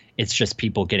 Literally it's just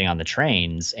people getting on the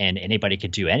trains and anybody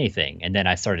could do anything. And then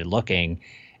I started looking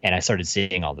and I started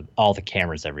seeing all the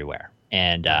cameras everywhere.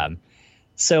 And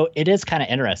so it is kind of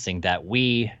interesting that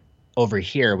we over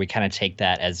here, we kind of take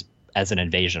that as an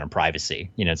invasion of privacy.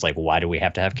 It's why do we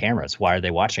have to have cameras? Why are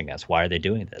they watching us? Why are they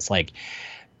doing this?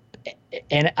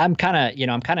 And I'm kind of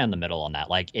in the middle on that.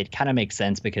 It kind of makes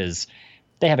sense because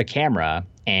they have a camera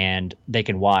and they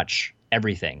can watch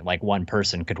everything. One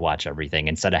person could watch everything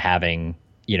instead of having,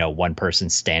 one person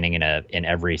standing in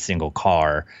every single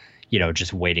car,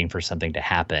 just waiting for something to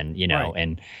happen,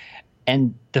 right.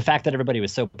 And the fact that everybody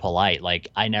was so polite,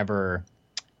 I never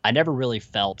really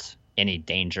felt any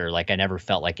danger. I never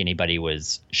felt like anybody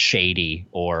was shady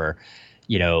or,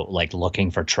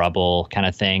 looking for trouble kind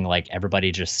of thing.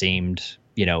 Everybody just seemed,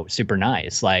 super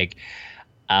nice.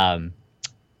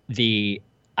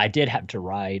 I did have to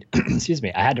ride, excuse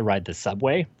me, I had to ride the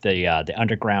subway, the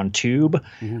underground tube.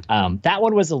 Mm-hmm. That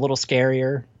one was a little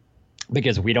scarier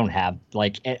because we don't have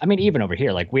even over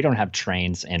here, we don't have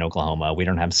trains in Oklahoma. We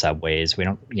don't have subways. We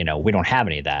don't have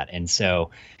any of that. And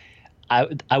so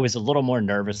I was a little more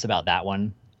nervous about that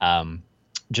one,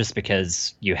 just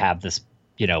because you have this,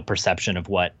 perception of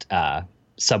what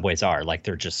subways are.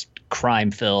 They're just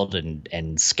crime filled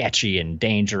and sketchy and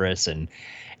dangerous. And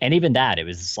even that, it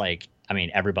was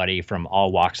everybody from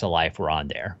all walks of life were on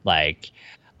there.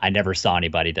 I never saw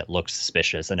anybody that looked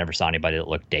suspicious. I never saw anybody that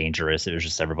looked dangerous. It was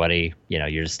just everybody,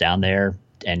 you're just down there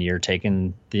and you're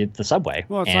taking the subway.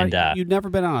 Well, it's you've never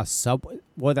been on a subway.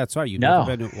 Well, that's right. You've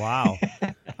never been. Wow.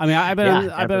 I mean, I've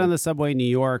been on the subway in New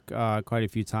York quite a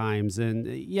few times, and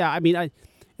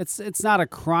it's not a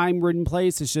crime-ridden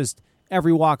place. It's just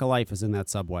every walk of life is in that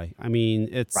subway. I mean,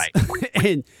 it's right.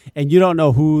 and you don't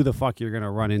know who the fuck you're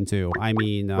gonna run into. I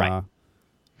mean, right.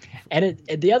 And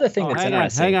the other thing that's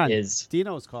interesting is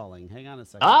Dino's calling. Hang on a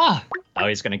second. Oh,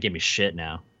 he's gonna give me shit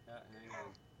now. Hang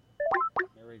on.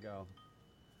 Here we go.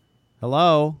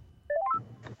 Hello,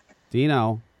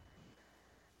 Dino.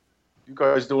 You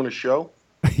guys doing a show?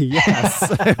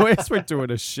 Yes, we're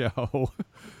doing a show.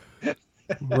 We're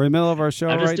in the middle of our show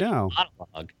right now.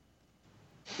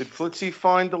 Did Flitzy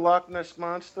find the Loch Ness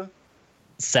Monster?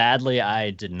 Sadly,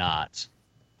 I did not.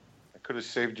 I could have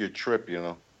saved you a trip,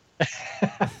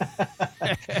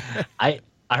 I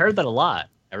heard that a lot.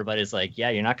 Everybody's like, yeah,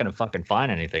 you're not going to fucking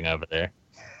find anything over there.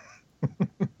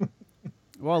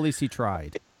 Well, at least he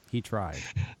tried.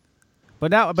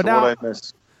 But now, what I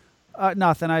miss?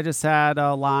 Nothing. I just had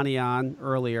Lonnie on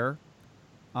earlier.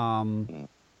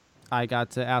 I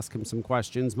got to ask him some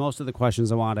questions. Most of the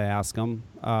questions I wanted to ask him,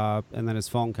 and then his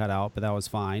phone cut out, but that was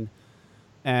fine.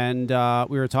 and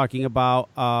we were talking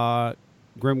about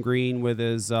Grim Green with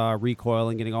his recoil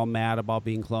and getting all mad about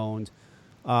being cloned.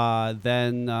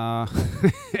 Then I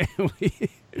don't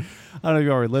know if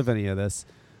you already live any of this.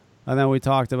 And then we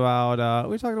talked about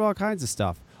all kinds of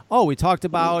stuff. Oh, we talked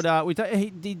about hey,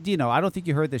 Dino, I don't think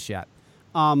you heard this yet.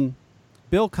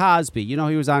 Bill Cosby, he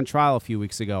was on trial a few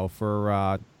weeks ago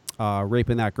for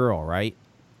raping that girl, right?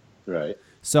 Right.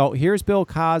 So here's Bill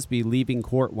Cosby leaving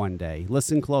court one day.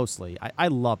 Listen closely. I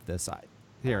love this.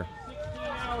 Here. 16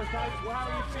 hours. How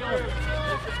are you feeling,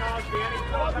 Mr. Cosby? Any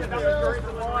thoughts about the jury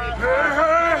delivery?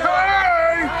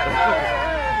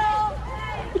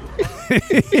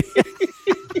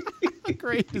 How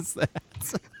great is that?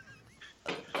 That's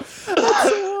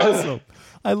so awesome.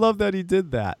 I love that he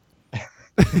did that.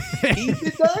 He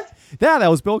did that? Yeah, that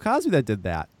was Bill Cosby that did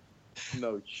that.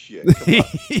 No shit. Come on.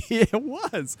 It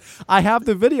was. I have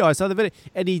the video. I saw the video.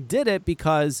 And he did it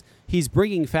because he's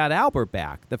bringing Fat Albert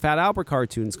back. The Fat Albert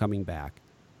cartoon's coming back.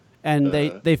 And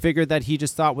they figured that he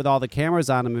just thought with all the cameras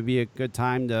on him, it'd be a good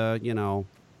time to,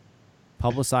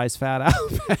 publicize Fat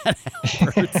Albert.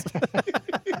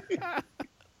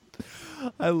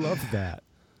 I love that.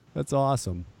 That's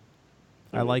awesome.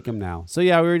 I like him now. So,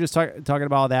 yeah, we were just talking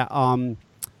about that.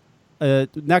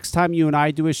 Next time you and I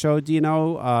do a show,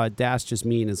 Dino, Dash Just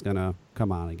Mean is going to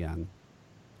come on again.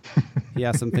 He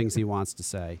has some things he wants to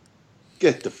say.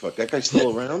 Get the fuck. That guy's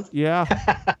still around? Yeah.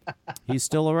 He's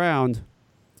still around.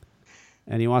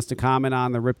 And he wants to comment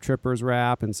on the Rip Trippers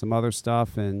rap and some other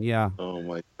stuff. And, yeah. Oh,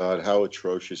 my God. How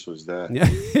atrocious was that?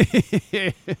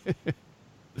 Yeah.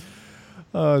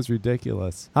 Oh, it's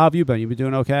ridiculous. How have you been? You been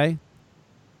doing okay?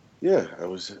 Yeah,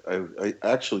 I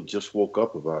actually just woke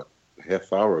up about a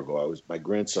half hour ago. My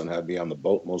grandson had me on the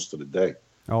boat most of the day.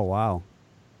 Oh, wow.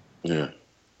 Yeah.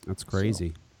 That's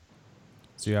crazy.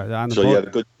 So yeah, on the so boat. you had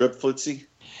a good trip, Flitzy?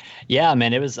 Yeah,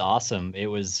 man, it was awesome. It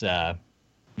was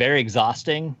very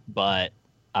exhausting, but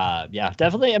yeah,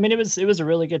 definitely. I mean, it was a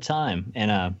really good time.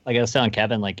 And like I was telling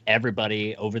Kevin, like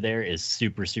everybody over there is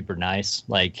super, super nice.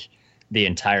 Like the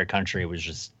entire country was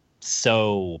just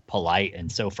so polite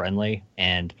and so friendly.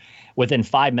 And within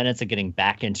 5 minutes of getting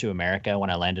back into America, when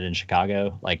I landed in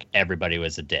Chicago, like everybody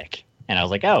was a dick. And I was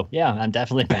like, oh yeah, I'm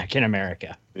definitely back in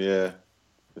America. Yeah.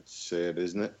 It's sad,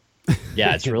 isn't it?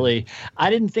 Yeah, it's really, I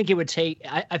didn't think it would take,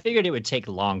 I figured it would take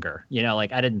longer,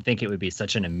 like I didn't think it would be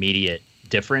such an immediate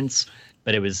difference,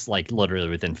 but it was like literally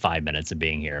within 5 minutes of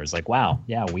being here. I was like, wow,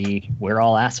 yeah, we're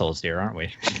all assholes here, aren't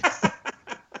we?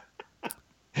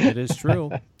 It is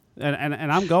true.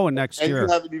 And I'm going next year. And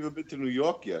you haven't even been to New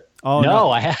York yet. Oh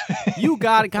no, I have. You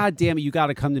got it. God damn it! You got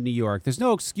to come to New York. There's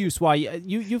no excuse why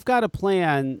you've got a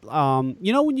plan.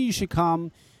 When you should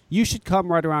come? You should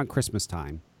come right around Christmas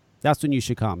time. That's when you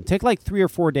should come. Take like 3 or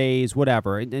 4 days,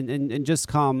 whatever, and just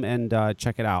come and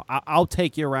check it out. I'll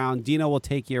take you around. Dino will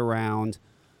take you around.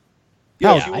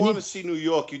 Yeah, if you want to see New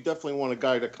York, you definitely want a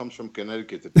guy that comes from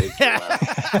Connecticut to take you out.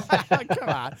 Come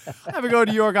on, I haven't gone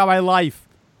to New York all my life.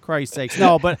 Christ's sakes,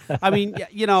 no. But I mean,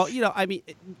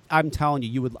 I'm telling you,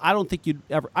 you would. I don't think you'd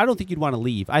want to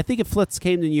leave. I think if Flitz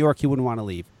came to New York, he wouldn't want to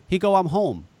leave. He'd go, I'm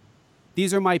home.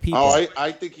 These are my people. Oh,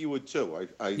 I think you would too.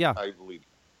 I believe.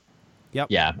 Yep.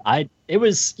 Yeah, I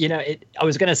was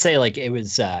gonna say like it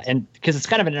was, and because it's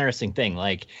kind of an interesting thing,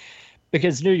 like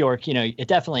because New York, it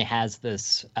definitely has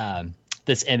this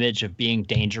this image of being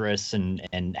dangerous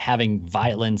and having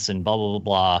violence and blah blah blah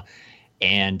blah.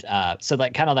 And so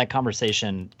that kind of that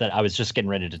conversation that I was just getting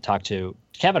ready to talk to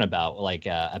Kevin about, like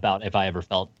about if I ever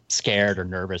felt scared or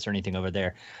nervous or anything over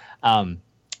there.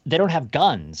 They don't have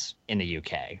guns in the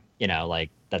UK. Like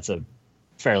that's a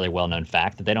fairly well-known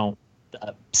fact that they don't.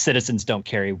 Citizens don't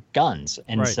carry guns,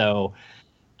 and so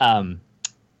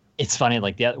it's funny.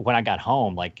 Like when I got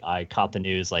home, like I caught the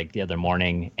news like the other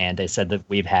morning, and they said that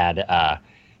we've had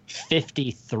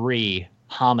 53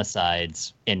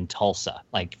 homicides in Tulsa,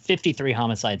 like 53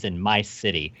 homicides in my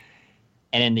city,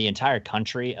 and in the entire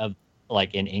country of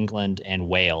like in England and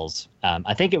Wales.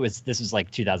 I think this was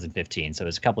like 2015, so it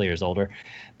was a couple of years older,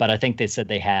 but I think they said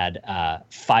they had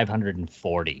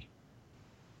 540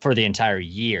 for the entire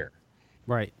year.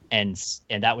 Right. And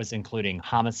that was including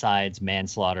homicides,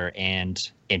 manslaughter,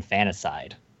 and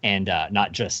infanticide, and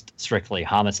not just strictly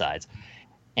homicides.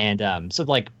 And so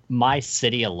like my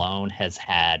city alone has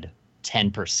had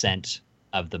 10%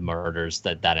 of the murders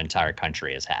that entire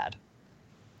country has had,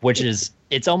 which is,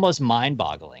 it's almost mind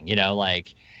boggling,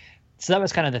 like, so that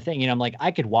was kind of the thing, I'm like,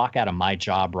 I could walk out of my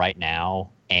job right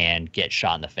now and get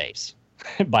shot in the face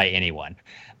by anyone.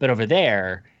 But over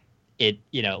there, it,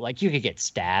 like you could get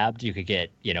stabbed, you could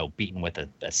get, beaten with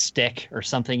a stick or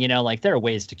something, like there are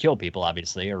ways to kill people,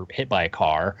 obviously, or hit by a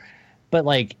car. But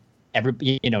like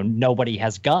nobody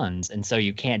has guns, and so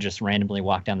you can't just randomly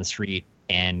walk down the street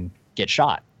and get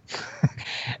shot.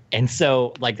 And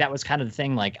so like that was kind of the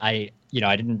thing. Like I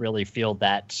didn't really feel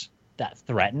that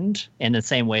threatened in the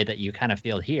same way that you kind of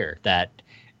feel here, that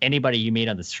anybody you meet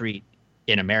on the street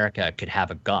in America could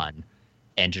have a gun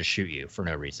and just shoot you for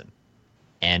no reason.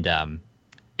 And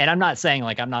I'm not saying,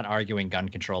 like, I'm not arguing gun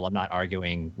control. I'm not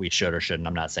arguing we should or shouldn't.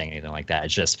 I'm not saying anything like that.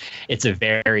 It's just, it's a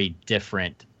very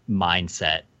different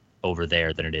mindset over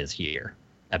there than it is here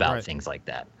about things like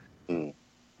that. Mm.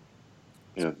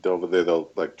 Over there, they'll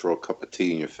like throw a cup of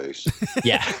tea in your face.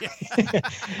 Yeah.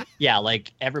 Yeah.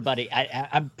 Like everybody,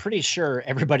 I'm pretty sure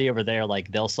everybody over there,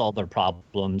 like they'll solve their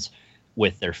problems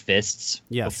with their fists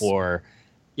before,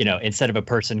 instead of a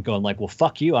person going like, well,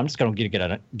 fuck you, I'm just going to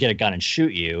get a gun and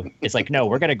shoot you. It's like, no,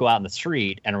 we're going to go out in the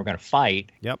street and we're going to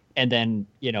fight. Yep. And then,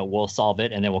 we'll solve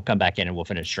it and then we'll come back in and we'll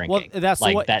finish drinking.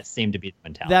 Well, that seemed to be the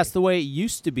mentality. That's the way it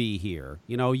used to be here,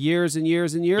 years and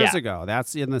years and years ago.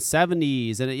 That's in the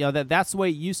 70s. And, that's the way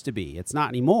it used to be. It's not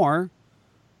anymore.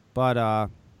 But,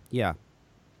 yeah,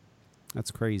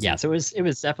 that's crazy. Yeah. So it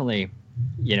was definitely,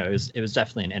 it was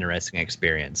definitely an interesting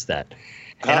experience that,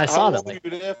 and I saw how that. long were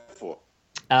you there for?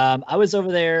 I was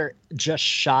over there just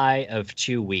shy of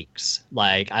 2 weeks.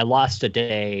 Like I lost a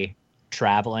day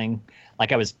traveling.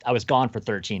 Like I was gone for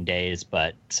 13 days,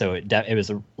 but so it was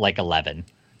like 11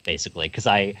 basically. Cause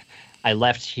I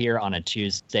left here on a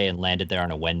Tuesday and landed there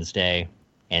on a Wednesday.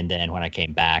 And then when I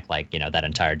came back, like, that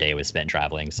entire day was spent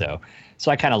traveling. So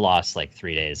I kind of lost like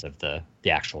 3 days of the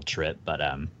actual trip, but,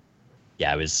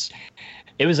 yeah,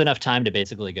 it was enough time to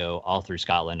basically go all through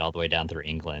Scotland, all the way down through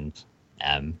England.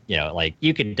 Like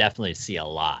you could definitely see a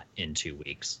lot in 2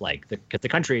 weeks. Like the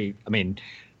country, I mean,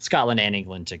 Scotland and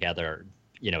England together,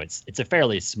 it's a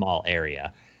fairly small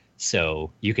area,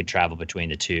 so you could travel between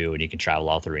the two, and you can travel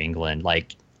all through England.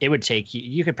 Like it would take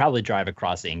you could probably drive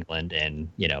across England in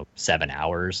 7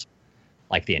 hours,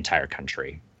 like the entire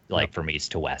country, like from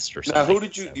east to west or something. Now, who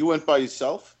did you went by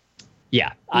yourself?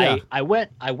 Yeah. I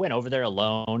went over there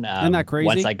alone. Isn't that crazy?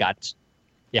 Once I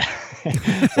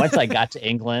got to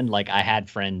England, like I had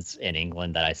friends in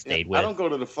England that I stayed with. I don't go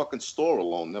to the fucking store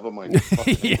alone. Never mind.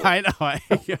 Yeah, I know.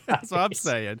 That's what I'm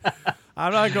saying.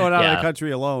 I'm not going out of the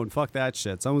country alone. Fuck that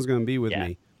shit. Someone's going to be with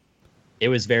me. It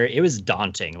was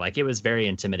daunting. Like it was very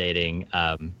intimidating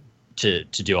to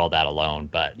do all that alone.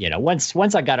 But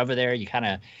once I got over there, you kind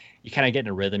of get in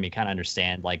a rhythm. You kind of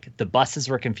understand. Like the buses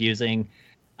were confusing.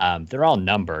 They're all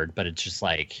numbered, but it's just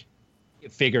like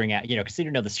figuring out, because you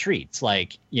don't know the streets.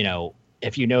 Like,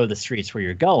 if you know the streets where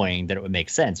you're going, then it would make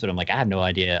sense. But I'm like, I have no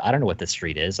idea. I don't know what this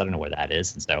street is. I don't know where that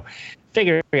is. And so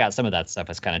figuring out some of that stuff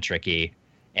is kind of tricky.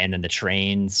 And then the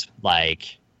trains,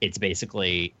 like it's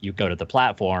basically you go to the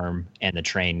platform and the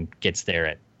train gets there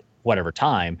at whatever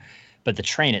time. But the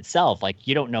train itself, like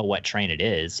you don't know what train it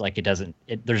is. Like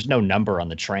there's no number on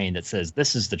the train that says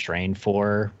this is the train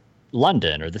for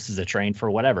London or this is a train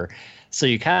for whatever. So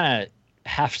you kind of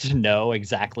have to know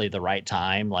exactly the right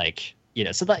time. Like,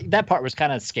 so that part was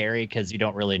kind of scary because you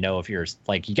don't really know if you're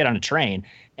like, you get on a train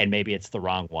and maybe it's the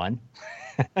wrong one.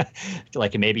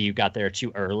 Like maybe you got there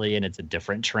too early and it's a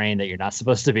different train that you're not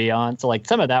supposed to be on. So like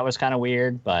some of that was kind of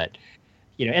weird, but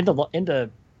in the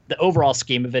overall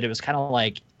scheme of it, it was kind of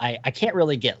like, I can't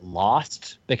really get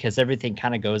lost because everything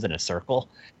kind of goes in a circle.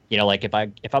 Like if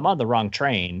I'm on the wrong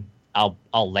train, I'll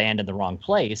land in the wrong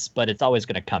place, but it's always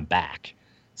going to come back.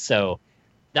 So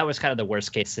that was kind of the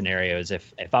worst case scenarios.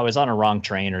 If I was on a wrong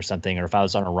train or something, or if I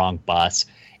was on a wrong bus,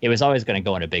 it was always going to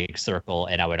go in a big circle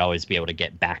and I would always be able to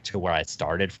get back to where I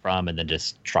started from and then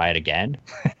just try it again.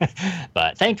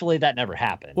 But thankfully that never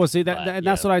happened. Well, see,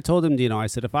 that's what I told him, Dino. I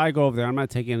said, if I go over there, I'm not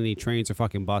taking any trains or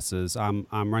fucking buses. I'm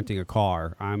renting a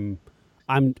car. I'm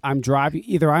driving.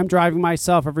 Either I'm driving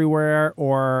myself everywhere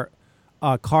or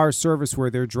a car service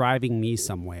where they're driving me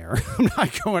somewhere. I'm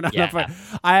not going on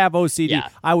I have OCD. Yeah.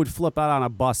 I would flip out on a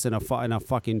bus in a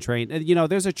fucking train.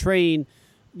 There's a train,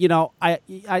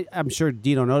 I'm sure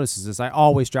Dino notices this. I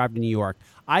always drive to New York.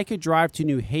 I could drive to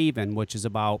New Haven, which is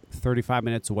about 35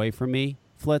 minutes away from me,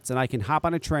 Flitz, and I can hop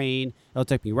on a train. It'll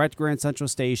take me right to Grand Central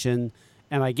Station,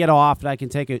 and I get off, and I can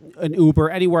take an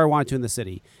Uber anywhere I want to in the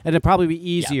city. And it'd probably be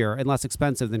easier and less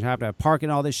expensive than having to park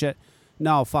and all this shit.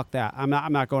 No, fuck that. I'm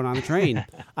not going on the train.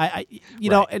 And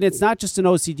it's not just an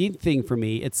OCD thing for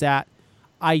me. It's that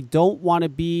I don't want to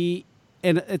be,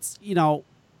 and it's,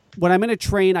 when I'm in a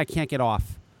train, I can't get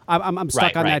off. I'm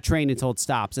stuck on that train until it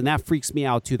stops, and that freaks me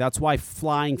out too. That's why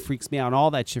flying freaks me out, and all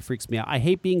that shit freaks me out. I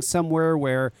hate being somewhere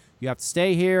where you have to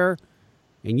stay here,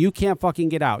 and you can't fucking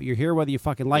get out. You're here whether you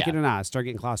fucking like it or not. I start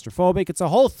getting claustrophobic. It's a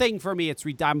whole thing for me.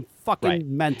 I'm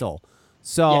fucking mental.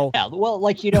 So yeah, well,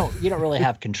 like you don't really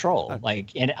have control.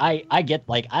 Like, and I get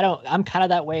like I'm kind of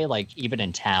that way. Like even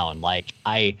in town, like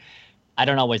I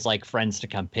don't always like friends to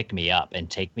come pick me up and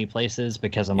take me places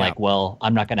because I'm like, well,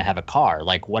 I'm not going to have a car.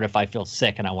 Like, what if I feel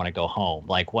sick and I want to go home?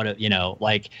 Like, what,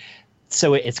 like,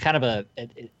 so it's kind of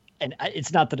and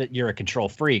it's not that you're a control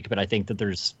freak, but I think that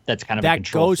that's kind of a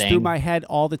control goes thing. through my head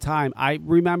all the time. I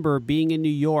remember being in New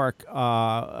York,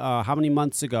 how many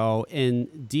months ago,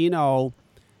 and Dino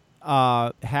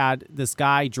had this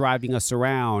guy driving us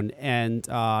around and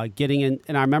getting in,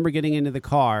 and I remember getting into the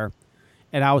car.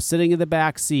 And I was sitting in the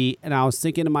back seat, and I was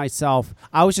thinking to myself,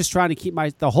 I was just trying to keep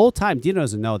the whole time, Dino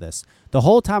doesn't know this, the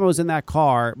whole time I was in that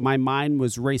car, my mind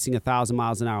was racing 1,000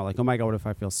 miles an hour. Like, oh my God, what if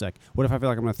I feel sick? What if I feel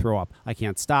like I'm going to throw up? I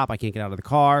can't stop. I can't get out of the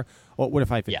car. What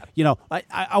if I feel,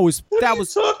 I was, what that are you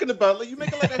was talking about? Like, you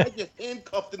make it like I had you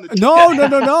handcuffed in the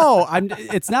No.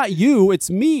 It's not you. It's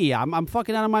me. I'm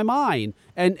fucking out of my mind.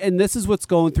 And this is what's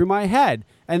going through my head.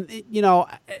 And,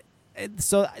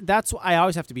 so that's why I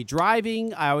always have to be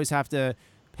driving. I always have to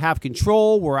have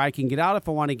control where I can get out if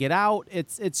I want to get out.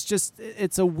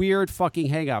 It's a weird fucking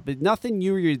hang up. Nothing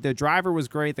the driver was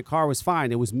great. The car was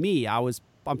fine. It was me. I'm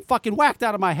fucking whacked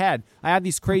out of my head. I have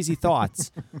these crazy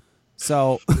thoughts.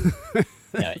 So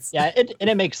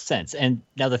it makes sense. And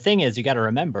now the thing is, you got to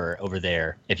remember over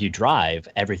there, if you drive,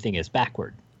 everything is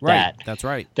backward. Right. That's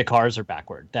right. The cars are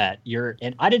backward.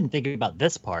 And I didn't think about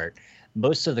this part.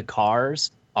 Most of the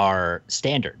cars are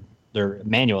standard. They're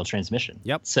manual transmission.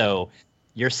 Yep. So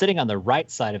you're sitting on the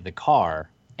right side of the car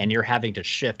and you're having to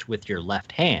shift with your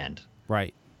left hand.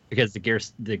 Right. Because the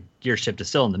gear shift is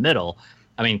still in the middle.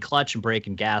 I mean, clutch and brake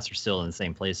and gas are still in the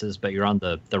same places, but you're on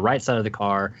the right side of the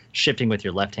car, shifting with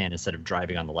your left hand instead of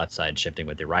driving on the left side, shifting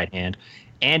with your right hand,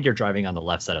 and you're driving on the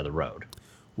left side of the road.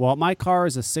 Well, my car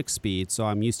is a 6-speed, so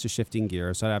I'm used to shifting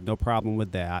gears, so I have no problem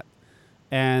with that.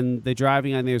 And the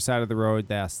driving on the other side of the road,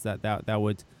 that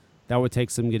would take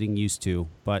some getting used to,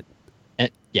 but and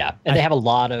they have a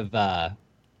lot of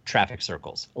traffic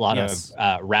circles, a lot of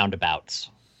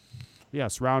roundabouts.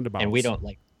 Yes, roundabouts. And we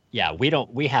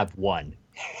have one.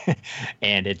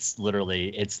 And it's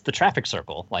the traffic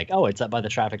circle. Like, oh, it's up by the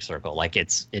traffic circle. Like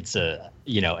it's a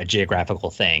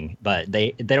geographical thing, but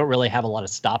they don't really have a lot of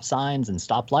stop signs and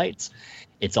stoplights.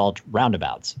 It's all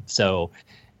roundabouts. So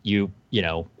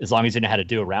as long as you know how to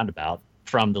do a roundabout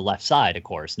from the left side, of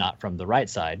course, not from the right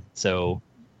side. So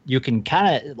you can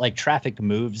kind of like traffic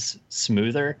moves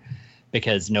smoother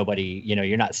because nobody,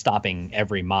 you're not stopping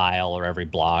every mile or every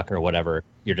block or whatever.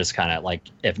 You're just kind of like,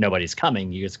 if nobody's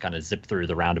coming, you just kind of zip through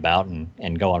the roundabout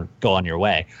and go on your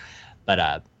way.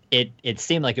 But it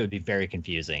seemed like it would be very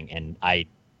confusing, and I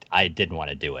didn't want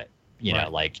to do it,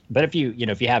 but if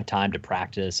you have time to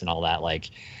practice and all that, like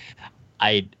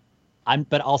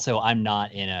but also I'm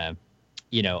not in a,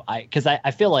 because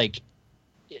I feel like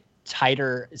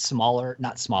tighter, smaller,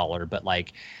 not smaller, but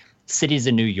like cities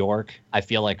in New York, I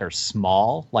feel like are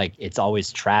small. Like it's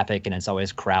always traffic and it's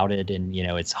always crowded and,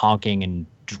 it's honking and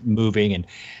moving, and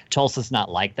Tulsa's not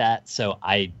like that. So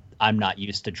I'm not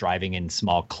used to driving in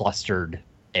small clustered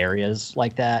areas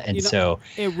like that. And so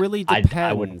it really depends.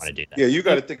 I wouldn't want to do that. Yeah, you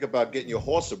got to think about getting your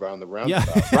horse around the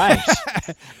roundabout. Yeah. Right.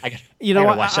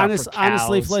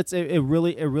 Honestly, Flitz, it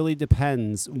really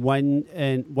depends when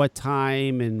and what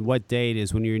time and what day it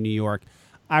is when you're in New York.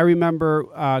 I remember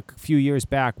a few years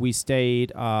back we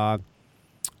stayed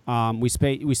we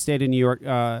stayed in New York,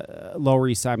 Lower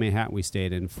East Side Manhattan. We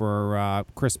stayed in for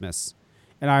Christmas,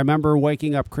 and I remember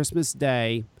waking up Christmas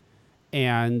Day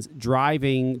and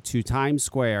driving to Times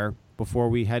Square before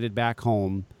we headed back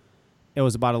home. It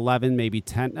was about 11, maybe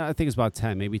 10. I think it was about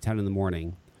 10, maybe 10 in the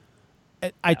morning.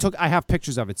 I have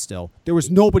pictures of it still. There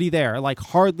was nobody there, like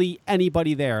hardly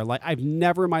anybody there. Like I've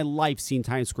never in my life seen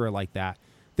Times Square like that.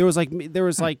 There was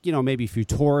maybe a few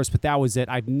tourists, but that was it.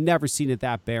 I've never seen it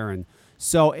that barren.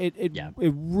 So it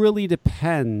really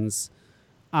depends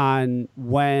on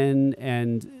when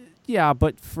and. Yeah,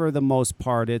 but for the most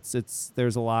part,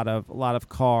 there's a lot of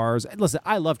cars. Listen,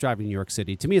 I love driving New York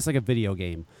City. To me, it's like a video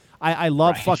game. I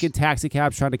love fucking taxi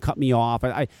cabs trying to cut me off.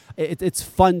 It's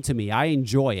fun to me. I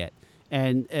enjoy it,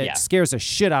 and it scares the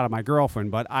shit out of my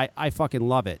girlfriend. But I fucking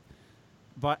love it.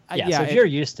 But so if you're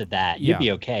used to that, you'd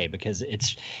be okay because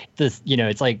it's this.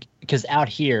 It's like because out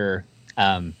here,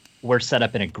 we're set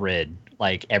up in a grid.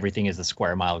 Like everything is a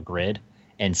square mile grid,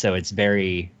 and so it's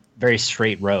very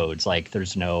straight roads. Like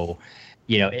there's no,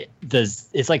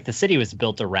 it's like the city was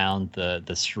built around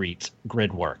the street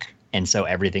grid work. And so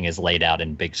everything is laid out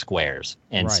in big squares.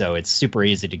 And so it's super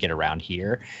easy to get around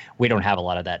here. We don't have a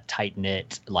lot of that tight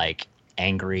knit, like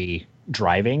angry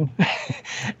driving.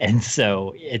 And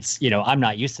so it's, I'm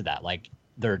not used to that. Like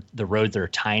the roads are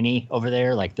tiny over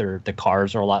there. Like the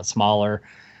cars are a lot smaller,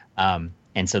 and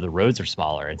so the roads are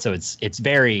smaller, and so it's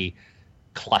very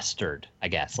clustered, I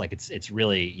guess. Like it's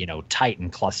really, you know, tight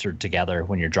and clustered together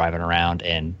when you're driving around,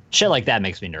 and shit like that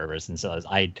makes me nervous. And so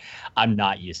I'm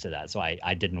not used to that, so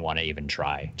I didn't want to even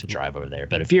try to drive over there.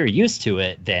 But if you're used to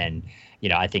it, then, you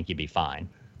know, I think you'd be fine.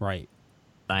 Right.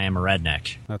 I am a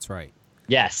redneck. That's right.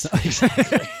 Yes.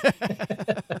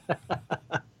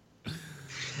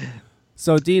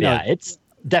 So Dino, yeah, it's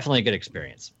definitely a good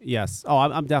experience. Yes. Oh,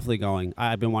 I'm definitely going.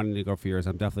 I've been wanting to go for years.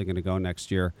 I'm definitely going to go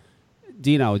next year.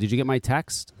 Dino, did you get my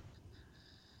text?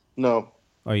 No.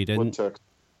 Oh, you didn't? What text?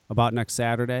 About next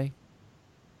Saturday?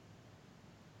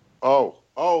 Oh,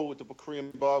 with the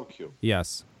Korean barbecue.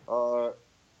 Yes. I'm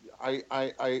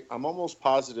almost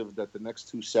positive that the next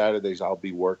 2 Saturdays I'll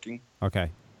be working. Okay.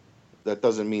 That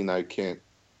doesn't mean I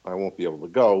won't be able to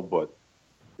go, but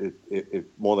it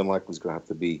more than likely is going to have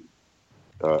to be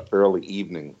early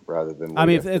evening rather than late. I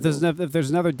mean, if there's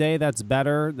another day that's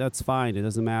better, that's fine. It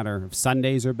doesn't matter. If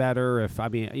Sundays are better,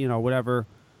 you know, whatever.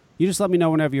 You just let me know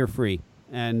whenever you're free.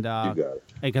 And you got it.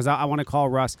 Because I want to call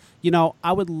Russ. You know,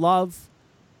 I would love.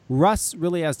 Russ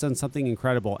really has done something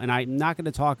incredible, and I'm not going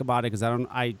to talk about it because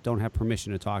I don't have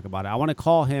permission to talk about it. I want to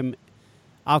call him.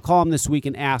 I'll call him this week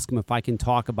and ask him if I can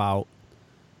talk about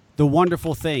the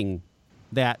wonderful thing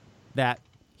that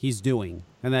he's doing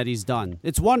and that he's done.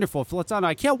 It's wonderful.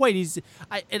 I can't wait.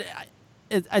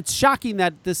 It's shocking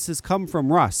that this has come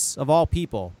from Russ of all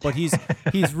people, but he's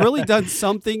really done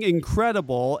something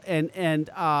incredible, and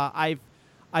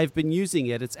I've been using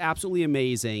it. It's absolutely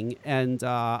amazing, and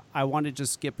I want to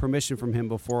just get permission from him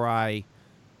before I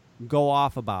go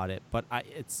off about it. But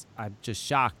I'm just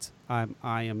shocked. I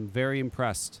am very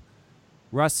impressed.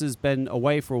 Russ has been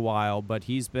away for a while, but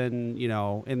he's been, you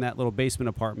know, in that little basement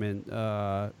apartment,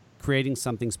 creating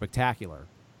something spectacular.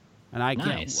 And I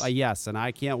Nice. and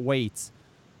I can't wait.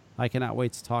 I cannot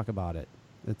wait to talk about it.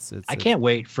 I can't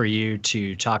wait for you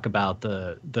to talk about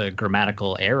the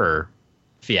grammatical error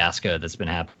fiasco that's been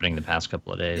happening the past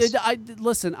couple of days.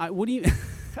 Listen, what do you?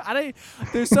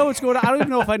 There's so much going on. I don't even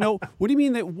know if I know. What do you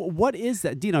mean that? What is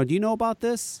that, Dino? Do you know about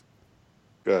this?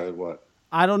 Go ahead. What?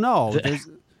 I don't know.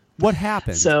 What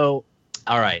happened? So,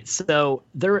 all right. So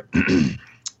there,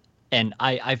 and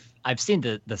I've seen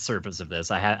the surface of this.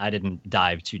 I didn't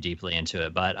dive too deeply into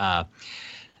it, but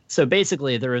so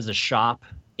basically there is a shop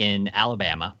in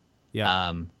Alabama,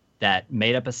 that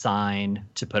made up a sign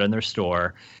to put in their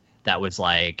store that was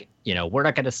like, you know, we're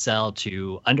not going to sell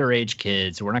to underage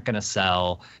kids. We're not going to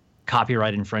sell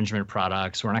copyright infringement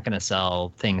products. We're not going to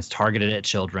sell things targeted at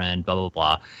children, blah, blah,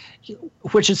 blah,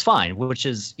 which is fine, which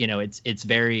is, you know, it's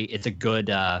a good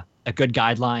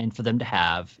guideline for them to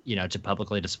have, you know, to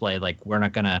publicly display, like, we're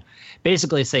not going to,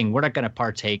 basically saying we're not going to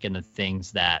partake in the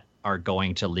things that are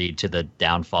going to lead to the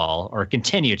downfall or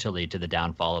continue to lead to the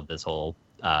downfall of this whole,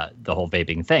 the whole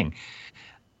vaping thing.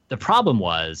 The problem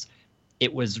was,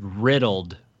 it was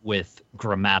riddled with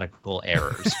grammatical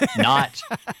errors, not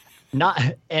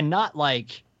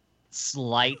like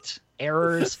slight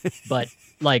errors, but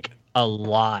like a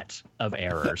lot of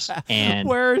errors. And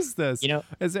where is this? You know,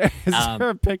 is there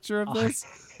a picture of this?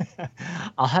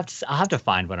 I'll have to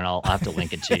find one and I'll have to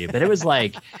link it to you. But it was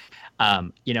like,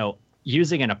 you know,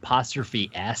 using an apostrophe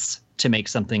S to make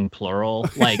something plural,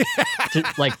 like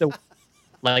like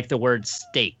the word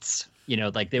states. You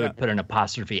know, like they would put an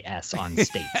apostrophe S on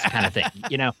states kind of thing,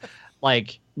 you know,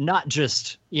 like not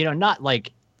just, you know, not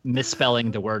like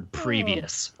misspelling the word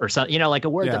previous or something, you know, like a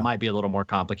word that might be a little more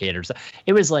complicated or so.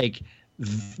 It was like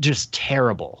just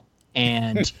terrible.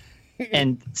 And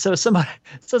so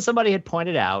somebody had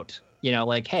pointed out, you know,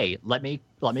 like, hey, let me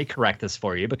correct this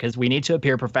for you because we need to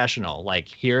appear professional. Like,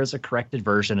 here's a corrected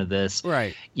version of this.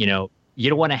 Right. You know, you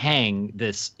don't want to hang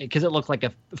this because it looked like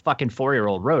a fucking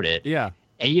 4-year-old wrote it. Yeah.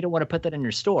 And you don't want to put that in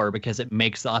your store because it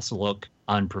makes us look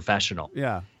unprofessional.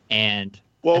 Yeah. And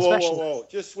whoa.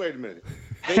 Just wait a minute.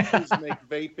 Vapers make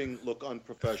vaping look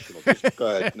unprofessional. Just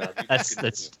go ahead. Now,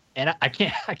 that's and I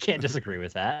can't disagree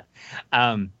with that.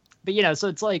 But you know, so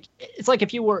it's like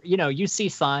if you were, you know, you see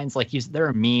signs like there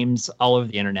are memes all over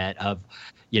the internet of,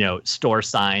 you know, store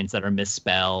signs that are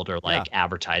misspelled or like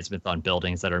advertisements on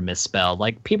buildings that are misspelled.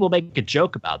 Like people make a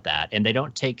joke about that and they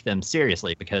don't take them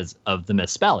seriously because of the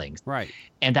misspellings. Right.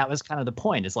 And that was kind of the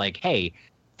point. Is like, hey,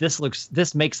 this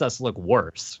makes us look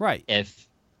worse. Right. If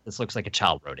this looks like a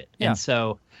child wrote it. Yeah. And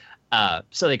so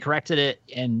So they corrected it,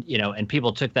 and and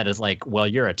people took that as like, well,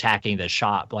 you're attacking the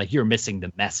shop, like you're missing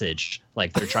the message,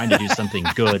 like they're trying to do something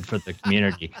good for the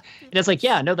community. And it's like,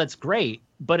 yeah, no, that's great,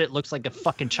 but it looks like a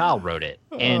fucking child wrote it,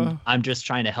 and I'm just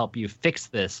trying to help you fix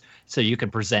this so you can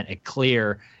present a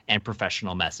clear and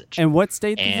professional message. And what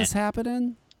state did this happen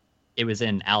in? It was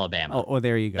in Alabama. Oh,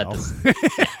 there you go.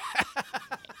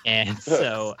 And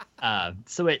so,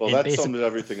 that summed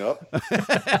everything up.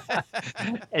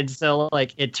 And so,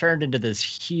 like, it turned into this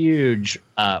huge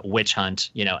witch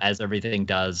hunt, as everything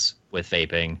does with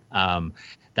vaping.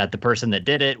 That the person that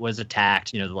did it was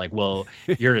attacked. Like, well,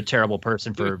 you're a terrible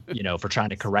person for trying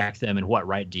to correct them, and what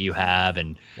right do you have,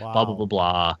 and blah blah blah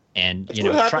blah. And That's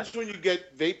what happens when you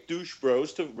get vape douche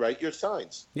bros to write your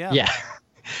signs. Yeah.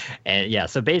 And yeah,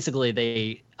 so basically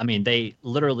they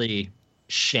literally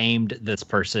shamed this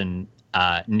person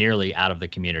nearly out of the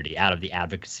community, out of the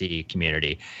advocacy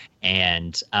community,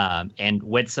 and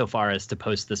went so far as to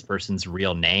post this person's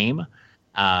real name,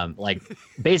 like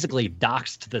basically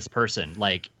doxed this person,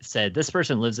 like said this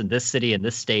person lives in this city in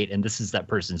this state and this is that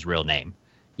person's real name.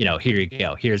 Here you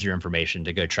go. Here's your information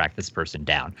to go track this person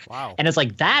down. Wow. And it's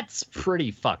like, that's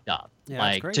pretty fucked up. Yeah,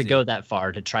 like to go that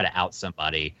far to try to out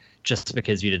somebody just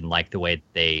because you didn't like the way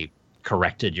they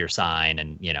corrected your sign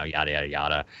and yada yada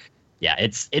yada. Yeah,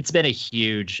 it's been a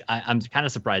huge. I'm kind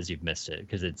of surprised you've missed it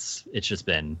because it's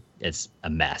a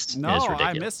mess. No, it's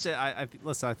I missed it.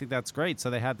 Listen, I think that's great. So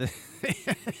they had the.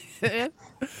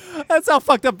 That's how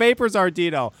fucked up vapors are,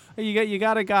 Dino. You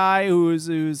got a guy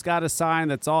who's got a sign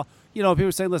that's all.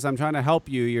 People say, "Listen, I'm trying to help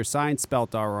you. Your sign's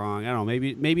spelt all wrong. I don't know. Maybe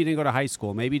you didn't go to high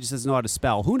school. Maybe he just doesn't know how to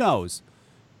spell. Who knows?"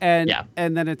 And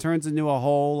then it turns into a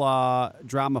whole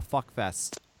drama fuck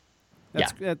fest.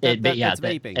 That's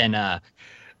vaping.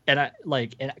 And I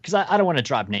because I don't want to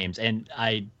drop names, and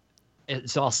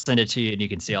so I'll send it to you and you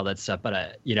can see all that stuff. But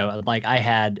I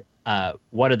had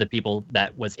one of the people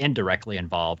that was indirectly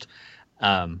involved.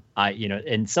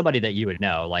 And somebody that you would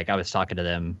know, like I was talking to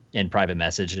them in private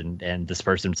message, and this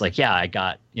person was like, yeah, I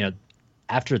got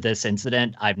after this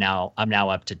incident, I'm now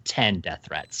up to 10 death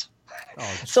threats.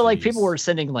 Oh, so like people were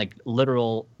sending like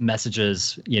literal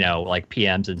messages, like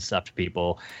PMs and stuff to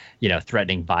people,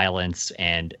 threatening violence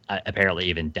and apparently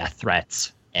even death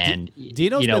threats. And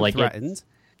Dino's been threatened.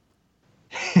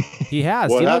 He has.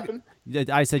 What happened?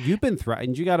 I said you've been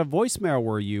threatened. You got a voicemail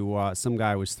where some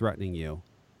guy was threatening you.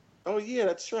 Oh yeah,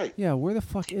 that's right. Yeah, where the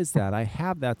fuck is that? I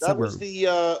have that somewhere. That was the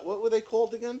what were they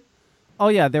called again? Oh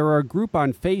yeah, there were a group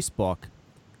on Facebook,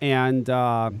 and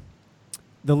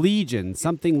the Legion,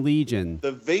 something Legion.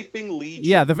 The Vaping Legion.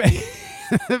 Yeah, the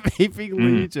Vaping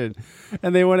Legion,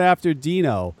 and they went after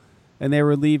Dino, and they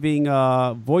were leaving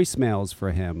voicemails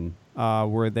for him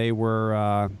where they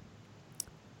were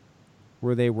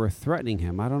threatening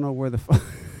him. I don't know where the fuck.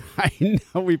 I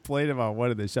know we played him on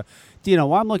one of the shows. Dino,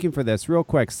 while I'm looking for this real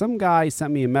quick, some guy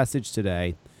sent me a message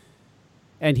today,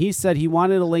 and he said he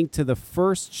wanted a link to the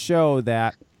first show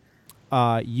that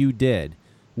you did.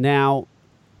 Now,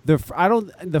 the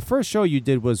first show you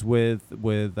did was with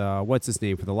what's his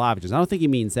name for the Lavages. I don't think he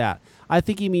means that. I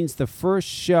think he means the first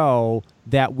show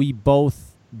that we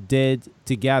both did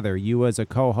together. You as a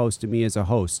co-host and me as a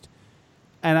host.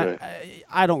 And right.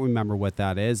 I don't remember what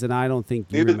that is, and I don't think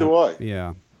you Neither do I.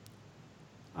 Yeah.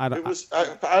 I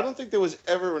don't think there was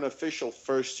ever an official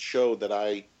first show that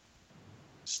I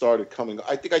started coming.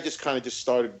 I think I just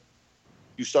started.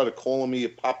 You started calling me,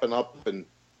 popping up, and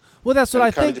well, that's what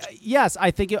I think. Yes,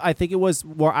 I think it was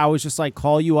where I was just like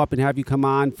call you up and have you come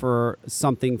on for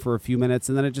something for a few minutes,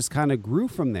 and then it just kind of grew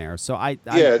from there. So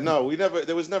no, we never.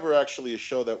 There was never actually a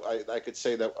show that I could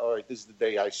say that. All right, this is the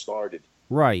day I started.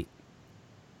 Right.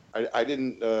 I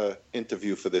didn't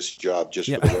interview for this job just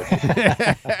for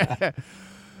the record.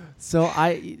 So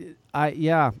I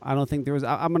don't think there was.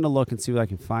 I'm gonna look and see what I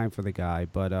can find for the guy,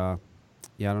 but I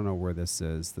don't know where this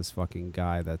is. This fucking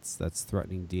guy that's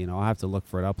threatening Dino. I'll have to look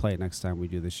for it. I'll play it next time we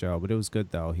do the show. But it was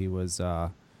good though. He was,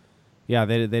 they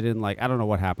didn't like. I don't know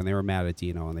what happened. They were mad at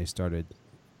Dino and they started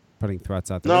putting threats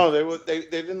out there. No, they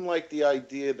didn't like the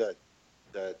idea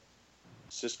that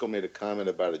Cisco made a comment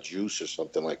about a juice or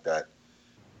something like that.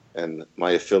 And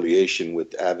my affiliation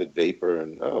with Avid Vapor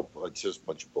and it's just a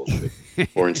bunch of bullshit.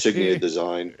 Or Insignia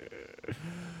Design.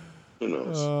 Who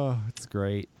knows? Oh, it's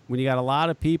great. When you got a lot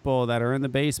of people that are in the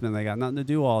basement, they got nothing to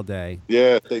do all day.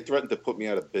 Yeah, they threatened to put me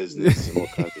out of business and all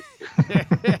kinds of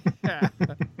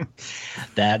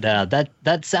shit.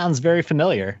 That sounds very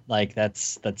familiar. Like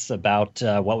that's about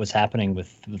what was happening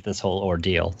with this whole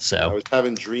ordeal. So I was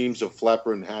having dreams of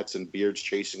flapper and hats and beards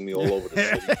chasing me all over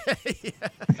the city.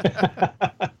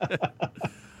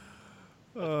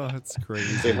 Oh, That's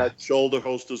crazy. They had shoulder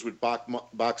holsters with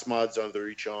box mods under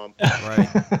each arm. Right.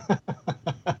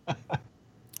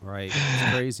 Right.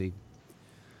 It's crazy.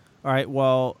 All right.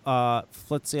 Well,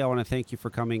 Flitzy, I want to thank you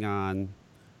for coming on.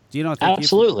 Dino, thank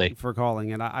you for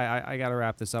calling. And I got to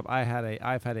wrap this up. I've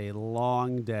had a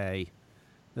long day.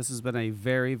 This has been a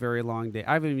very, very long day.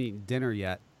 I haven't even eaten dinner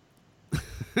yet.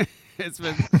 It's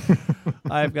been.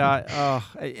 I've got.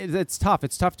 It's tough.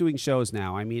 It's tough doing shows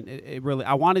now. I mean, it really.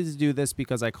 I wanted to do this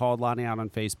because I called Lonnie out on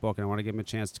Facebook, and I want to give him a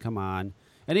chance to come on.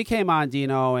 And he came on,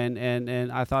 Dino,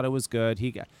 and I thought it was good.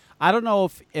 I don't know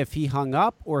if he hung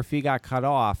up or if he got cut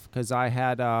off because I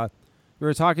had. He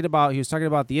was talking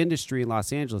about the industry in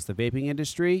Los Angeles, the vaping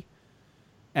industry,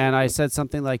 and I said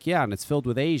something like, "Yeah, and it's filled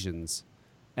with Asians,"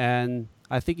 and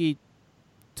I think he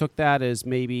took that as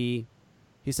maybe.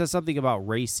 He said something about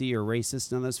racy or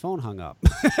racist, and his phone hung up.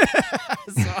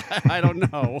 So I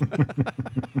don't know.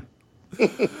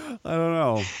 I don't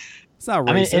know. It's not racist.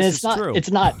 I mean, and it's not. True.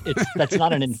 It's not. That's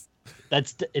not an.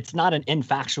 It's not an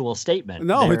infactual statement.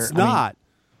 No, it's not.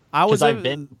 I was at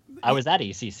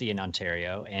ECC in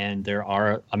Ontario, and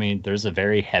there's a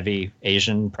very heavy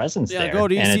Asian presence there. Yeah, go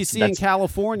to ECC in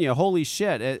California. Holy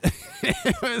shit!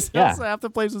 Half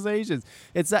the place was Asians.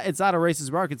 It's not a racist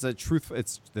remark. It's a truth.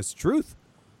 It's this truth.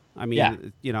 I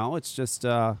mean, it's just.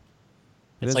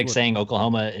 It's like saying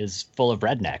Oklahoma is full of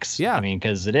rednecks. Yeah, I mean,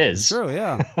 because it is. It's true.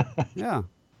 Yeah, yeah.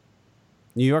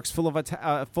 New York's full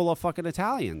of fucking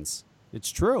Italians.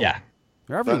 It's true. Yeah,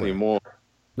 they're everywhere. Not anymore.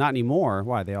 Not anymore.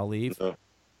 Why? They all leave? No.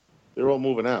 They're all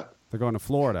moving out. They're going to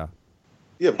Florida.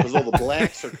 Yeah, because all the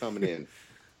blacks are coming in.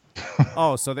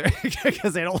 Oh, so they're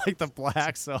because they don't like the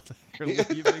blacks, so they're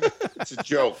leaving. It's a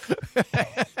joke.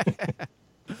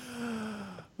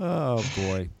 Oh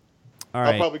boy! All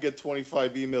right. I'll probably get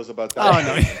 25 emails about that. Oh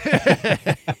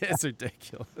no, it's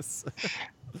ridiculous.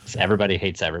 Everybody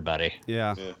hates everybody.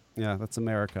 Yeah, that's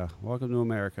America. Welcome to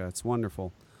America. It's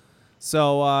wonderful.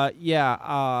 So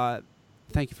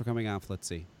thank you for coming on,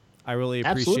 Flitzy. I really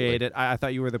appreciate it. I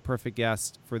thought you were the perfect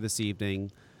guest for this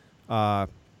evening.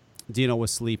 Dino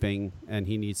was sleeping, and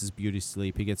he needs his beauty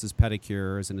sleep. He gets his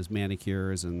pedicures and his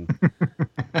manicures, and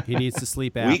he needs to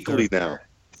sleep after. Weekly now.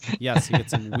 Yes, he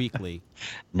gets them weekly.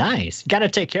 Nice. You got to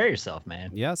take care of yourself, man.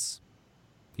 Yes,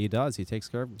 he does. He takes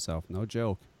care of himself. No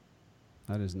joke.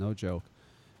 That is no joke.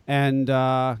 And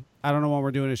I don't know when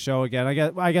we're doing a show again.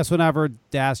 I guess whenever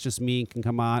Das Just Mean can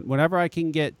come on. Whenever I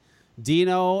can get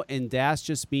Dino and Das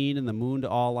Just Mean and the Moon to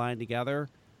all line together,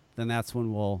 then that's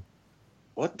when we'll.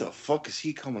 What the fuck is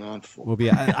he coming on for? We'll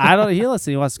be. I don't. He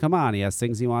listen. He wants to come on. He has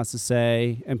things he wants to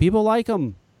say, and people like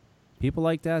him. People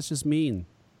like Das Just Mean.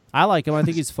 I like him. I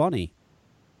think he's funny.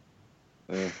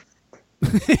 Yeah.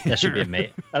 That should be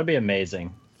amazing. That'll be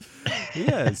amazing. He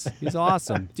is. He's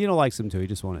awesome. Dino likes him too. He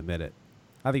just won't admit it.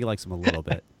 I think he likes him a little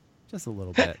bit. Just a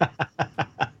little bit.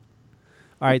 All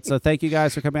right. So thank you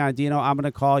guys for coming on. Dino, I'm going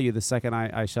to call you the second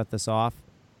I shut this off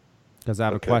because I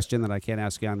have a question that I can't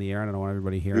ask you on the air and I don't want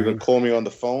everybody hearing. You're going to call me on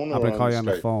the phone? I'm going to call you on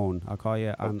the phone. I'll call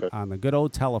you on the good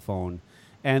old telephone.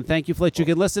 And thank you, Flitz. You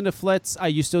can listen to Flitz. Are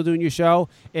you still doing your show?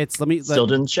 Still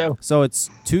doing the show. So it's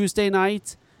Tuesday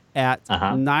night at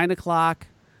 9 o'clock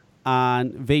on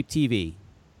Vape TV.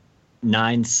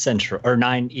 9 Central or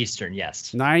 9 Eastern,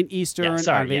 yes. 9 Eastern on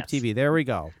Vape TV. There we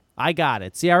go. I got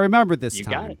it. See, I remembered this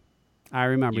time. You got it. I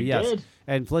remember, you did.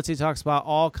 And Flitzy talks about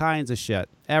all kinds of shit.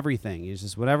 Everything. He's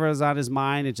just whatever is on his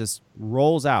mind, it just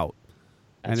rolls out.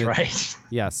 That's right.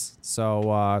 Yes.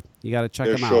 So you got to check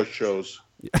them out. Short shows.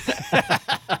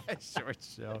 Short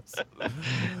shows.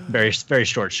 Very, very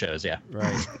short shows, yeah.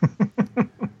 Right.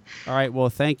 All right. Well,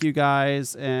 thank you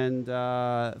guys. And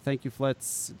thank you,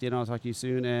 Flitz. Dino, I'll talk to you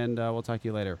soon. And we'll talk to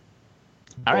you later.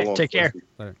 All right. Take care.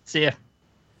 Later. See ya.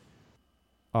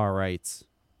 All right.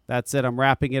 That's it. I'm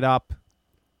wrapping it up.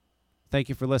 Thank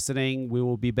you for listening. We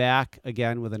will be back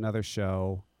again with another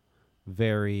show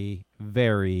very,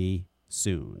 very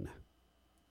soon.